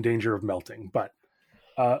it's in danger of melting, but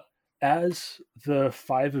as the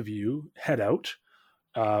five of you head out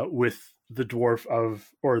with the dwarf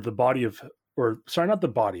not the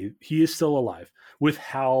body, he is still alive, with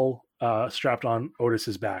Hal strapped on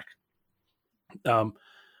Otis's back.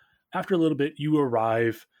 After a little bit, you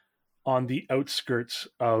arrive on the outskirts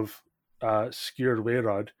of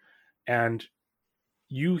Skjerdweirod, and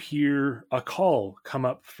you hear a call come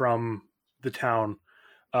up from the town.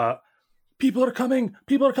 People are coming!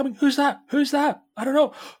 Who's that? I don't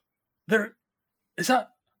know.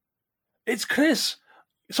 It's Chris.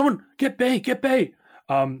 Someone get Bay.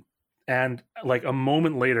 And a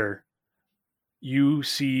moment later, you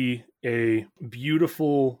see a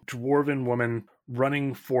beautiful dwarven woman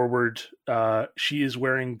running forward. She is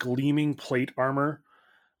wearing gleaming plate armor.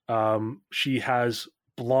 She has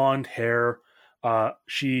blonde hair.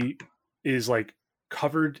 She is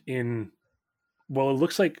covered in, well, it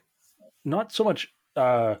looks like not so much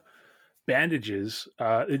bandages.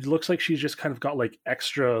 It looks like she's just kind of got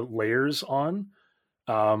extra layers on.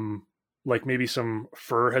 Maybe some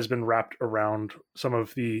fur has been wrapped around some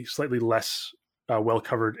of the slightly less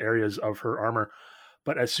well-covered areas of her armor.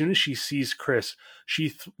 But as soon as she sees Chris,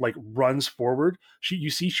 she runs forward.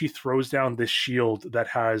 She throws down this shield that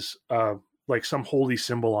has some holy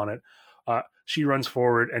symbol on it. She runs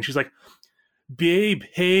forward and she's like, "Babe,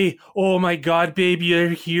 hey, oh my God, babe, you're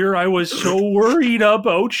here. I was so worried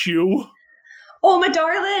about you." Oh, my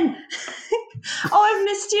darling. Oh, I've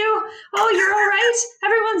missed you. Oh, you're all right?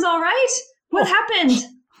 Everyone's all right? What happened?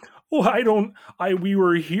 Well, we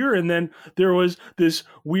were here and then there was this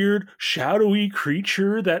weird shadowy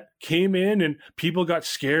creature that came in and people got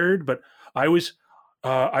scared, but I was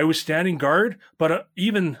standing guard, but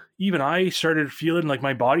even I started feeling like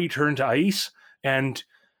my body turned to ice, and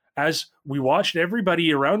as we watched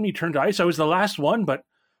everybody around me turn to ice, I was the last one, but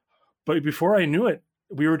before I knew it,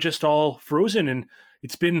 we were just all frozen, and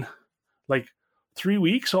it's been 3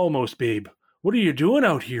 weeks almost, babe. What are you doing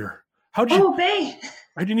out here? Oh, babe.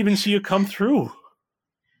 I didn't even see you come through.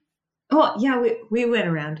 Oh, yeah, we went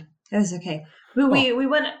around. It was okay. We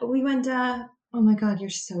went, oh my God, you're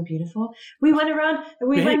so beautiful. We went around,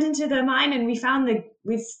 we went into the mine and we fought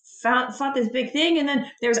this big thing, and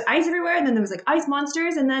then there was ice everywhere, and then there was ice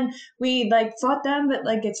monsters, and then we fought them, but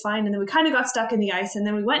it's fine. And then we kind of got stuck in the ice, and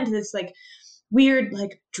then we went into this weird,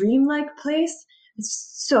 dream-like place.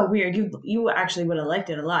 It's so weird. You actually would have liked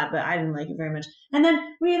it a lot, but I didn't like it very much. And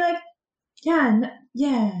then we yeah.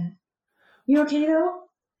 You okay though?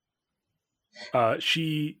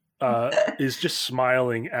 She is just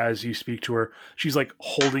smiling as you speak to her. She's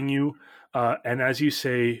holding you, and as you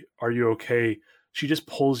say, "Are you okay?" she just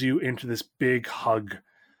pulls you into this big hug,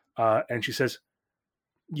 and she says,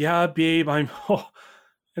 "Yeah, babe, and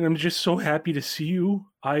I'm just so happy to see you.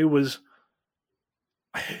 I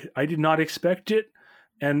did not expect it,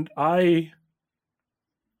 and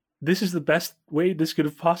this is the best way this could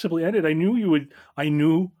have possibly ended. I knew you would. I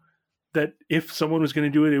knew that if someone was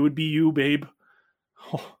going to do it, it would be you, babe.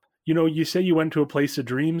 Oh, you say you went to a place of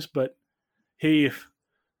dreams, but hey,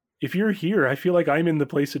 if you're here, I feel like I'm in the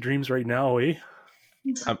place of dreams right now, eh?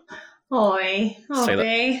 Oi,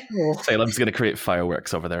 okay. Salem's going to create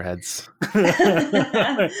fireworks over their heads.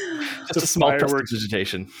 Just a small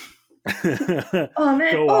prestidigitation. Oh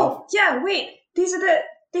man! Go Oh off. yeah, wait. These are the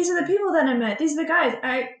people that I met. These are the guys.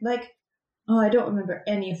 I don't remember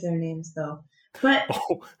any of their names though. But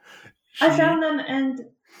I found them and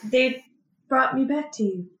they brought me back to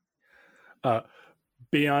you.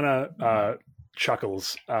 Bayana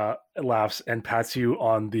chuckles, laughs, and pats you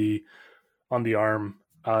on the arm.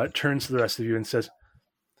 Turns to the rest of you and says,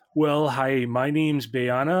 "Well, hi. My name's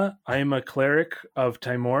Bayana. I am a cleric of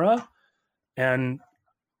Timora, and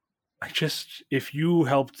if you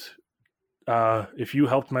helped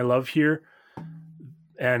my love here,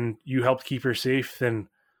 and you helped keep her safe, then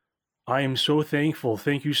I am so thankful.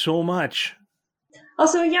 Thank you so much."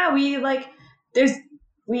 Also, yeah, we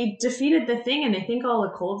defeated the thing, and I think all the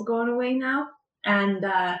cold's going away now. And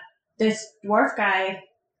this dwarf guy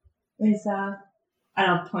is I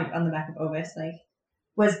don't point on the back of Ovis,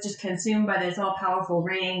 was just consumed by this all powerful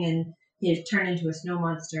ring, and he turned into a snow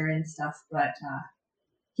monster and stuff. But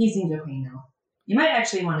he seems okay now. You might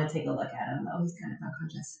actually want to take a look at him, though. He's kind of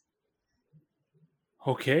unconscious.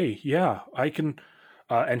 Okay, yeah, I can.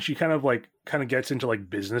 And she kind of gets into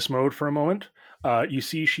business mode for a moment. You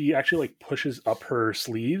see, she actually pushes up her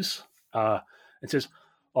sleeves and says,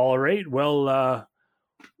 "All right, well,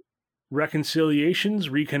 reconciliations,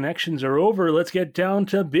 reconnections are over. Let's get down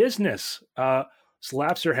to business."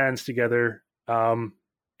 Slaps her hands together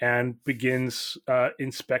and begins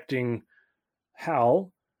inspecting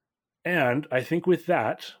Hal. And I think with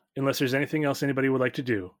that, unless there's anything else anybody would like to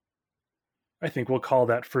do, I think we'll call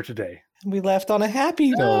that for today. We left on a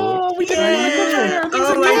happy note. Oh, we did.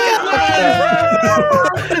 Oh my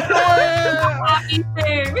god!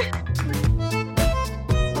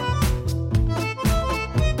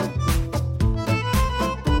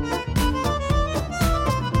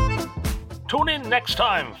 Tune in next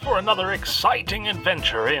time for another exciting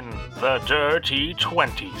adventure in the Dirty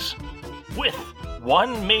 20s. With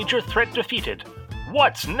one major threat defeated,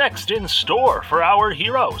 what's next in store for our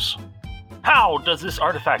heroes? How does this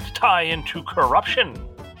artifact tie into corruption?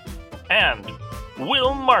 And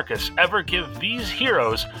will Marcus ever give these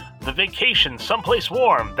heroes the vacation someplace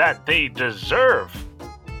warm that they deserve?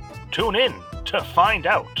 Tune in to find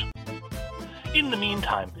out. In the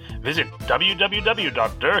meantime, visit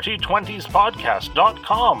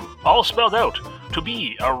www.dirty20spodcast.com, all spelled out, to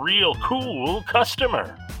be a real cool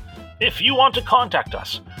customer. If you want to contact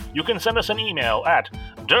us, you can send us an email at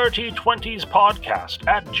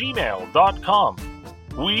dirty20spodcast@gmail.com.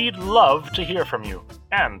 We'd love to hear from you,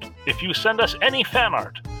 and if you send us any fan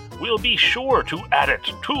art, we'll be sure to add it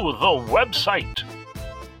to the website.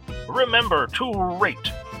 Remember to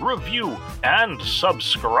rate, review, and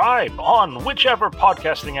subscribe on whichever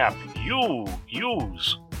podcasting app you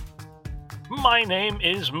use. My name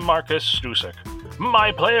is Marcus Stusek.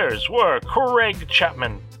 My players were Craig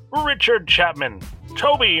Chapman, Richard Chapman,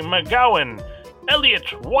 Toby McGowan,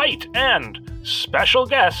 Elliot White, and special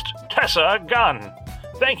guest Tessa Gunn.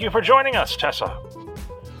 Thank you for joining us, Tessa.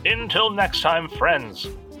 Until next time, friends,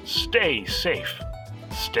 stay safe,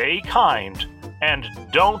 stay kind, and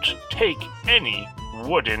don't take any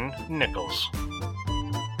wooden nickels.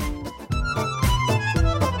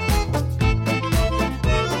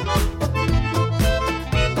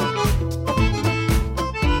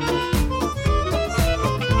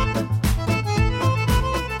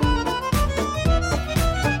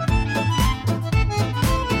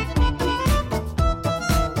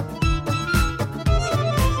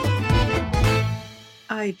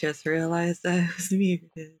 I just realized I was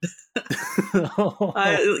muted.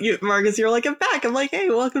 Marcus, you're like, I'm back. I'm like, hey,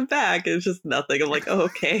 welcome back. It's just nothing. I'm like, oh,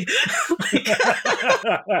 okay.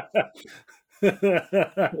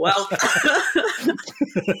 Well.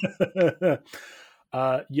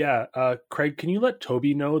 Craig, can you let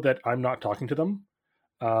Toby know that I'm not talking to them?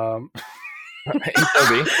 Hey,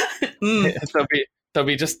 Toby.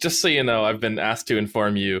 Toby, just so you know, I've been asked to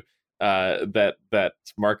inform you that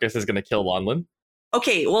Marcus is going to kill Lonlin.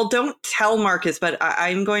 Okay, well, don't tell Marcus, but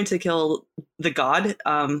I'm going to kill the god.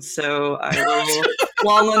 So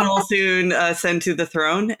Lonlin will soon ascend to the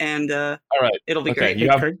throne, and all right, it'll be okay,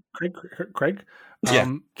 great. Craig, yeah.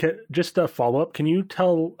 Just a follow up. Can you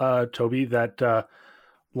tell Toby that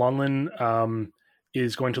Lonlin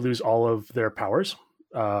is going to lose all of their powers?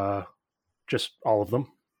 Just all of them.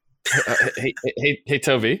 Hey,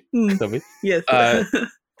 Toby. Toby. Yes.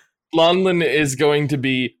 Lonlin is going to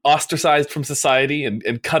be ostracized from society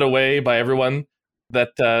and cut away by everyone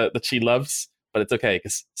that she loves. but it's okay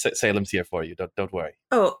because Salem's here for you. Don't worry.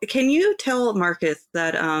 Oh, can you tell Marcus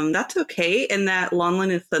that that's okay, and that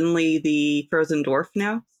Lonlin is suddenly the frozen dwarf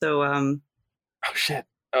now? So Oh shit.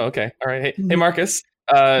 Oh, okay. All right. Hey Marcus.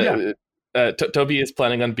 Toby is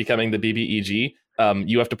planning on becoming the BBEG.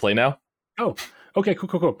 You have to play now. Oh, okay,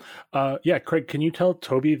 cool. Yeah, Craig, can you tell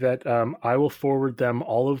Toby that I will forward them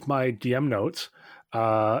all of my DM notes,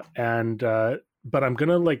 but I'm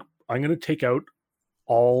gonna take out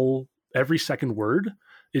every second word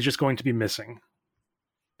is just going to be missing.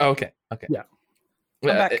 Okay. Yeah.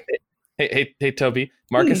 Hey, Toby.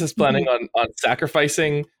 Marcus is planning on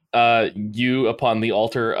sacrificing you upon the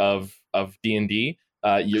altar of D&D.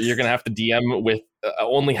 You're gonna have to DM with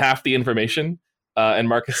only half the information. And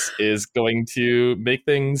Marcus is going to make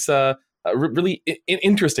things really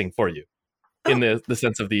interesting for you in the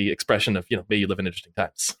sense of the expression of, may you live in interesting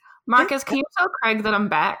times. Marcus, can you tell Craig that I'm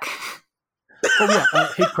back? Oh, yeah.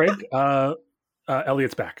 Hey, Craig,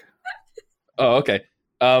 Elliot's back. Oh, okay.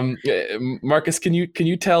 Marcus, can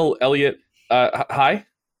you tell Elliot hi?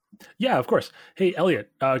 Yeah, of course. Hey,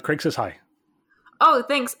 Elliot, Craig says hi. Oh,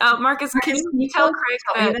 thanks. Marcus, can you tell Craig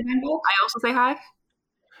that I also say hi?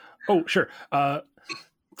 Oh, sure.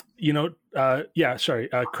 Yeah, sorry.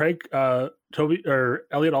 Craig, Toby, or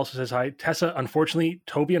Elliot also says hi. Tessa, unfortunately,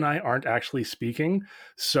 Toby and I aren't actually speaking,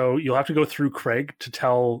 so you'll have to go through Craig to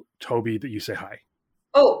tell Toby that you say hi.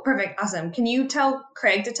 Oh, perfect. Awesome. Can you tell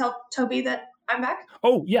Craig to tell Toby that I'm back?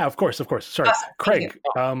 Oh, yeah, of course. Sorry. Awesome. Craig,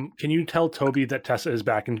 can you tell Toby that Tessa is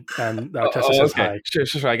back and Tessa says hi?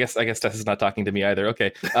 Sure. I guess Tessa's not talking to me either.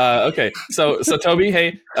 Okay. Okay. So Toby,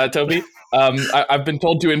 hey, Toby, I've been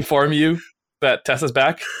told to inform you that Tessa's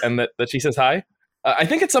back and that she says hi. I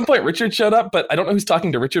think at some point Richard showed up, but I don't know who's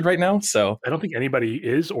talking to Richard right now, so... I don't think anybody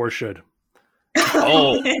is or should.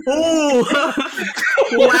 Oh.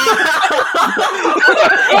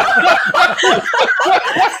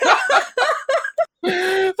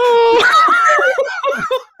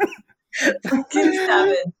 Fucking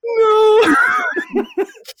savage. No.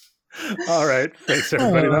 All right. Thanks,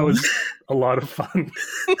 everybody. That was a lot of fun.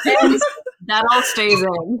 That all stays in.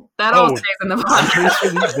 All stays in the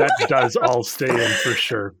podcast. That does all stay in for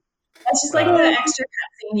sure. That's just like the extra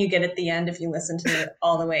cutscene you get at the end if you listen to it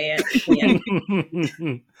all the way at the end.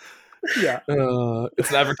 Yeah. It's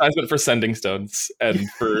an advertisement for Sending Stones and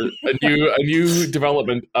for a new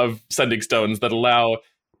development of Sending Stones that allow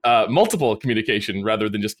multiple communication rather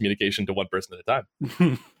than just communication to one person at a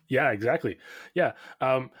time. Yeah, exactly. Yeah.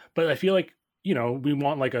 But I feel like, we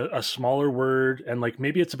want like a smaller word, and like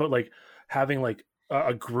maybe it's about like having like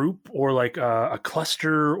a group or like a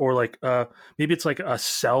cluster or like maybe it's like a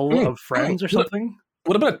cell of friends or something.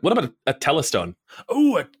 What about a telestone?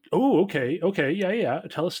 Oh, okay. Yeah. A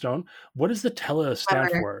telestone. What does the tele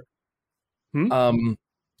stand for?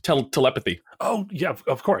 Telepathy. Oh, yeah,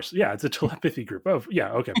 of course. Yeah, it's a telepathy group. Oh,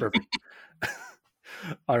 yeah. Okay, perfect.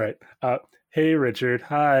 All right. Hey, Richard.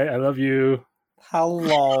 Hi, I love you.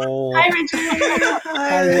 Hello. Hi, Richard.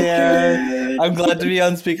 Hi there. I'm glad to be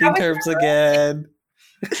on speaking terms again.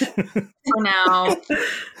 For now.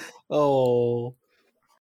 Oh.